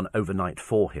built one overnight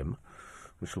for him.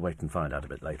 We shall wait and find out a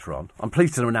bit later on. I'm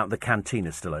pleased to announce the canteen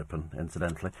is still open,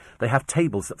 incidentally. They have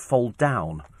tables that fold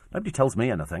down. Nobody tells me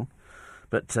anything,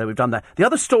 but we've done that. The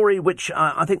other story, which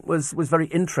I think was very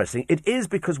interesting, it is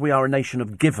because we are a nation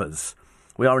of givers.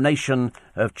 We are a nation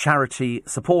of charity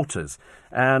supporters.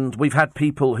 And we've had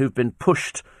people who've been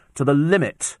pushed to the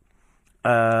limit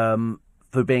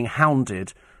for being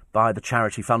hounded by the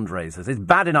charity fundraisers. It's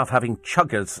bad enough having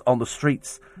chuggers on the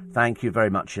streets. Thank you very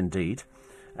much indeed.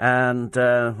 And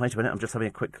wait a minute, I'm just having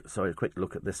a quick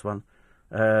look at this one.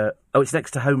 It's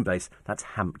next to Homebase. That's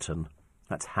Hampton.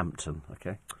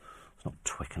 Okay. It's not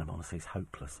Twickenham, honestly. It's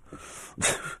hopeless.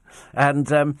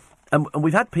 And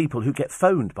we've had people who get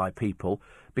phoned by people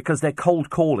because they're cold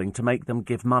calling to make them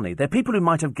give money. They're people who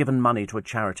might have given money to a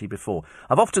charity before.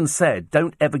 I've often said,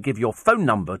 don't ever give your phone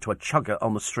number to a chugger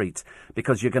on the street,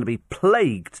 because you're going to be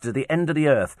plagued to the end of the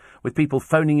earth with people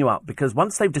phoning you up, because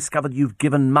once they've discovered you've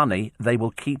given money, they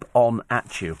will keep on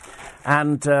at you.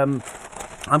 And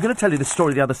I'm going to tell you the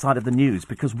story the other side of the news,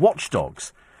 because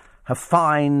watchdogs have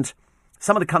fined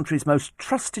some of the country's most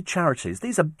trusted charities.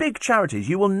 These are big charities.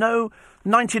 You will know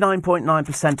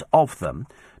 99.9% of them,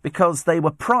 because they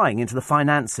were prying into the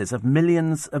finances of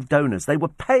millions of donors. They were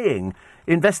paying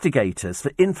investigators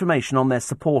for information on their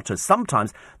supporters,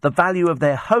 sometimes the value of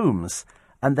their homes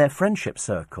and their friendship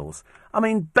circles. I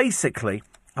mean, basically,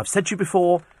 I've said to you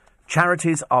before,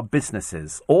 charities are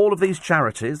businesses. All of these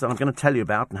charities that I'm going to tell you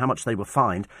about and how much they were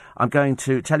fined, I'm going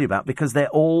to tell you about because they're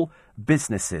all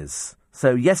businesses.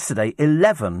 So yesterday,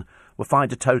 11 were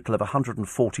fined a total of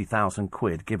 140,000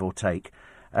 quid, give or take,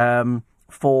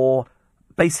 for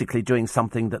basically doing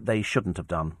something that they shouldn't have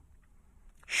done.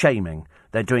 Shaming.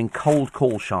 They're doing cold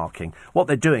call sharking. What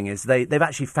they're doing is they've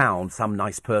actually found some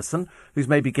nice person who's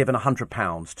maybe given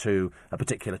 £100 to a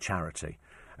particular charity.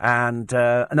 And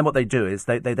then what they do is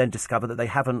they then discover that they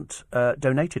haven't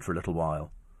donated for a little while.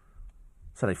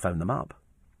 So they phone them up.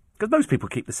 Because most people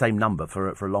keep the same number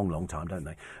for a long, long time, don't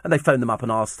they? And they phone them up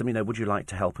and ask them, would you like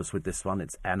to help us with this one?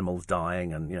 It's animals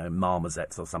dying and,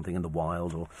 marmosets or something in the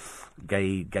wild, or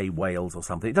gay whales or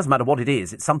something. It doesn't matter what it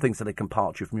is. It's something so they can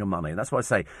part you from your money. And that's why I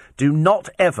say, do not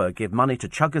ever give money to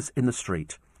chuggers in the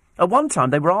street. At one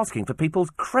time, they were asking for people's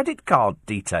credit card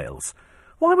details.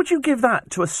 Why would you give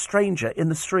that to a stranger in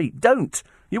the street? Don't.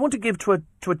 You want to give to a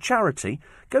charity,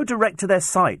 go direct to their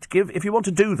site. If you want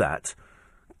to do that,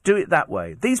 do it that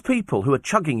way. These people who are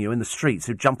chugging you in the streets,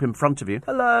 who jump in front of you,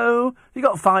 hello, you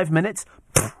got 5 minutes?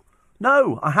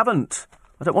 No, I haven't.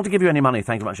 I don't want to give you any money,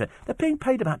 thank you very much. They're being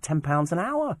paid about £10 an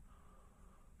hour.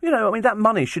 That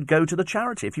money should go to the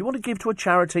charity. If you want to give to a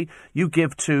charity, you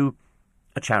give to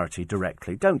a charity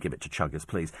directly. Don't give it to chuggers,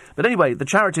 please. But anyway, the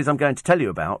charities I'm going to tell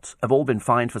you about have all been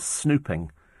fined for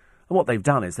snooping. And what they've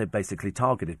done is they've basically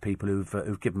targeted people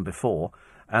who've given before,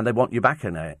 and they want you back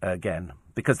in again,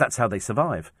 because that's how they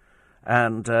survive.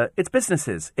 And it's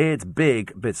businesses. It's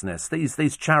big business.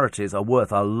 These charities are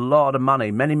worth a lot of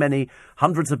money, many, many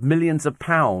hundreds of millions of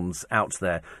pounds out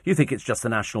there. You think it's just the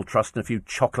National Trust and a few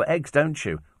chocolate eggs, don't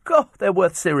you? God, they're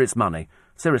worth serious money.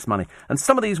 Serious money. And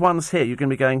some of these ones here, you're going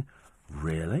to be going,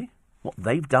 really? What,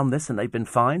 they've done this and they've been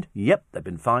fined? Yep, they've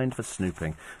been fined for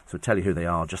snooping. So I'll tell you who they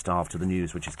are just after the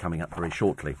news, which is coming up very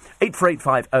shortly.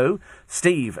 84850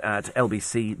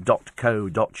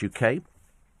 steve@lbc.co.uk.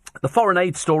 The foreign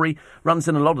aid story runs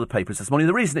in a lot of the papers this morning.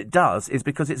 The reason it does is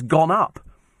because it's gone up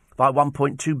by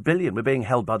 1.2 billion. We're being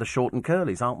held by the short and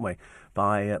curlies, aren't we?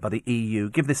 By the EU.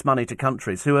 Give this money to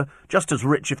countries who are just as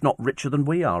rich, if not richer than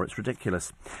we are. It's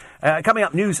ridiculous. Coming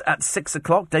up, news at 6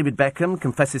 o'clock. David Beckham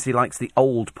confesses he likes the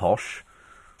old posh.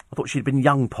 I thought she'd been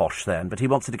young posh then, but he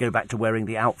wants her to go back to wearing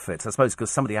the outfits. I suppose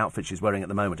because some of the outfits she's wearing at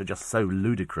the moment are just so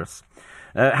ludicrous.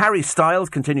 Harry Styles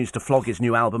continues to flog his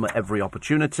new album at every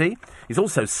opportunity. He's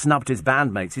also snubbed his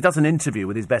bandmates. He does an interview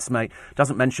with his best mate,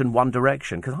 doesn't mention One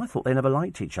Direction, because I thought they never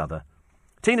liked each other.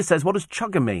 Tina says, what does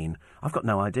chugger mean? I've got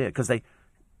no idea, because they...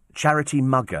 Charity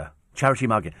mugger. Charity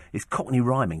mugger is Cockney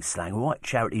rhyming slang. Right,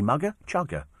 charity mugger,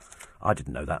 chugger. I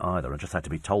didn't know that either. I just had to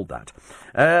be told that.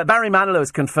 Barry Manilow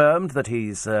has confirmed that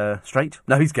he's straight.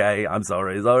 No, he's gay. I'm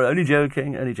sorry. Only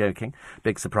joking.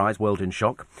 Big surprise. World in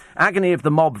shock. Agony of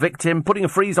the mob victim. Putting a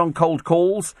freeze on cold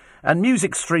calls. And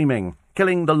music streaming.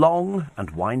 Killing the long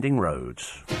and winding road.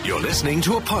 You're listening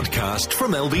to a podcast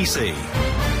from LBC.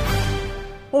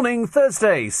 Morning,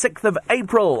 Thursday, 6th of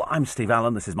April. I'm Steve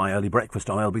Allen. This is my early breakfast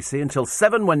on LBC until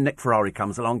 7 when Nick Ferrari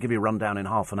comes along. Give you a rundown in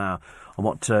half an hour on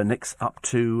what Nick's up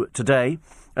to today.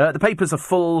 The papers are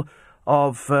full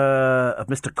of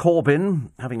Mr.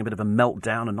 Corbyn having a bit of a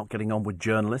meltdown and not getting on with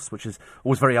journalists, which is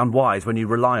always very unwise when you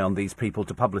rely on these people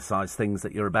to publicise things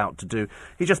that you're about to do.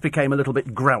 He just became a little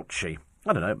bit grouchy.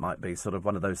 I don't know, it might be sort of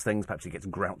one of those things. Perhaps he gets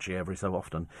grouchy every so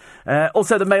often.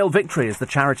 Also, the male victory is the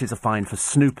charities are fined for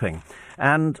snooping.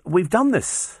 And we've done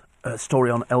this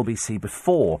story on LBC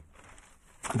before.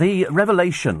 The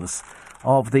revelations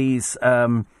of these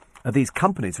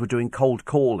companies who are doing cold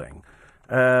calling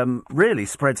really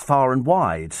spreads far and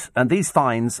wide. And these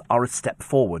fines are a step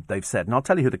forward, they've said. And I'll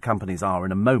tell you who the companies are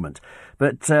in a moment.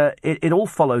 But it all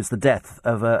follows the death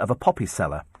of a poppy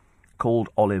seller called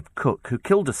Olive Cook, who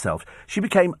killed herself. She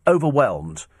became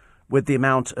overwhelmed with the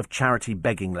amount of charity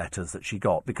begging letters that she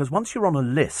got, because once you're on a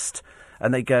list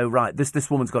and they go, right, this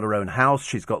woman's got her own house,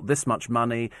 she's got this much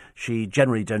money, she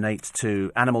generally donates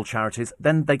to animal charities,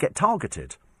 then they get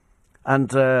targeted.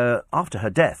 And after her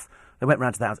death, they went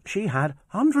round to the house. She had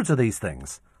hundreds of these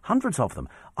things. Hundreds of them.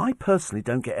 I personally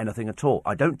don't get anything at all.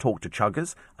 I don't talk to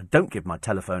chuggers. I don't give my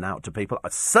telephone out to people. I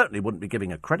certainly wouldn't be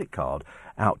giving a credit card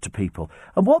out to people.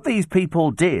 And what these people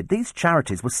did, these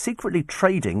charities, were secretly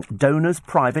trading donors'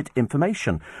 private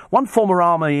information. One former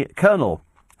Army colonel,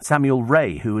 Samuel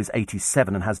Ray, who is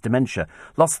 87 and has dementia,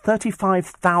 lost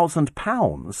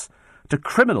 £35,000 to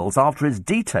criminals after his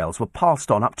details were passed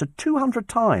on up to 200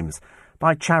 times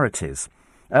by charities.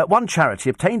 One charity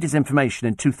obtained his information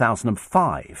in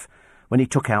 2005 when he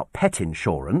took out pet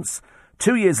insurance.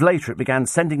 2 years later, it began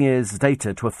sending his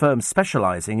data to a firm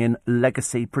specialising in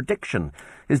legacy prediction.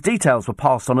 His details were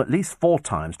passed on at least 4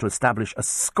 times to establish a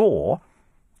score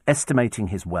estimating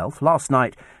his wealth. Last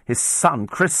night, his son,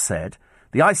 Chris, said,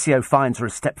 the ICO fines are a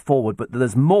step forward, but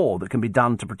there's more that can be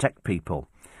done to protect people.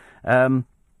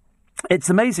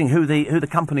 It's amazing who the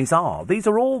companies are. These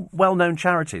are all well-known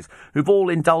charities who've all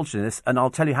indulged in this, and I'll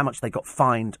tell you how much they got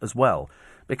fined as well,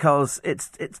 because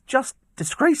it's just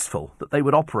disgraceful that they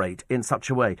would operate in such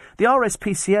a way. The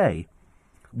RSPCA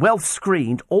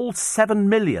wealth-screened all 7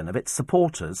 million of its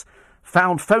supporters,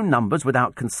 found phone numbers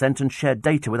without consent and shared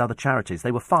data with other charities.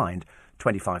 They were fined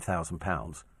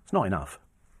 £25,000. It's not enough.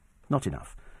 Not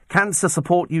enough. Cancer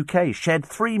Support UK shared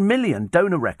 3 million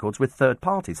donor records with third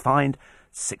parties, fined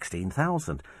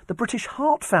 16,000. The British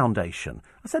Heart Foundation.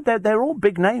 I said they're all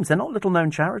big names. They're not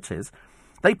little-known charities.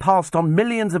 They passed on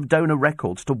millions of donor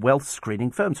records to wealth screening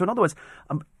firms. So in other words,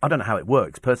 I don't know how it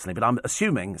works personally, but I'm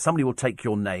assuming somebody will take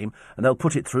your name and they'll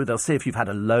put it through. They'll see if you've had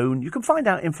a loan. You can find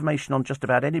out information on just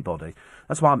about anybody.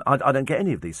 That's why I don't get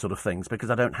any of these sort of things,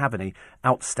 because I don't have any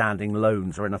outstanding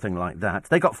loans or anything like that.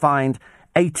 They got fined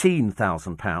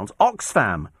 £18,000.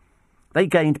 Oxfam. They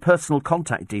gained personal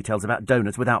contact details about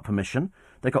donors without permission.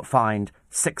 They got fined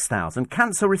 £6,000.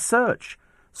 Cancer Research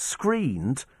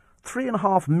screened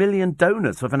 3.5 million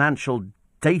donors for financial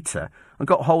data and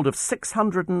got hold of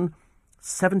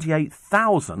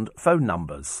 678,000 phone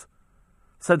numbers.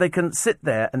 So they can sit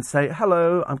there and say,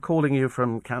 hello, I'm calling you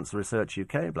from Cancer Research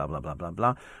UK, blah, blah, blah, blah,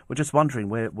 blah. We're just wondering,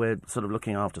 we're sort of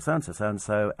looking after so-and-so,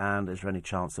 so-and-so, and is there any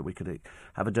chance that we could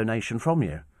have a donation from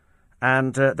you?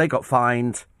 And they got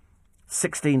fined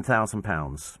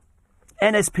 £16,000.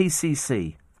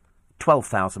 NSPCC,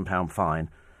 £12,000 fine.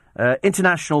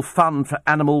 International Fund for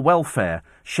Animal Welfare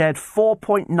shared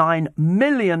 4.9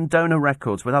 million donor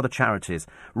records with other charities,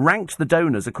 ranked the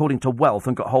donors according to wealth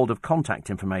and got hold of contact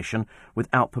information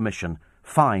without permission,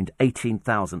 fined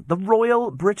 £18,000. The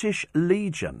Royal British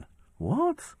Legion.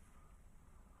 What?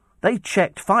 They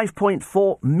checked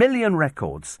 5.4 million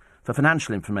records for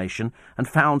financial information and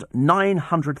found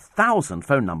 900,000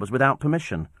 phone numbers without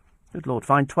permission. Good Lord,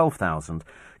 fined £12,000.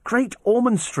 Great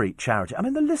Ormond Street charity. I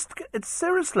mean, the list, it's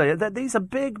seriously, these are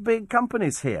big, big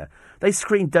companies here. They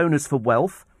screen donors for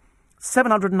wealth,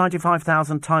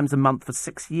 795,000 times a month for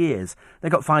 6 years. They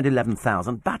got fined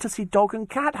 £11,000. Battersea Dog and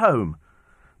Cat Home.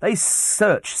 They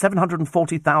searched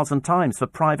 740,000 times for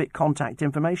private contact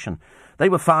information. They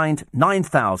were fined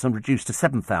 £9,000, reduced to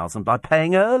 £7,000 by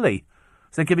paying early.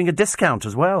 So they're giving a discount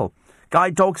as well.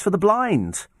 Guide Dogs for the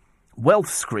Blind. Wealth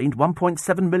screened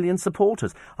 1.7 million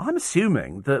supporters. I'm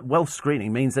assuming that wealth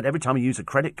screening means that every time you use a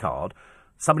credit card,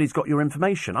 Somebody's got your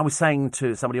information. I was saying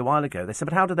to somebody a while ago, they said,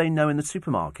 but how do they know in the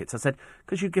supermarkets? I said,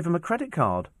 because you give them a credit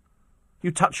card. You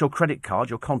touch your credit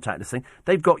card, your contact this thing,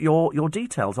 they've got your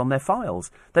details on their files.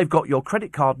 They've got your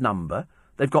credit card number,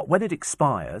 they've got when it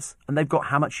expires, and they've got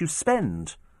how much you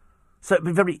spend. So it'd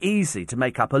be very easy to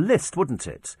make up a list, wouldn't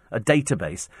it? A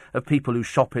database of people who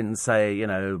shop in, say,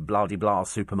 blah-de-blah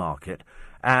supermarket,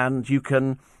 and you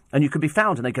can be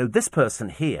found, and they go, this person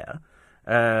here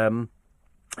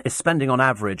is spending on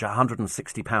average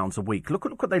 £160 a week. Look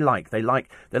what they like. They like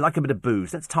a bit of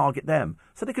booze. Let's target them.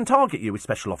 So they can target you with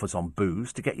special offers on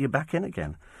booze to get you back in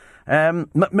again.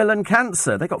 Macmillan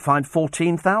Cancer, they got fined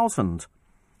 £14,000.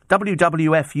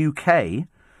 WWF UK,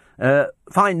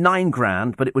 fined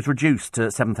 £9,000, but it was reduced to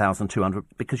 £7,200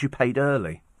 because you paid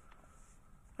early.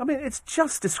 I mean, it's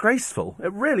just disgraceful.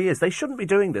 It really is. They shouldn't be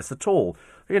doing this at all.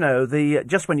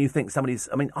 Just when you think somebody's...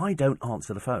 I mean, I don't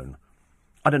answer the phone.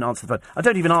 I don't answer the phone. I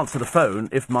don't even answer the phone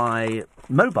if my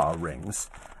mobile rings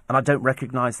and I don't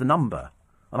recognise the number.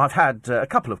 And I've had a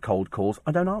couple of cold calls.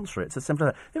 I don't answer it. It's as simple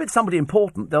as that. If it's somebody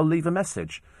important, they'll leave a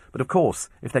message. But of course,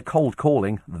 if they're cold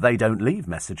calling, they don't leave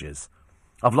messages.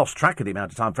 I've lost track of the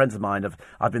amount of time. Friends of mine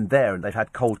I've been there and they've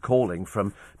had cold calling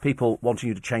from people wanting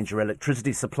you to change your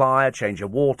electricity supplier, change your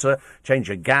water, change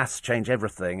your gas, change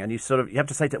everything. And you have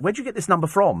to say to them, where'd you get this number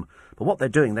from? But what they're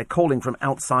doing, they're calling from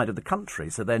outside of the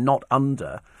country, so they're not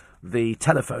under the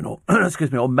telephone or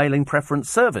or mailing preference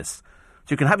service.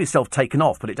 So you can have yourself taken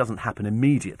off, but it doesn't happen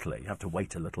immediately. You have to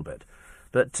wait a little bit.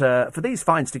 But for these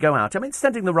fines to go out, I mean, it's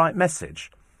sending the right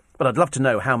message. But I'd love to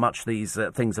know how much these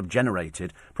things have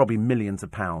generated. Probably millions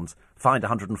of pounds. Fined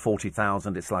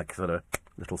 140,000. It's like sort of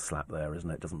little slap there,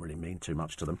 isn't it? It doesn't really mean too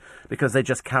much to them because they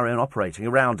just carry on operating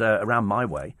around my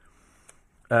way.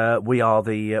 We are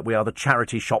the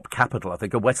charity shop capital, I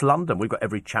think, of West London. We've got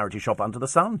every charity shop under the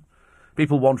sun.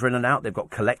 People wander in and out. They've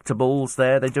got collectibles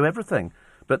there. They do everything.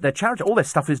 But their charity, all their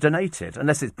stuff is donated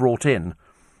unless it's brought in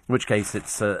which case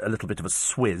it's a little bit of a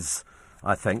swizz,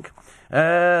 I think.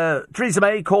 Theresa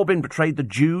May, Corbyn betrayed the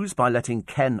Jews by letting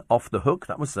Ken off the hook.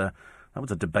 That was a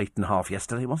debate and a half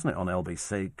yesterday, wasn't it, on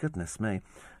LBC? Goodness me.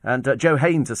 And Joe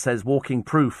Haynes says, walking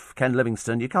proof, Ken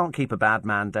Livingstone, you can't keep a bad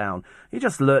man down. He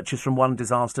just lurches from one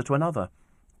disaster to another.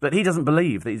 But he doesn't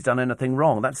believe that he's done anything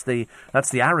wrong. That's the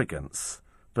arrogance.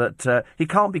 But he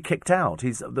can't be kicked out.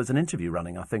 There's an interview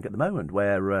running, I think, at the moment,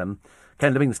 where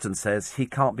Ken Livingstone says he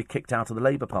can't be kicked out of the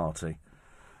Labour Party.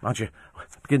 I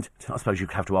suppose you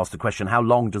have to ask the question, how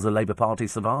long does the Labour Party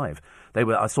survive?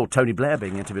 I saw Tony Blair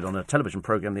being interviewed on a television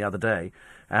programme the other day,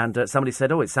 and somebody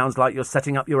said, it sounds like you're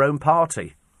setting up your own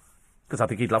party. Because I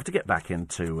think he'd love to get back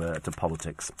into to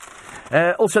politics.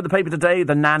 Also, the paper today,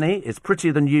 The Nanny is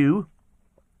prettier than you,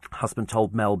 husband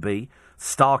told Mel B.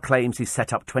 Star claims he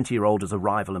set up 20-year-old as a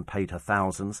rival and paid her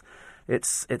thousands.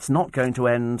 It's not going to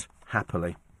end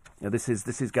happily. This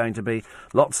is going to be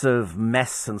lots of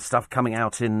mess and stuff coming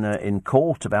out in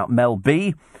court about Mel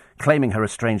B, claiming her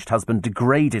estranged husband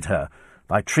degraded her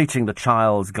by treating the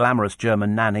child's glamorous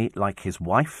German nanny like his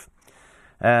wife.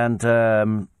 And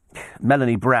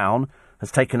Melanie Brown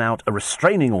has taken out a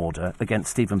restraining order against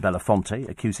Stephen Belafonte,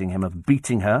 accusing him of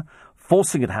beating her,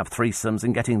 forcing her to have threesomes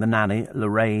and getting the nanny,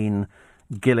 Lorraine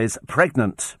Gillies,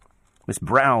 pregnant. Miss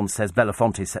Brown says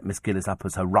Belafonte set Miss Gillies up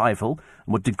as her rival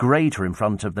and would degrade her in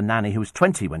front of the nanny, who was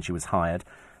 20 when she was hired,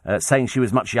 saying she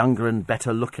was much younger and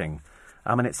better looking.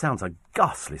 I mean, it sounds a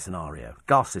ghastly scenario.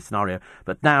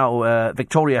 But now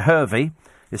Victoria Hervey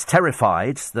is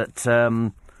terrified that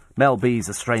Mel B's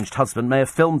estranged husband may have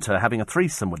filmed her having a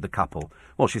threesome with the couple.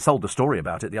 Well, she sold the story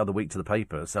about it the other week to the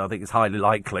paper, so I think it's highly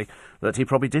likely that he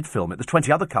probably did film it. The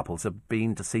 20 other couples have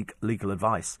been to seek legal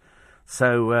advice.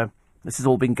 So this has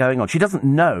all been going on. She doesn't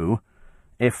know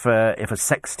if a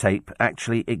sex tape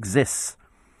actually exists.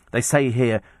 They say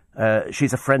here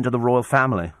she's a friend of the royal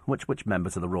family. Which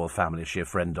members of the royal family is she a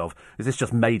friend of? Is this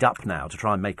just made up now to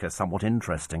try and make her somewhat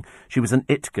interesting? She was an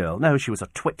it girl. No, she was a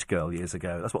twit girl years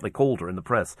ago. That's what they called her in the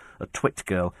press, a twit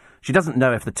girl. She doesn't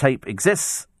know if the tape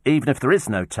exists. Even if there is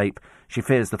no tape, she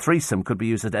fears the threesome could be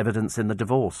used as evidence in the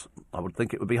divorce. I would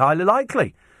think it would be highly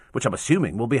likely, which I'm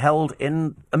assuming will be held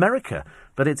in America.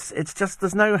 But it's just,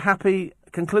 there's no happy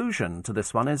conclusion to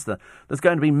this one, is there? There's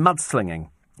going to be mudslinging.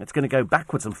 It's going to go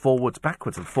backwards and forwards,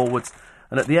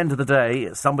 and at the end of the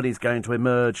day, somebody's going to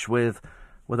emerge with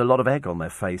a lot of egg on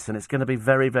their face, and it's going to be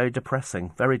very, very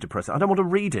depressing, very depressing. I don't want to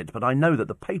read it, but I know that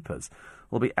the papers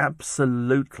will be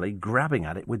absolutely grabbing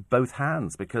at it with both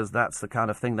hands, because that's the kind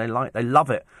of thing they like. They love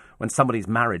it when somebody's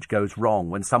marriage goes wrong,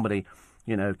 when somebody,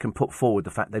 can put forward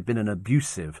the fact they've been in an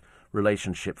abusive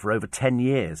relationship for over 10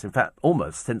 years. In fact,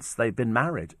 almost since they've been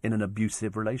married in an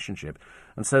abusive relationship.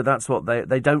 And so that's what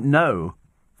they don't know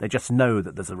They just know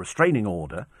that there's a restraining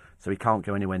order, so he can't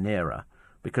go anywhere near her,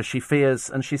 because she fears,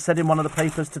 and she said in one of the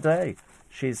papers today,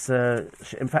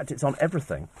 in fact, it's on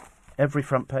everything, every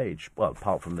front page, well,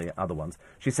 apart from the other ones.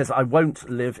 She says, I won't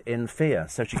live in fear,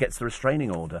 so she gets the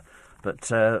restraining order.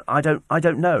 But I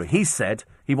don't know. He said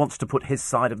he wants to put his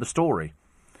side of the story.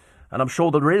 And I'm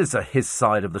sure there is a his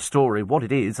side of the story. What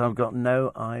it is, I've got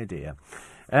no idea.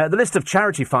 The list of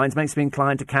charity fines makes me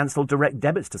inclined to cancel direct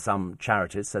debits to some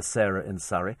charities, says Sarah in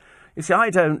Surrey. You see, I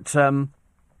don't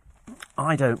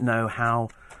know how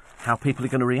people are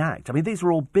going to react. I mean, these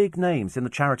are all big names in the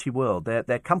charity world.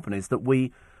 They're companies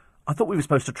that I thought we were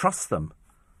supposed to trust them.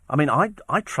 I mean,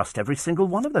 I trust every single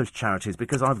one of those charities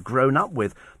because I've grown up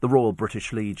with the Royal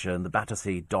British Legion, the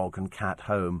Battersea Dog and Cat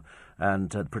Home,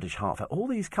 and the British Heart Foundation. All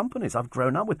these companies I've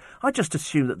grown up with. I just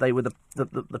assumed that they were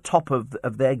the top of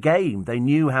their game. They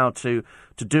knew how to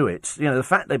do it. You know, the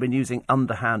fact they've been using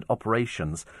underhand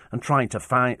operations and trying to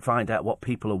find out what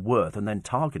people are worth and then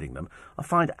targeting them, I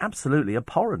find absolutely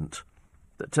abhorrent.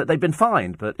 That they've been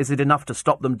fined, but is it enough to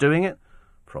stop them doing it?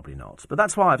 Probably not. But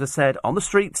that's why I've just said, on the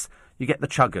streets, you get the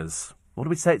chuggers. What do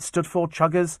we say it stood for,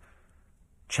 chuggers?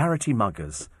 Charity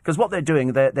muggers. Because what they're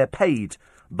doing, they're paid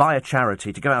by a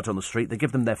charity to go out on the street. They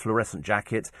give them their fluorescent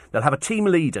jackets. They'll have a team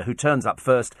leader who turns up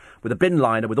first with a bin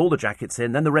liner with all the jackets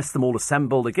in. Then the rest of them all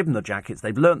assemble. They give them the jackets.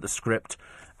 They've learnt the script.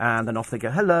 And then off they go,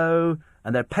 hello.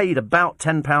 And they're paid about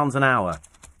 £10 an hour.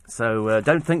 So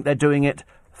don't think they're doing it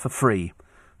for free.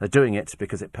 They're doing it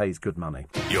because it pays good money.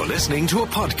 You're listening to a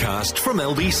podcast from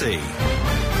LBC.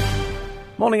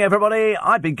 Morning, everybody.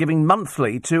 I've been giving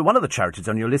monthly to one of the charities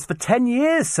on your list for 10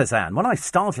 years, says Anne. When I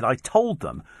started, I told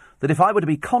them that if I were to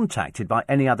be contacted by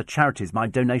any other charities, my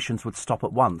donations would stop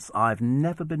at once. I've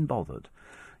never been bothered.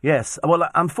 Yes, well,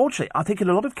 unfortunately, I think in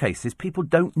a lot of cases, people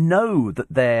don't know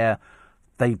that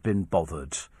they've been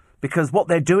bothered. Because what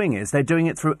they're doing is they're doing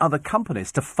it through other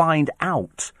companies to find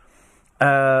out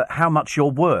how much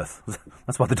you're worth.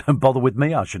 That's why they don't bother with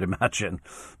me, I should imagine.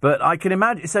 But I can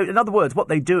imagine. So, in other words, what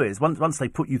they do is, once they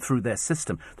put you through their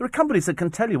system, there are companies that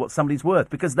can tell you what somebody's worth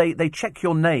because they check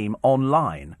your name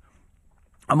online.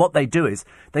 And what they do is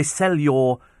they sell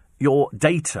your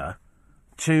data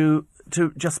to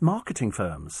just marketing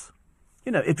firms.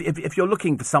 You know, if you're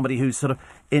looking for somebody who's sort of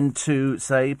into,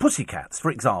 say, pussycats, for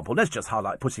example, let's just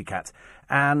highlight pussycats,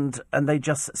 and they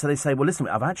say, well, listen,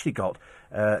 I've actually got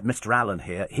Mr. Allen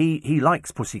here. He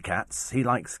likes pussycats. He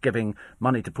likes giving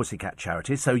money to pussycat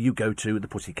charities. So you go to the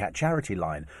pussycat charity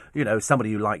line. You know,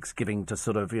 somebody who likes giving to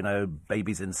sort of, you know,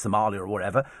 babies in Somalia or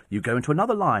whatever. You go into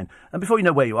another line, and before you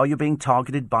know where you are, you're being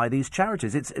targeted by these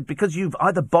charities. It's because you've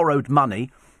either borrowed money,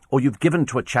 or you've given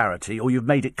to a charity, or you've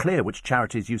made it clear which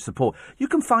charities you support. You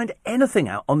can find anything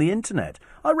out on the internet.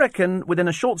 I reckon within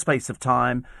a short space of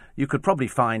time, you could probably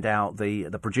find out the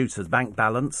producer's bank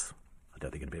balance. I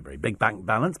don't think it'd be a very big bank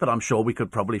balance, but I'm sure we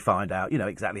could probably find out, you know,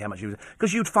 exactly how much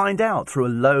because you'd find out through a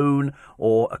loan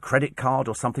or a credit card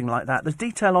or something like that. There's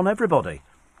detail on everybody.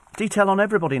 Detail on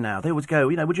everybody now. They always go,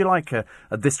 you know, would you like a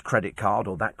this credit card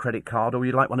or that credit card, or would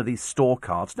you like one of these store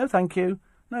cards? No, thank you.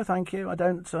 No, thank you. I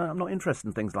don't. I'm not interested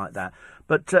in things like that.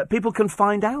 But people can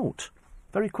find out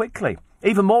very quickly.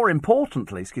 Even more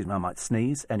importantly, excuse me, I might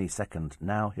sneeze any second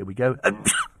now. Here we go.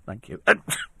 Thank you. And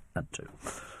two.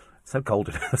 So cold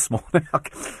in here this morning.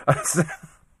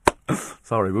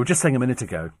 Sorry, we were just saying a minute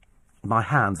ago. My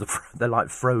hands, they're like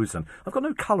frozen. I've got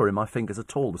no colour in my fingers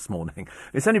at all this morning.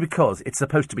 It's only because it's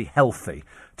supposed to be healthy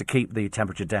to keep the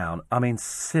temperature down. I mean,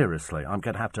 seriously, I'm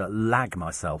going to have to lag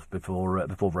myself before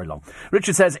very long.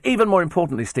 Richard says, even more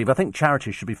importantly, Steve, I think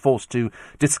charities should be forced to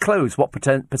disclose what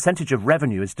percentage of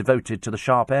revenue is devoted to the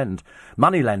sharp end.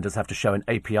 Moneylenders have to show an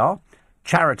APR.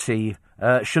 Charity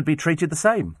should be treated the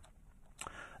same.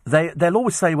 They'll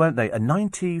always say, won't they,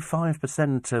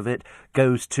 95% of it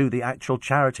goes to the actual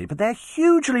charity. But they're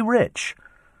hugely rich.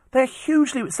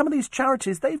 Some of these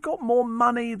charities, they've got more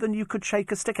money than you could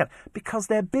shake a stick at because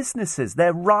they're businesses.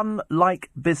 They're run like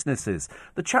businesses.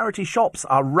 The charity shops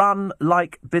are run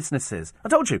like businesses. I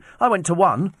told you, I went to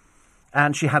one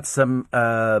and she had some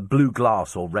blue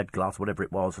glass or red glass, whatever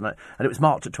it was, and it was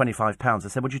marked at £25. I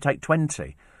said, would you take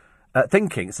 20?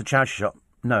 Thinking it's a charity shop.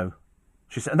 No.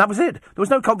 She said, and that was it. There was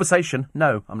no conversation.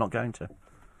 No, I'm not going to.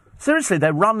 Seriously,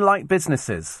 they're run like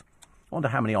businesses. I wonder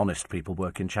how many honest people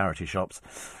work in charity shops.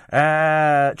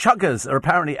 Chuggers are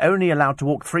apparently only allowed to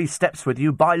walk 3 steps with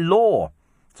you by law.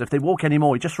 So if they walk any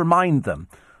more, you just remind them,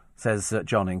 says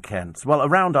John in Kent. Well,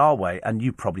 around our way, and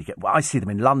you probably I see them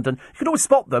in London. You can always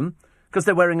spot them because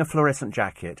they're wearing a fluorescent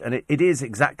jacket. And it is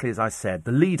exactly as I said.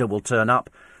 The leader will turn up,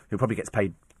 who probably gets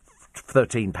paid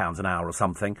 £13 an hour or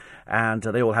something, and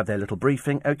they all have their little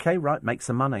briefing. OK, right, make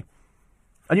some money.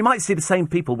 And you might see the same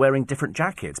people wearing different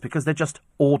jackets because they're just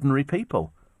ordinary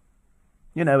people.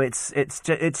 You know, it's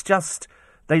just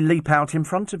they leap out in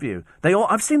front of you.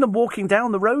 I've seen them walking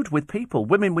down the road with people,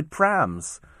 women with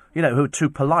prams, you know, who are too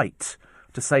polite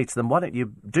to say to them, why don't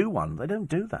you do one? They don't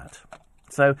do that.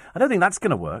 So I don't think that's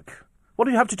going to work. What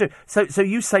do you have to do? So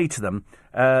you say to them,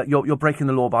 you're breaking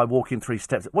the law by walking 3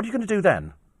 steps. What are you going to do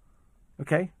then?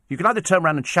 Okay? You can either turn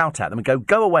around and shout at them and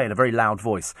go away in a very loud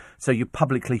voice, so you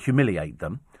publicly humiliate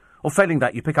them. Or failing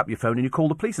that, you pick up your phone and you call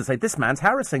the police and say, this man's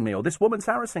harassing me, or this woman's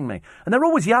harassing me. And they're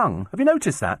always young. Have you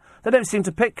noticed that? They don't seem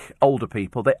to pick older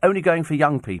people. They're only going for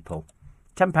young people.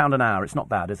 £10 an hour, it's not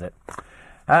bad, is it?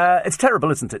 It's terrible,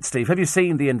 isn't it, Steve? Have you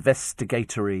seen the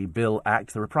Investigatory Bill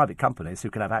Act? There are private companies who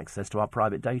can have access to our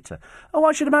private data. Oh,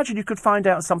 I should imagine you could find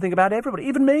out something about everybody,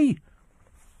 even me.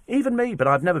 Even me, but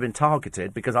I've never been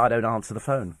targeted because I don't answer the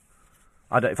phone.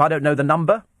 If I don't know the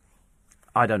number,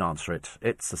 I don't answer it.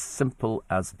 It's as simple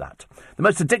as that. The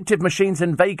most addictive machines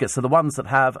in Vegas are the ones that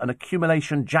have an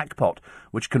accumulation jackpot,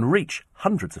 which can reach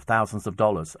hundreds of thousands of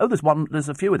dollars. Oh, there's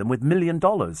a few of them with $1 million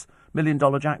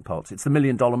jackpots. It's the $1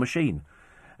 million machine.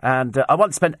 And I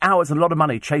once spent hours and a lot of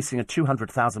money chasing a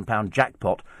 £200,000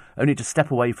 jackpot, only to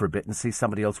step away for a bit and see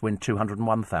somebody else win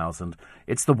 $201,000.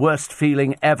 It's the worst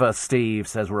feeling ever, Steve,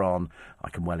 says Ron.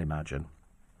 I can well imagine.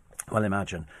 Well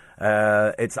imagine.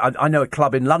 I know a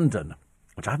club in London,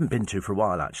 which I haven't been to for a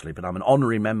while, actually, but I'm an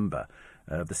honorary member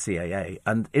of the CAA.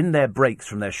 And in their breaks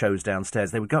from their shows downstairs,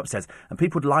 they would go upstairs and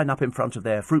people would line up in front of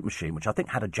their fruit machine, which I think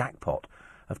had a jackpot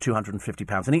of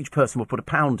 £250, and each person would put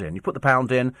 £1 in. You put the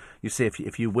 £1 in, you see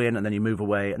if you win, and then you move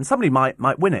away, and somebody might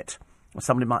win it, or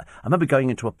somebody might. I remember going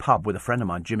into a pub with a friend of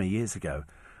mine, Jimmy, years ago,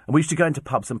 and we used to go into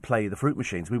pubs and play the fruit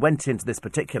machines. We went into this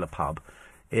particular pub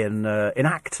in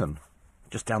Acton,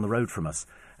 just down the road from us,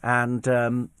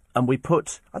 and we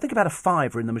put, I think, about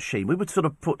 £5 in the machine. We would sort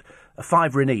of put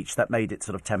 £5 in each. That made it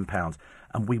sort of £10,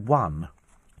 and we won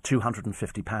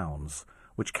 £250.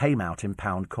 Which came out in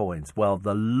pound coins. Well,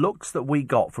 the looks that we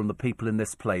got from the people in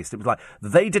this place, it was like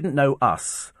they didn't know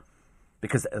us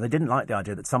because they didn't like the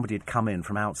idea that somebody had come in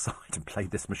from outside and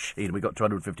played this machine and we got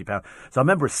 £250. So I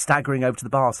remember us staggering over to the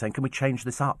bar saying, can we change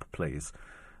this up, please?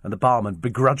 And the barman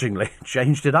begrudgingly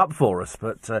changed it up for us,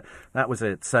 but that was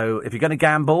it. So if you're going to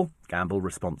gamble, gamble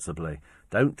responsibly.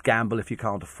 Don't gamble if you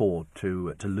can't afford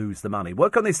to lose the money.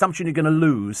 Work on the assumption you're going to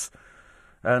lose.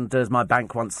 And as my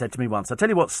bank once said to me once, I tell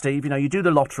you what, Steve, you do the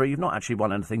lottery. You've not actually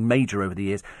won anything major over the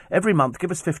years. Every month,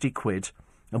 give us 50 quid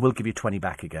and we'll give you 20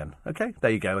 back again. OK, there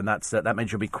you go. And that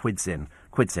means you'll be quids in.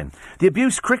 The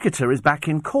abused cricketer is back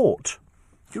in court.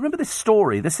 Do you remember this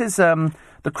story? This is the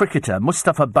cricketer,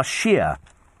 Mustafa Bashir,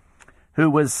 who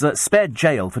was spared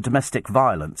jail for domestic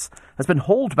violence, has been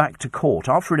hauled back to court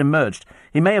after it emerged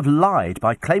he may have lied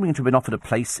by claiming to have been offered a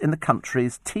place in the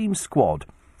country's team squad.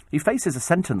 He faces a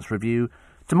sentence review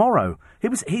tomorrow.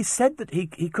 He said that he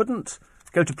couldn't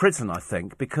go to prison, I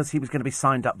think, because he was going to be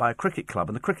signed up by a cricket club,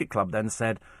 and the cricket club then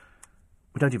said,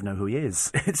 we don't even know who he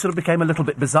is. It sort of became a little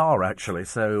bit bizarre, actually.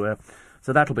 So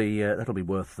that'll be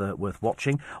worth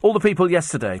watching. All the people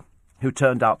yesterday who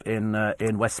turned up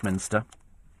in Westminster,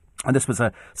 and this was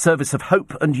a service of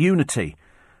hope and unity.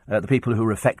 The people who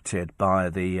were affected by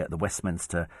the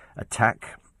Westminster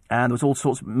attack, and there was all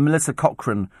sorts. Melissa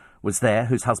Cochrane was there,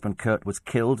 whose husband Kurt was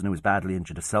killed and who was badly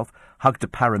injured herself, hugged a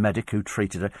paramedic who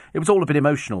treated her. It was all a bit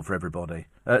emotional for everybody.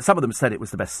 Some of them said it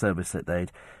was the best service that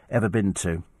they'd ever been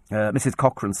to. Mrs.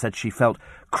 Cochrane said she felt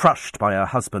crushed by her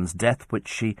husband's death, which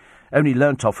she only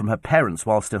learnt of from her parents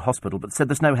whilst in hospital, but said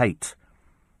there's no hate.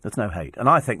 There's no hate. And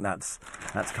I think that's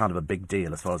kind of a big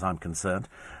deal as far as I'm concerned.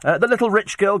 The little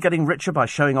rich girl getting richer by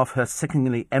showing off her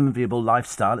sickeningly enviable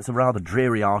lifestyle. It's a rather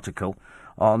dreary article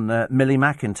on Millie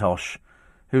McIntosh,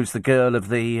 who's the girl of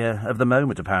the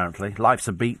moment, apparently. Life's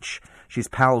a beach. She's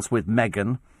pals with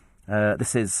Meghan.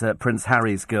 This is Prince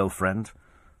Harry's girlfriend.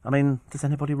 I mean, does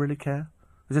anybody really care?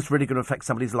 Is this really going to affect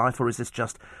somebody's life, or is this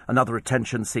just another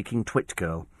attention-seeking twit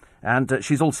girl? And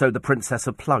she's also the Princess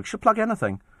of Plug. She'll plug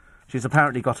anything. She's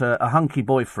apparently got a hunky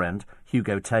boyfriend,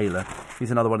 Hugo Taylor.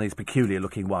 He's another one of these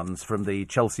peculiar-looking ones from the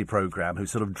Chelsea programme who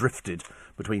sort of drifted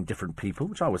between different people,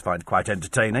 which I always find quite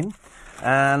entertaining.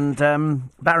 And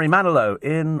Barry Manilow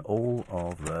in all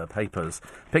of the papers.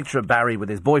 Picture of Barry with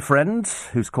his boyfriend,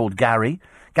 who's called Gary.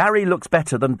 Gary looks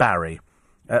better than Barry.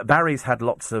 Barry's had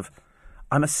lots of,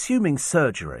 I'm assuming,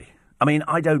 surgery. I mean,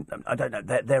 I don't know.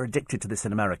 They're addicted to this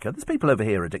in America. There's people over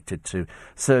here addicted to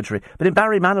surgery. But in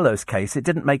Barry Manilow's case, it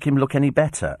didn't make him look any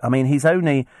better. I mean, he's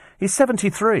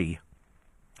 73.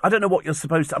 I don't know what you're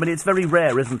supposed to... I mean, it's very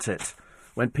rare, isn't it,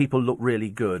 when people look really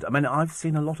good. I mean, I've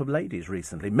seen a lot of ladies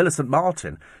recently. Millicent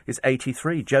Martin is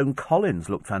 83. Joan Collins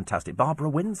looked fantastic. Barbara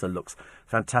Windsor looks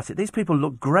fantastic. These people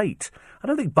look great. I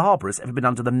don't think Barbara's ever been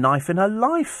under the knife in her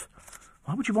life.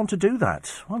 Why would you want to do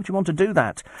that? Why would you want to do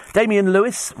that? Damian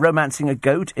Lewis, romancing a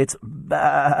goat. It's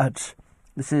bad.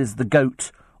 This is The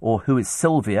Goat, or Who is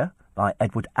Sylvia, by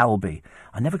Edward Albee.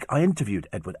 I interviewed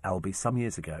Edward Albee some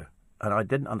years ago, and I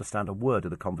didn't understand a word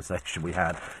of the conversation we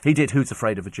had. He did Who's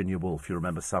Afraid of Virginia Woolf, you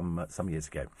remember, some years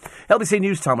ago. LBC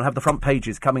News Time will have the front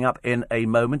pages coming up in a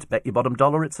moment. Bet your bottom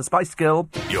dollar it's a Spice Girl.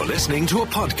 You're listening to a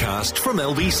podcast from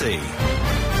LBC.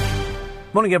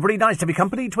 Morning, everybody. Nice to be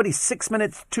company. 26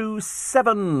 minutes to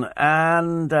 7.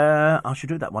 And I should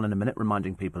do that one in a minute,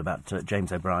 reminding people about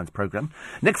James O'Brien's programme.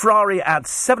 Nick Ferrari at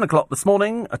 7 o'clock this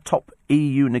morning, a top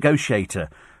EU negotiator,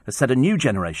 has said a new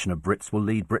generation of Brits will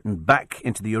lead Britain back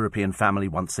into the European family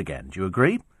once again. Do you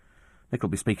agree? Nick will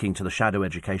be speaking to the Shadow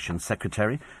Education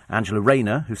Secretary, Angela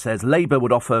Rayner, who says Labour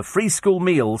would offer free school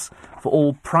meals for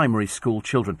all primary school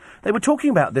children. They were talking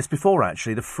about this before,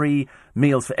 actually, the free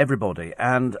meals for everybody.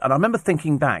 And I remember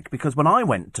thinking back, because when I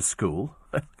went to school,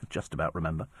 just about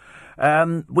remember,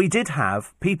 we did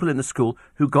have people in the school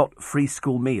who got free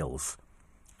school meals.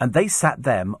 And they sat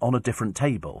them on a different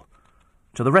table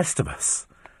to the rest of us.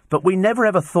 But we never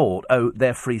ever thought, oh,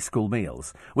 they're free school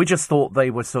meals. We just thought they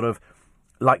were sort of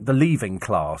like the leaving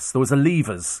class. There was a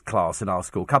leavers class in our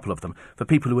school, a couple of them, for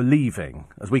people who were leaving,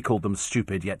 as we called them,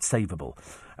 stupid yet savable.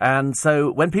 And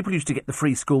so when people used to get the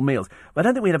free school meals, I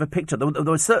don't think we'd ever picked up. There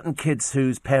were certain kids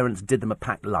whose parents did them a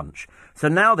packed lunch. So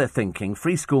now they're thinking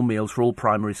free school meals for all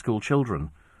primary school children.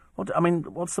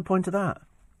 What's the point of that?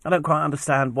 I don't quite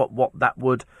understand what that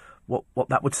would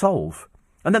solve.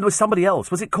 And then there was somebody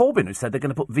else. Was it Corbyn who said they're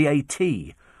going to put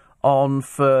VAT on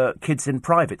for kids in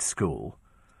private school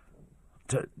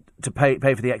to pay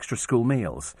for the extra school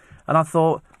meals? And I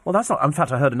thought, well, that's not... In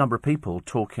fact, I heard a number of people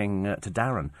talking to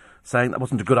Darren saying that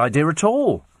wasn't a good idea at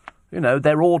all. You know,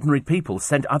 they're ordinary people.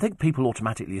 I think people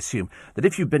automatically assume that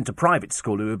if you've been to private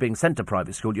school, who are being sent to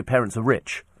private school, your parents are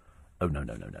rich. Oh, no.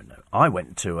 I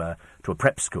went to a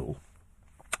prep school,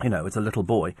 you know, as a little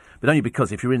boy, but only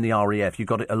because if you're in the RAF, you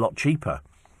got it a lot cheaper.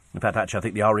 In fact, actually, I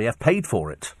think the RAF paid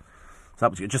for it. So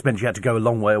it just meant you had to go a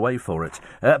long way away for it.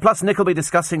 Plus, Nick will be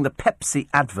discussing the Pepsi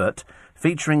advert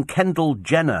featuring Kendall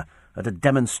Jenner at a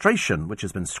demonstration which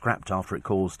has been scrapped after it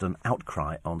caused an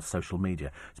outcry on social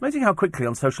media. It's amazing how quickly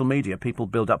on social media people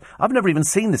build up. I've never even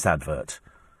seen this advert.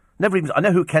 I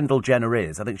know who Kendall Jenner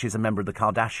is. I think she's a member of the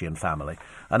Kardashian family.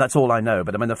 And that's all I know.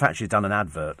 But, the fact she's done an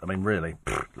advert, really,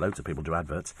 loads of people do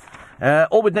adverts.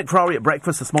 All with Nick Ferrari at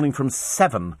breakfast this morning from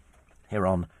 7 here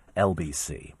on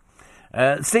LBC.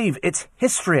 Steve, it's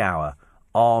History Hour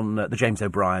on the James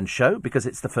O'Brien Show, because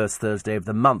it's the first Thursday of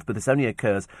the month, but this only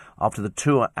occurs after the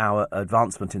 2-hour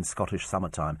advancement in Scottish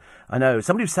summertime. I know,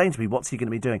 somebody was saying to me, what's he going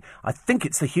to be doing? I think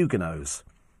it's the Huguenots.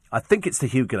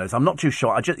 I'm not too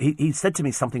sure. He said to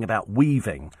me something about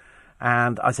weaving,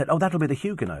 and I said, oh, that'll be the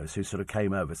Huguenots who sort of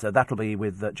came over. So that'll be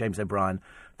with James O'Brien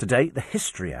today, the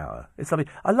History Hour. It's lovely.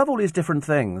 I love all these different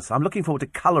things. I'm looking forward to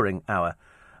Colouring Hour.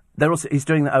 He's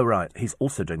doing that. Oh, right. He's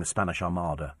also doing the Spanish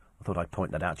Armada. I thought I'd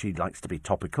point that out. He likes to be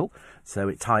topical, so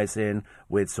it ties in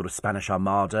with sort of Spanish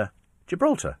Armada,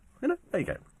 Gibraltar. There you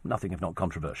go. Nothing if not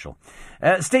controversial.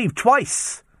 Steve,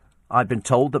 twice I've been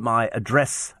told that my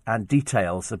address and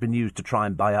details have been used to try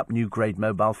and buy up new grade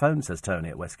mobile phones, says Tony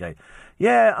at Westgate.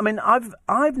 Yeah,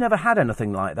 I've never had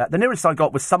anything like that. The nearest I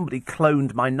got was somebody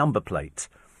cloned my number plate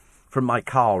from my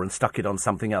car and stuck it on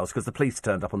something else, because the police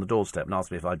turned up on the doorstep and asked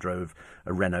me if I drove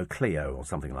a Renault Clio or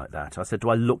something like that. I said, do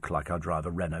I look like I drive a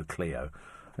Renault Clio?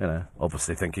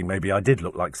 Obviously thinking maybe I did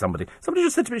look like somebody. Somebody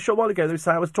just said to me a short while ago,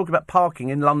 I was talking about parking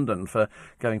in London for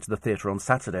going to the theatre on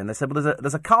Saturday, and they said, well,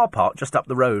 there's a car park just up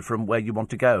the road from where you want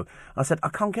to go. I said, I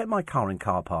can't get my car in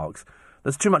car parks.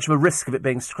 There's too much of a risk of it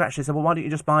being scratched. They said, well, why don't you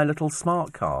just buy a little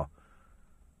smart car?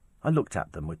 I looked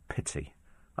at them with pity.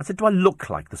 I said, do I look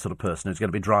like the sort of person who's going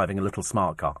to be driving a little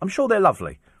smart car? I'm sure they're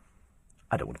lovely.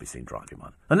 I don't want to be seen driving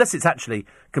one. Unless it's actually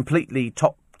completely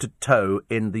top to toe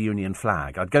in the Union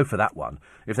flag. I'd go for that one.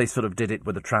 If they sort of did it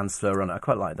with a transfer on it, I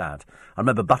quite like that. I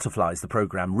remember Butterflies, the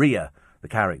programme, Rhea, the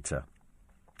character,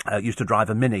 used to drive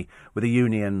a Mini with a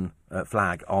Union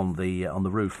flag on the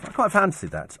roof. I quite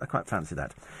fancied that.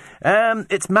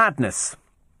 It's madness.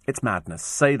 It's madness.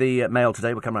 Say the Mail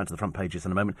today, we'll come around to the front pages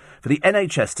in a moment, for the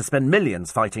NHS to spend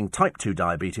millions fighting type 2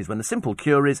 diabetes when the simple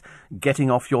cure is getting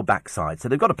off your backside. So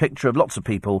they've got a picture of lots of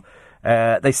people,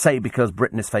 they say because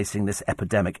Britain is facing this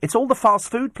epidemic. It's all the fast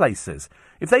food places.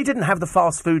 If they didn't have the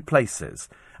fast food places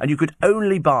and you could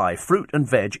only buy fruit and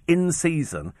veg in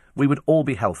season, we would all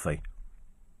be healthy.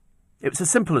 It's as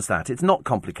simple as that. It's not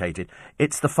complicated.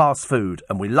 It's the fast food,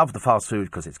 and we love the fast food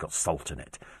because it's got salt in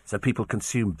it. So people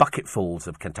consume bucketfuls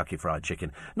of Kentucky Fried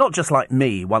Chicken. Not just like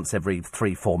me, once every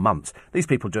 3-4 months. These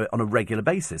people do it on a regular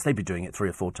basis. They'd be doing it 3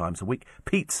 or 4 times a week.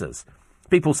 Pizzas.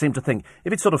 People seem to think,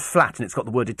 if it's sort of flat and it's got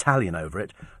the word Italian over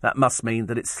it, that must mean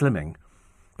that it's slimming.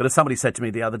 But as somebody said to me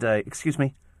the other day, excuse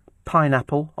me,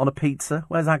 pineapple on a pizza?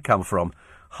 Where's that come from?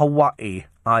 Hawaii?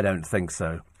 I don't think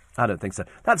so. I don't think so.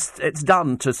 It's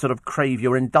done to sort of crave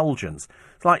your indulgence.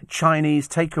 It's like Chinese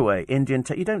takeaway, Indian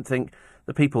you don't think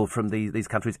the people from these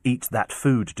countries eat that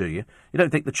food, do you? You don't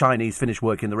think the Chinese finish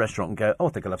work in the restaurant and go, oh, I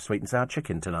think I'll have sweet and sour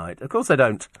chicken tonight. Of course they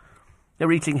don't.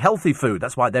 They're eating healthy food.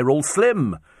 That's why they're all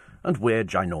slim. And we're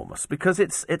ginormous, because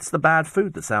it's the bad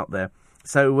food that's out there.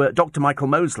 So Dr. Michael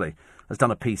Mosley has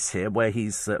done a piece here where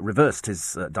he's reversed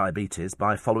his diabetes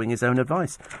by following his own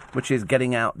advice, which is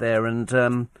getting out there and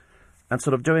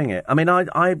sort of doing it. I mean,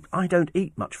 I don't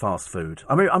eat much fast food.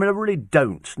 I mean, I really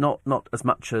don't. Not as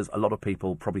much as a lot of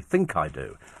people probably think I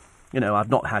do. You know, I've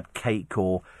not had cake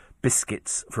or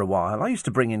biscuits for a while. I used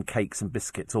to bring in cakes and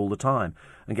biscuits all the time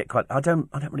and get quite. I don't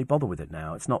really bother with it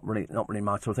now. It's not really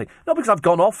my sort of thing. Not because I've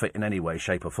gone off it in any way,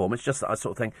 shape, or form. It's just that I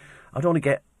sort of think I don't want to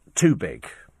get too big.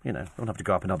 You know, I don't have to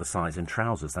go up another size in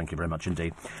trousers. Thank you very much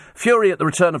indeed. Fury at the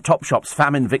return of Topshop's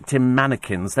famine victim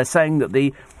mannequins. They're saying that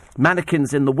the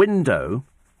mannequins in the window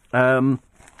are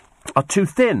too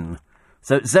thin.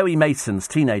 So Zoe Mason's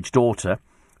teenage daughter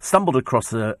stumbled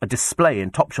across a display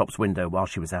in Topshop's window while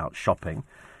she was out shopping.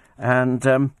 And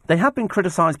they have been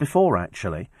criticised before,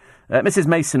 actually. Mrs.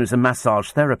 Mason, who's a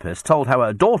massage therapist, told how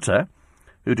her daughter,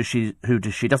 who she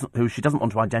doesn't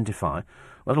want to identify,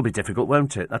 well, it'll be difficult,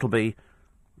 won't it? That'll be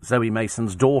Zoe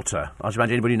Mason's daughter. I should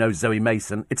imagine anybody who knows Zoe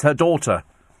Mason, it's her daughter,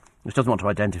 which doesn't want to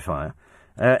identify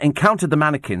her. Encountered the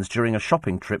mannequins during a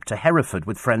shopping trip to Hereford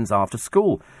with friends after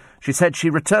school. She said she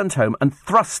returned home and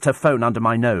thrust her phone under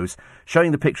my nose,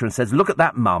 showing the picture and says, "Look at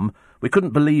that, Mum. We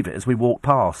couldn't believe it as we walked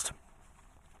past."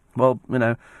 Well, you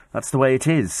know, that's the way it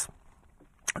is.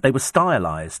 They were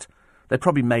stylised. They're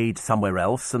probably made somewhere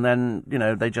else, and then, you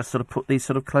know, they just sort of put these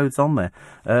sort of clothes on there.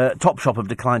 Topshop have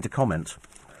declined to comment.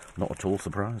 Not at all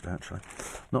surprised, actually.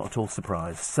 Not at all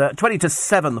surprised. 20 to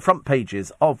 7, the front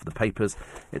pages of the papers.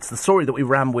 It's the story that we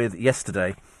ran with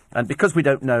yesterday, and because we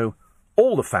don't know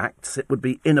all the facts, it would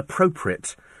be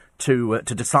inappropriate to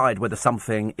decide whether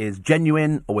something is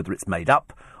genuine or whether it's made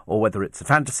up or whether it's a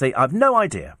fantasy. I've no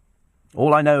idea.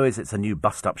 All I know is it's a new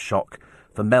bust-up shock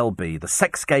for Mel B, the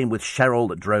sex game with Cheryl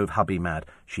that drove hubby mad.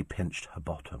 She pinched her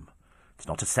bottom. It's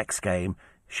not a sex game.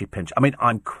 She pinched. I mean,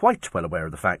 I'm quite well aware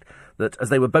of the fact that as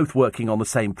they were both working on the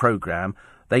same programme,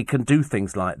 they can do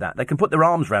things like that. They can put their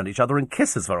arms around each other and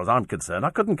kiss, as far as I'm concerned. I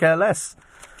couldn't care less.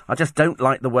 I just don't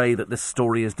like the way that this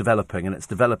story is developing, and it's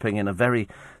developing in a very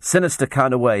sinister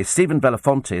kind of way. Stephen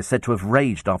Belafonte is said to have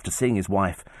raged after seeing his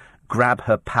wife grab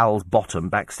her pal's bottom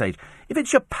backstage. If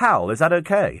it's your pal, is that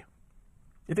okay?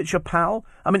 If it's your pal?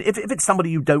 I mean, if it's somebody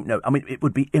you don't know, I mean, it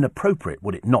would be inappropriate,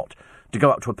 would it not, to go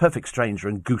up to a perfect stranger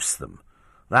and goose them?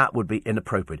 That would be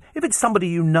inappropriate. If it's somebody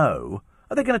you know,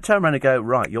 are they going to turn around and go,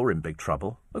 right, you're in big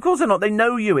trouble? Of course they're not. They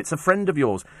know you. It's a friend of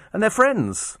yours. And they're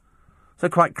friends. So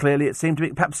quite clearly it seemed to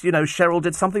be, perhaps, you know, Cheryl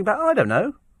did something bad. I don't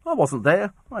know. I wasn't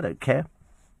there. I don't care.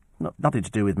 Nothing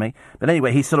to do with me. But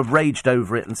anyway, he sort of raged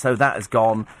over it, and so that has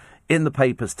gone in the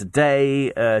papers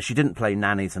today. She didn't play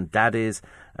nannies and daddies.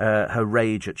 Her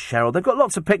rage at Cheryl. They've got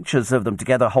lots of pictures of them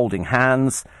together holding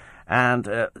hands.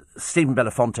 And Stephen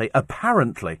Belafonte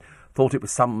apparently thought it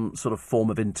was some sort of form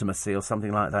of intimacy or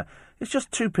something like that. It's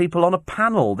just two people on a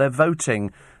panel. They're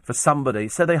voting for somebody,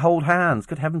 so they hold hands.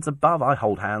 Good heavens above, I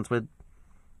hold hands with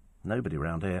nobody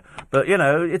around here. But, you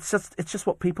know, it's just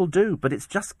what people do. But it's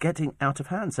just getting out of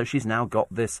hand. So she's now got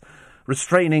this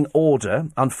restraining order.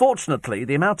 Unfortunately,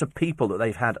 the amount of people that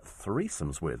they've had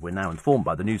threesomes with, we're now informed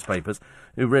by the newspapers,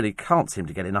 who really can't seem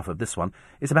to get enough of this one,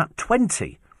 is about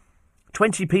 20.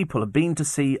 20 people have been to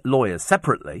see lawyers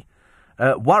separately,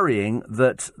 worrying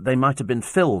that they might have been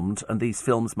filmed and these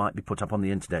films might be put up on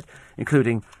the internet,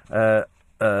 including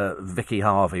Vicky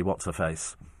Harvey,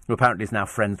 what's-her-face, who apparently is now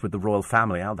friends with the royal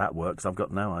family. How that works, I've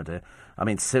got no idea. I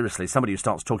mean, seriously, somebody who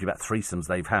starts talking about threesomes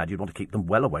they've had, you'd want to keep them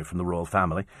well away from the royal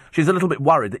family. She's a little bit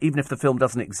worried that even if the film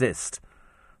doesn't exist,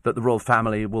 that the royal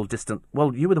family will distance...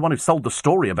 Well, you were the one who sold the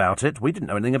story about it. We didn't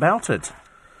know anything about it.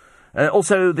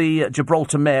 Also, the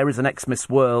Gibraltar mayor is an ex-Miss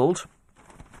World.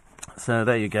 So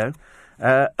there you go.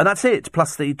 And that's it,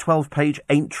 plus the 12-page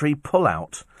Aintree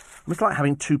pullout. It's like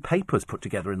having two papers put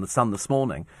together in the Sun this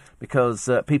morning, because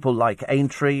people like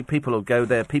Aintree, people will go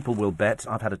there, people will bet.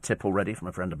 I've had a tip already from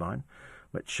a friend of mine,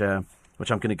 which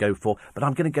which I'm going to go for, but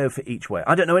I'm going to go for each way.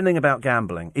 I don't know anything about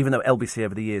gambling, even though LBC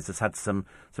over the years has had some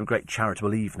great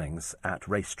charitable evenings at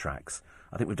racetracks.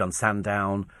 I think we've done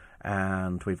Sandown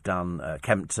and we've done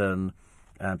Kempton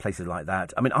and places like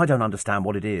that. I mean, I don't understand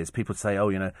what it is. People say,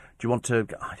 oh, do you want to...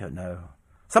 I don't know.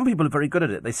 Some people are very good at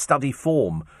it. They study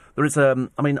form. There is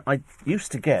I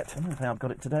used to get... I don't think I've got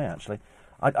it today, actually.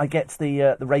 I get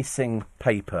the racing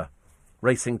paper,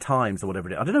 Racing Times or whatever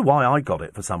it is. I don't know why I got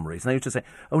it for some reason. They used to say,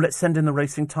 oh, let's send in the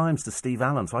Racing Times to Steve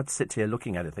Allen. So I'd sit here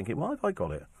looking at it thinking, why have I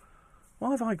got it? Why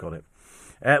have I got it?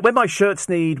 When my shirts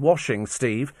need washing,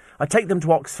 Steve, I take them to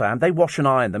Oxfam, they wash and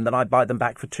iron them, then I buy them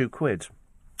back for £2.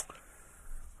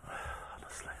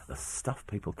 Honestly, the stuff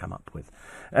people come up with.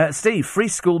 Steve, free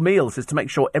school meals is to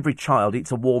make sure every child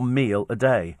eats a warm meal a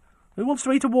day. Who wants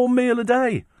to eat a warm meal a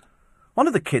day? One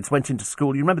of the kids went into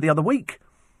school, you remember, the other week.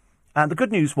 And the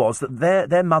good news was that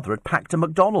their mother had packed a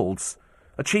McDonald's,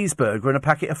 a cheeseburger and a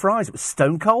packet of fries. It was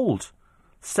stone cold.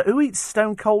 So who eats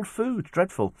stone cold food?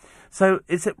 Dreadful. So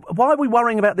why are we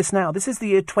worrying about this now? This is the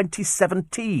year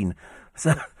 2017.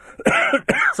 So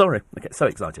sorry, I get so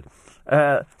excited.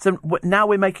 So now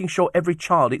we're making sure every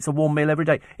child eats a warm meal every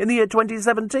day. In the year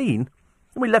 2017?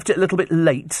 We left it a little bit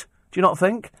late. Do you not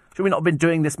think? Should we not have been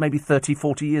doing this maybe 30,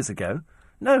 40 years ago?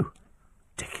 No.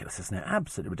 Ridiculous, isn't it?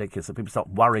 Absolutely ridiculous that people start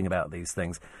worrying about these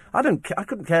things. I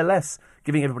couldn't care less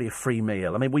giving everybody a free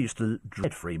meal. I mean, we used to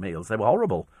dread free meals. They were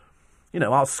horrible.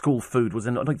 Our school food was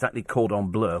not exactly cordon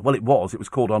bleu. Well, it was. It was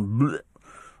cordon bleu.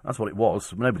 That's what it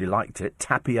was. Nobody liked it.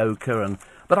 Tapioca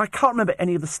But I can't remember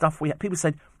any of the stuff we had. People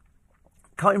said,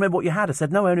 can't you remember what you had? I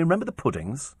said, no, I only remember the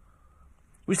puddings.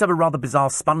 We used to have a rather bizarre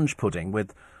sponge pudding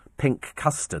with pink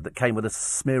custard that came with a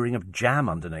smearing of jam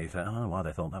underneath it. I don't know why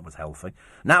they thought that was healthy.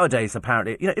 Nowadays,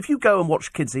 apparently, if you go and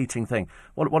watch kids eating thing,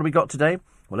 what have we got today?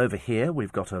 Well, over here,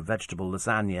 we've got a vegetable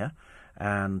lasagna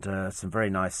and some very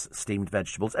nice steamed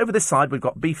vegetables. Over this side, we've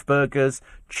got beef burgers,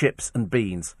 chips and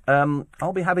beans.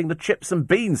 I'll be having the chips and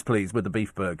beans, please, with the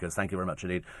beef burgers. Thank you very much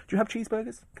indeed. Do you have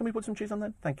cheeseburgers? Can we put some cheese on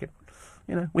there? Thank you.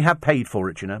 We have paid for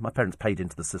it, My parents paid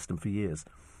into the system for years.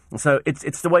 And so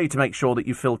it's the way to make sure that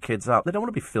you fill kids up. They don't want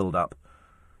to be filled up.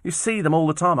 You see them all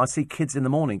the time. I see kids in the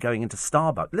morning going into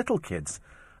Starbucks, little kids,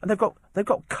 and they've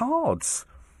got cards.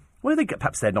 Where they get?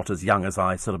 Perhaps they're not as young as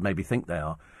I sort of maybe think they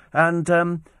are. And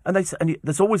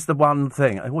there's always the one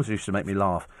thing. It always used to make me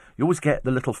laugh. You always get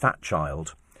the little fat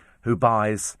child who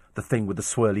buys the thing with the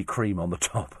swirly cream on the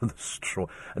top and the straw.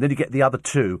 And then you get the other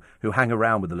two who hang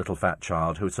around with the little fat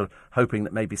child who are sort of hoping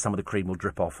that maybe some of the cream will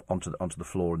drip off onto the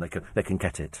floor and they can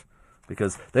get it.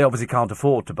 Because they obviously can't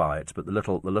afford to buy it, but the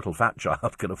little fat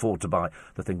child can afford to buy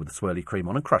the thing with the swirly cream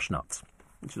on and crushed nuts,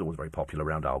 which is always very popular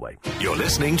around our way. You're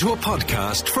listening to a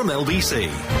podcast from LBC.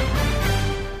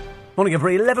 Morning,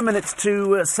 everybody. 11 minutes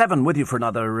to 7 with you for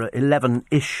another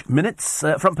 11-ish minutes.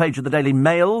 Front page of the Daily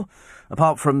Mail.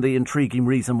 Apart from the intriguing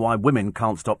reason why women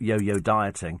can't stop yo-yo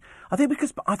dieting, I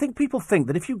think people think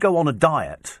that if you go on a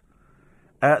diet,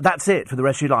 that's it for the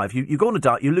rest of your life. You go on a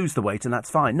diet, you lose the weight, and that's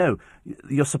fine. No,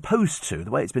 you're supposed to.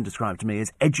 The way it's been described to me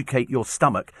is educate your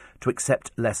stomach to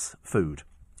accept less food.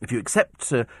 If you accept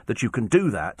that you can do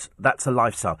that, that's a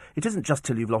lifestyle. It isn't just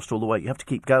till you've lost all the weight. You have to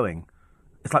keep going.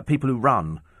 It's like people who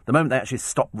run. The moment they actually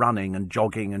stop running and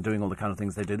jogging and doing all the kind of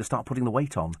things they do, they start putting the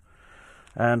weight on.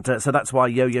 And so that's why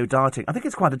yo-yo dieting, I think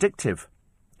it's quite addictive.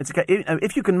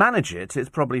 If you can manage it, it's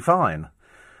probably fine.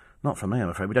 Not for me, I'm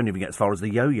afraid. We don't even get as far as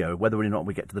the yo-yo, whether or not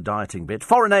we get to the dieting bit.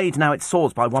 Foreign aid now, it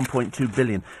soars by 1.2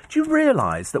 billion. Do you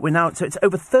realise that it's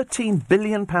over £13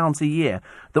 billion a year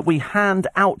that we hand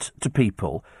out to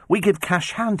people? We give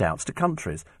cash handouts to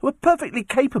countries who are perfectly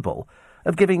capable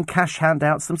of giving cash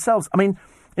handouts themselves. I mean,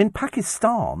 in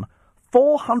Pakistan,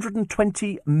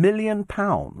 £420 million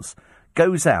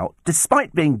goes out,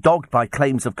 despite being dogged by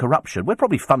claims of corruption. We're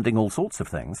probably funding all sorts of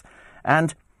things.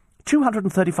 And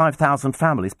 235,000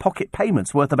 families pocket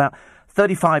payments worth about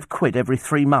 35 quid every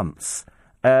 3 months,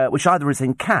 which either is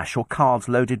in cash or cards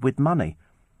loaded with money.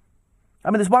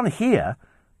 I mean, there's one here.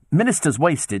 Ministers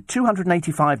wasted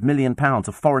 £285 million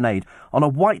of foreign aid on a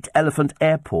White Elephant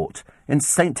airport in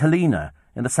St Helena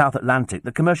in the South Atlantic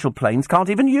that commercial planes can't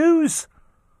even use.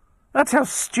 That's how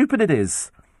stupid it is.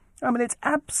 I mean, it's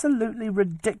absolutely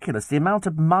ridiculous, the amount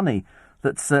of money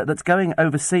that's going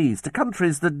overseas to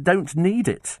countries that don't need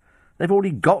it. They've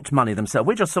already got money themselves.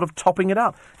 We're just sort of topping it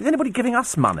up. Is anybody giving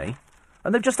us money?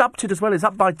 And they've just upped it as well. It's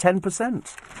up by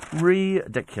 10%.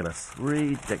 Ridiculous.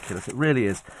 Ridiculous. It really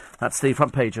is. That's the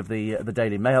front page of the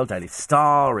Daily Mail, Daily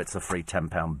Star. It's a free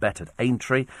 £10 bet at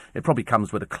Aintree. It probably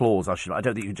comes with a clause. I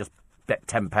don't think you can just bet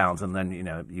 £10 and then,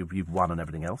 you've won and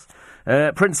everything else.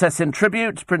 Princess in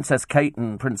tribute. Princess Kate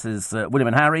and Princes William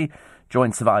and Harry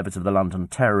joined survivors of the London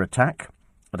terror attack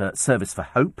at a service for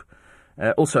hope.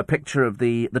 Also a picture of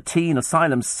the teen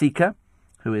asylum seeker,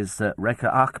 who is Reka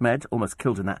Ahmed, almost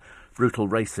killed in that brutal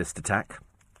racist attack.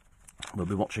 We'll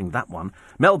be watching that one.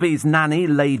 Mel B's nanny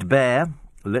laid bare,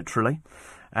 literally.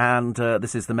 And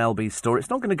this is the Mel B story. It's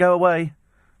not going to go away.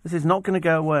 This is not going to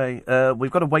go away.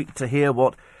 We've got to wait to hear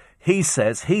what he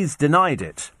says. He's denied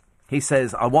it. He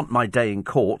says, I want my day in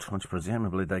court, which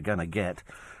presumably they're going to get.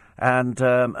 And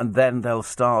then they'll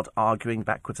start arguing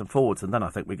backwards and forwards. And then I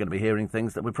think we're going to be hearing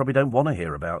things that we probably don't want to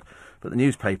hear about. But the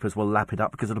newspapers will lap it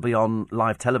up because it'll be on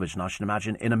live television, I should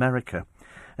imagine, in America.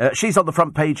 She's on the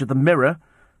front page of the Mirror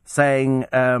saying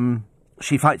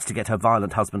she fights to get her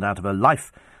violent husband out of her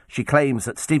life. She claims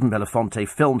that Stephen Belafonte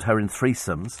filmed her in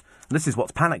threesomes. And this is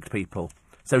what's panicked people.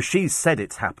 So she's said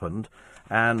it's happened.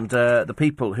 And the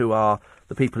people who are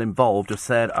the people involved have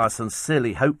said, I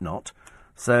sincerely hope not.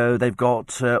 So they've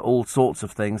got all sorts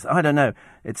of things. I don't know.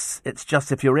 It's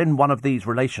just if you're in one of these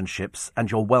relationships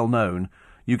and you're well known,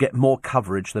 you get more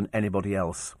coverage than anybody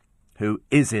else who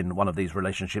is in one of these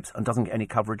relationships and doesn't get any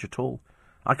coverage at all.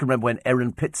 I can remember when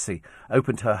Erin Pitsey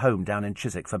opened her home down in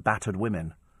Chiswick for battered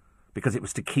women because it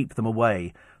was to keep them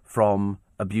away from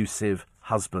abusive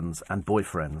husbands and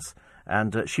boyfriends.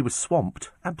 And she was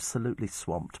swamped, absolutely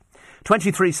swamped.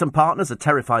 23 Some partners are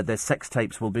terrified their sex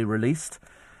tapes will be released.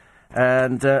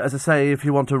 And as I say, if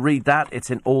you want to read that,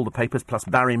 it's in all the papers, plus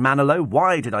Barry Manilow.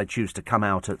 Why did I choose to come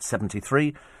out at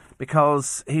 73?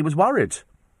 Because he was worried.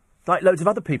 Like loads of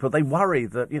other people, they worry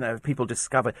that, if people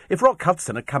discover... If Rock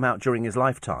Hudson had come out during his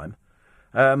lifetime,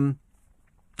 then,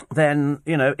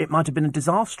 it might have been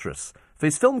disastrous for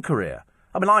his film career.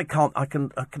 I mean, can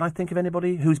I think of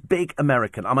anybody who's big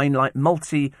American? I mean, like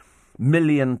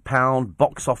multi-million-pound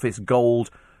box office gold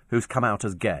who's come out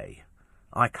as gay.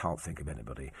 I can't think of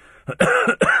anybody,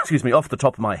 excuse me, off the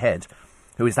top of my head,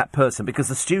 who is that person, because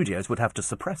the studios would have to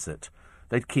suppress it.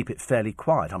 They'd keep it fairly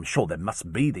quiet. I'm sure there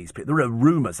must be these people. There are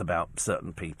rumours about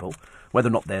certain people. Whether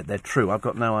or not they're true, I've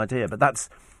got no idea. But that's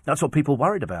what people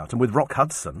worried about. And with Rock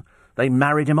Hudson, they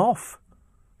married him off.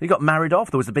 He got married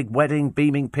off. There was a big wedding,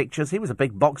 beaming pictures. He was a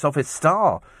big box office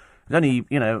star. And only,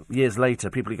 years later,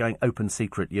 people are going, open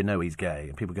secret, he's gay.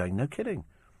 And people are going, no kidding.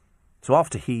 So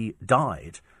after he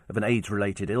died of an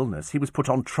AIDS-related illness, he was put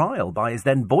on trial by his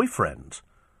then boyfriend,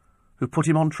 who put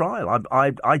him on trial.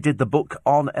 I did the book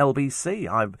on LBC.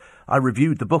 I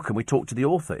reviewed the book and we talked to the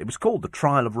author. It was called The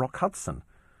Trial of Rock Hudson.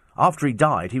 After he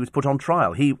died, he was put on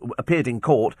trial. He appeared in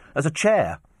court as a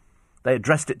chair. They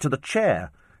addressed it to the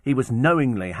chair. He was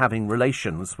knowingly having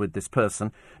relations with this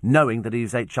person, knowing that he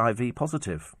was HIV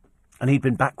positive. And he'd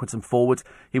been backwards and forwards.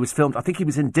 He was filmed, I think he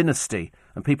was in Dynasty,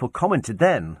 and people commented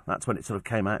then, that's when it sort of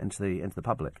came out into the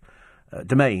public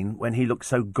domain, when he looked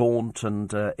so gaunt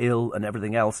and ill and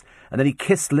everything else. And then he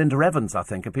kissed Linda Evans, I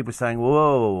think, and people were saying,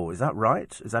 whoa, is that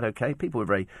right? Is that okay? People were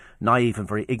very naive and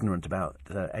very ignorant about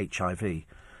HIV.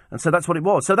 And so that's what it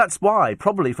was. So that's why,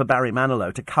 probably for Barry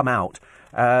Manilow to come out,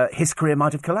 his career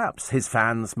might have collapsed. His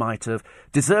fans might have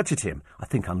deserted him. I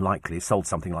think unlikely. He sold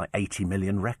something like 80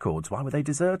 million records. Why would they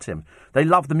desert him? They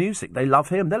love the music. They love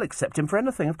him. They'll accept him for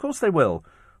anything. Of course they will.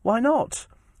 Why not?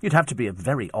 You'd have to be a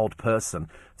very odd person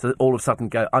to all of a sudden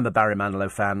go, I'm a Barry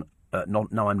Manilow fan.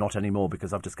 No, I'm not anymore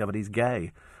because I've discovered he's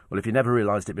gay. Well, if you never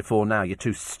realised it before now, you're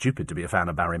too stupid to be a fan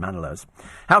of Barry Manilow's.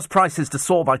 House prices to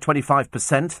soar by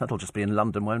 25%. That'll just be in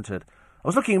London, won't it? I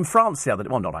was looking in France the other day.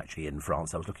 Well, not actually in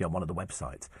France. I was looking on one of the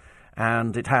websites.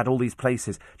 And it had all these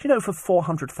places. Do you know, for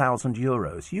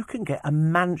 €400,000, you can get a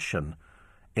mansion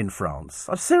in France.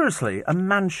 Seriously, a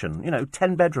mansion.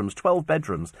 10 bedrooms, 12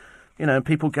 bedrooms.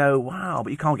 People go, wow,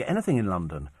 but you can't get anything in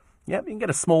London. Yeah, you can get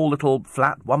a small little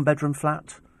flat, one-bedroom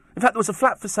flat. In fact, there was a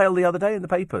flat for sale the other day in the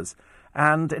papers,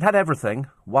 and it had everything.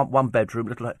 One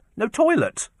bedroom, no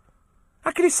toilet.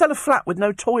 How can you sell a flat with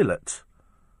no toilet?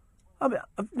 I mean,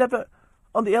 I've never...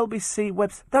 On the LBC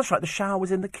website... That's right, the shower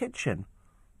was in the kitchen.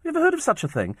 You ever heard of such a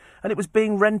thing? And it was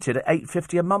being rented at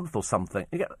 $8.50 a month or something.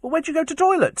 You go, well, where'd you go to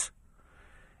toilet?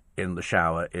 In the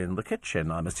shower, in the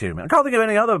kitchen, I'm assuming. I can't think of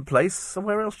any other place. So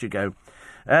where else do you go?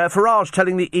 Farage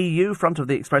telling the EU, front of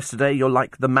the Express today, you're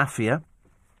like the mafia.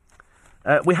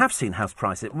 We have seen house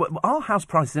prices. Our house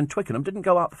prices in Twickenham didn't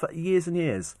go up for years and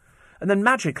years. And then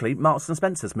magically, Marks and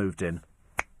Spencer's moved in.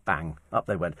 Bang, up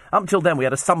they went. Up until then, we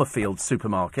had a Summerfield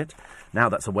supermarket. Now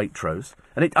that's a Waitrose.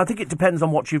 And I think it depends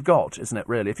on what you've got, isn't it,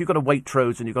 really? If you've got a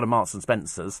Waitrose and you've got a Marks and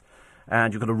Spencer's,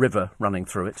 and you've got a river running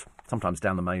through it, sometimes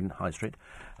down the main high street.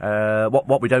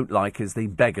 What we don't like is the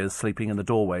beggars sleeping in the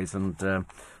doorways and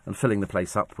filling the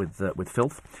place up with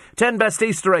filth. 10 best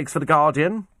Easter eggs for The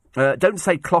Guardian. Don't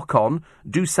say clock on,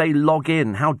 do say log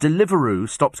in. How Deliveroo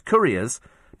stops couriers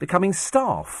becoming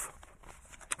staff,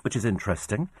 which is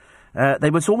interesting. They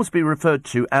must almost be referred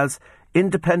to as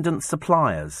independent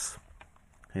suppliers.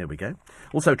 Here we go.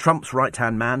 Also, Trump's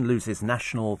right-hand man loses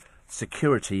national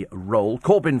security role.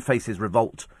 Corbyn faces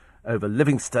revolt over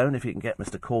Livingstone, if you can get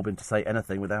Mr Corbyn to say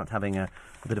anything without having a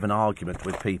bit of an argument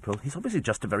with people. He's obviously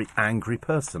just a very angry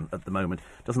person at the moment.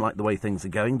 Doesn't like the way things are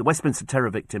going. The Westminster terror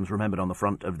victims remembered on the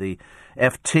front of the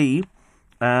FT.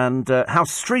 And how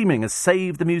streaming has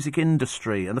saved the music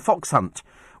industry. And the Fox Hunt.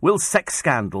 Will sex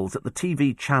scandals at the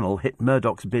TV channel hit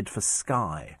Murdoch's bid for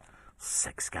Sky?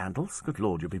 Sex scandals? Good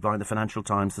Lord, you'll be buying the Financial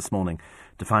Times this morning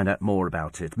to find out more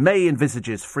about it. May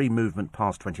envisages free movement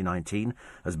past 2019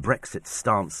 as Brexit's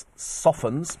stance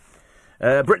softens.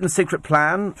 Britain's secret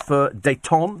plan for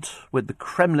détente with the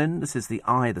Kremlin. This is the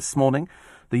Eye this morning.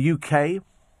 The UK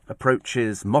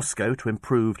approaches Moscow to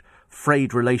improve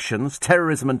frayed relations.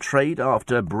 Terrorism and trade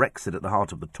after Brexit at the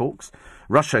heart of the talks.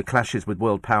 Russia clashes with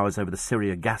world powers over the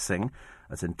Syria gassing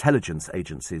as intelligence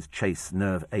agencies chase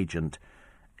nerve agent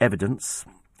evidence.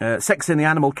 Sex in the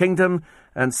animal kingdom,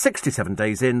 and 67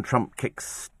 days in, Trump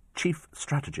kicks chief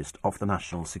strategist off the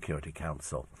National Security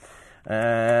Council.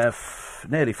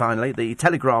 Nearly finally, the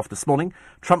Telegraph this morning.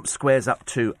 Trump squares up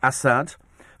to Assad.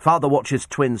 Father watches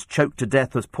twins choked to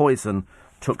death as poison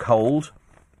took hold.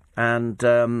 And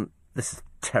this is a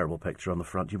terrible picture on the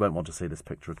front. You won't want to see this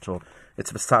picture at all.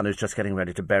 It's of a son who's just getting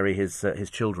ready to bury his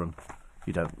children.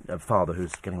 A father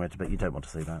who's getting ready to bury. You don't want to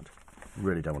see that.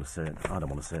 Really don't want to see it. I don't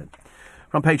want to see it.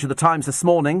 Front page of the Times this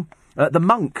morning. The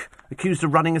monk accused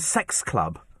of running a sex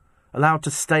club allowed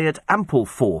to stay at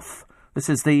Ampleforth. This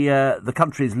is the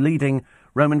country's leading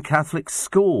Roman Catholic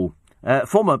school.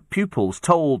 Former pupils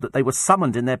told that they were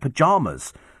summoned in their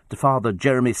pyjamas to Father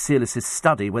Jeremy Sealis'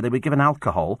 study, where they were given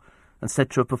alcohol and said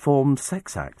to have performed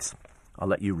sex acts. I'll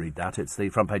let you read that. It's the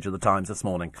front page of the Times this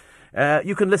morning.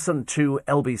 You can listen to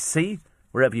LBC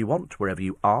wherever you want, wherever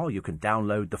you are. You can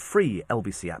download the free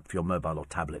LBC app for your mobile or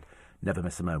tablet. Never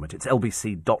miss a moment. It's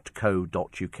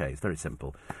lbc.co.uk. It's very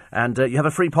simple. And you have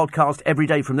a free podcast every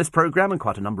day from this programme and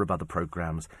quite a number of other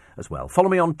programmes as well. Follow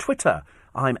me on Twitter.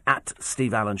 I'm at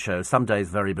Steve Allen Show. Some days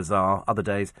very bizarre, other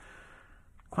days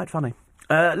quite funny.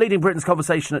 Leading Britain's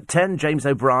conversation at 10, James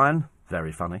O'Brien.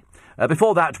 Very funny.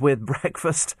 Before that, with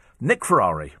breakfast, Nick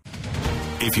Ferrari.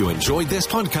 If you enjoyed this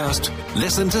podcast,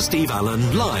 listen to Steve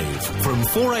Allen live from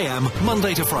 4 a.m.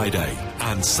 Monday to Friday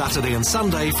and Saturday and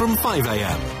Sunday from 5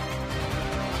 a.m.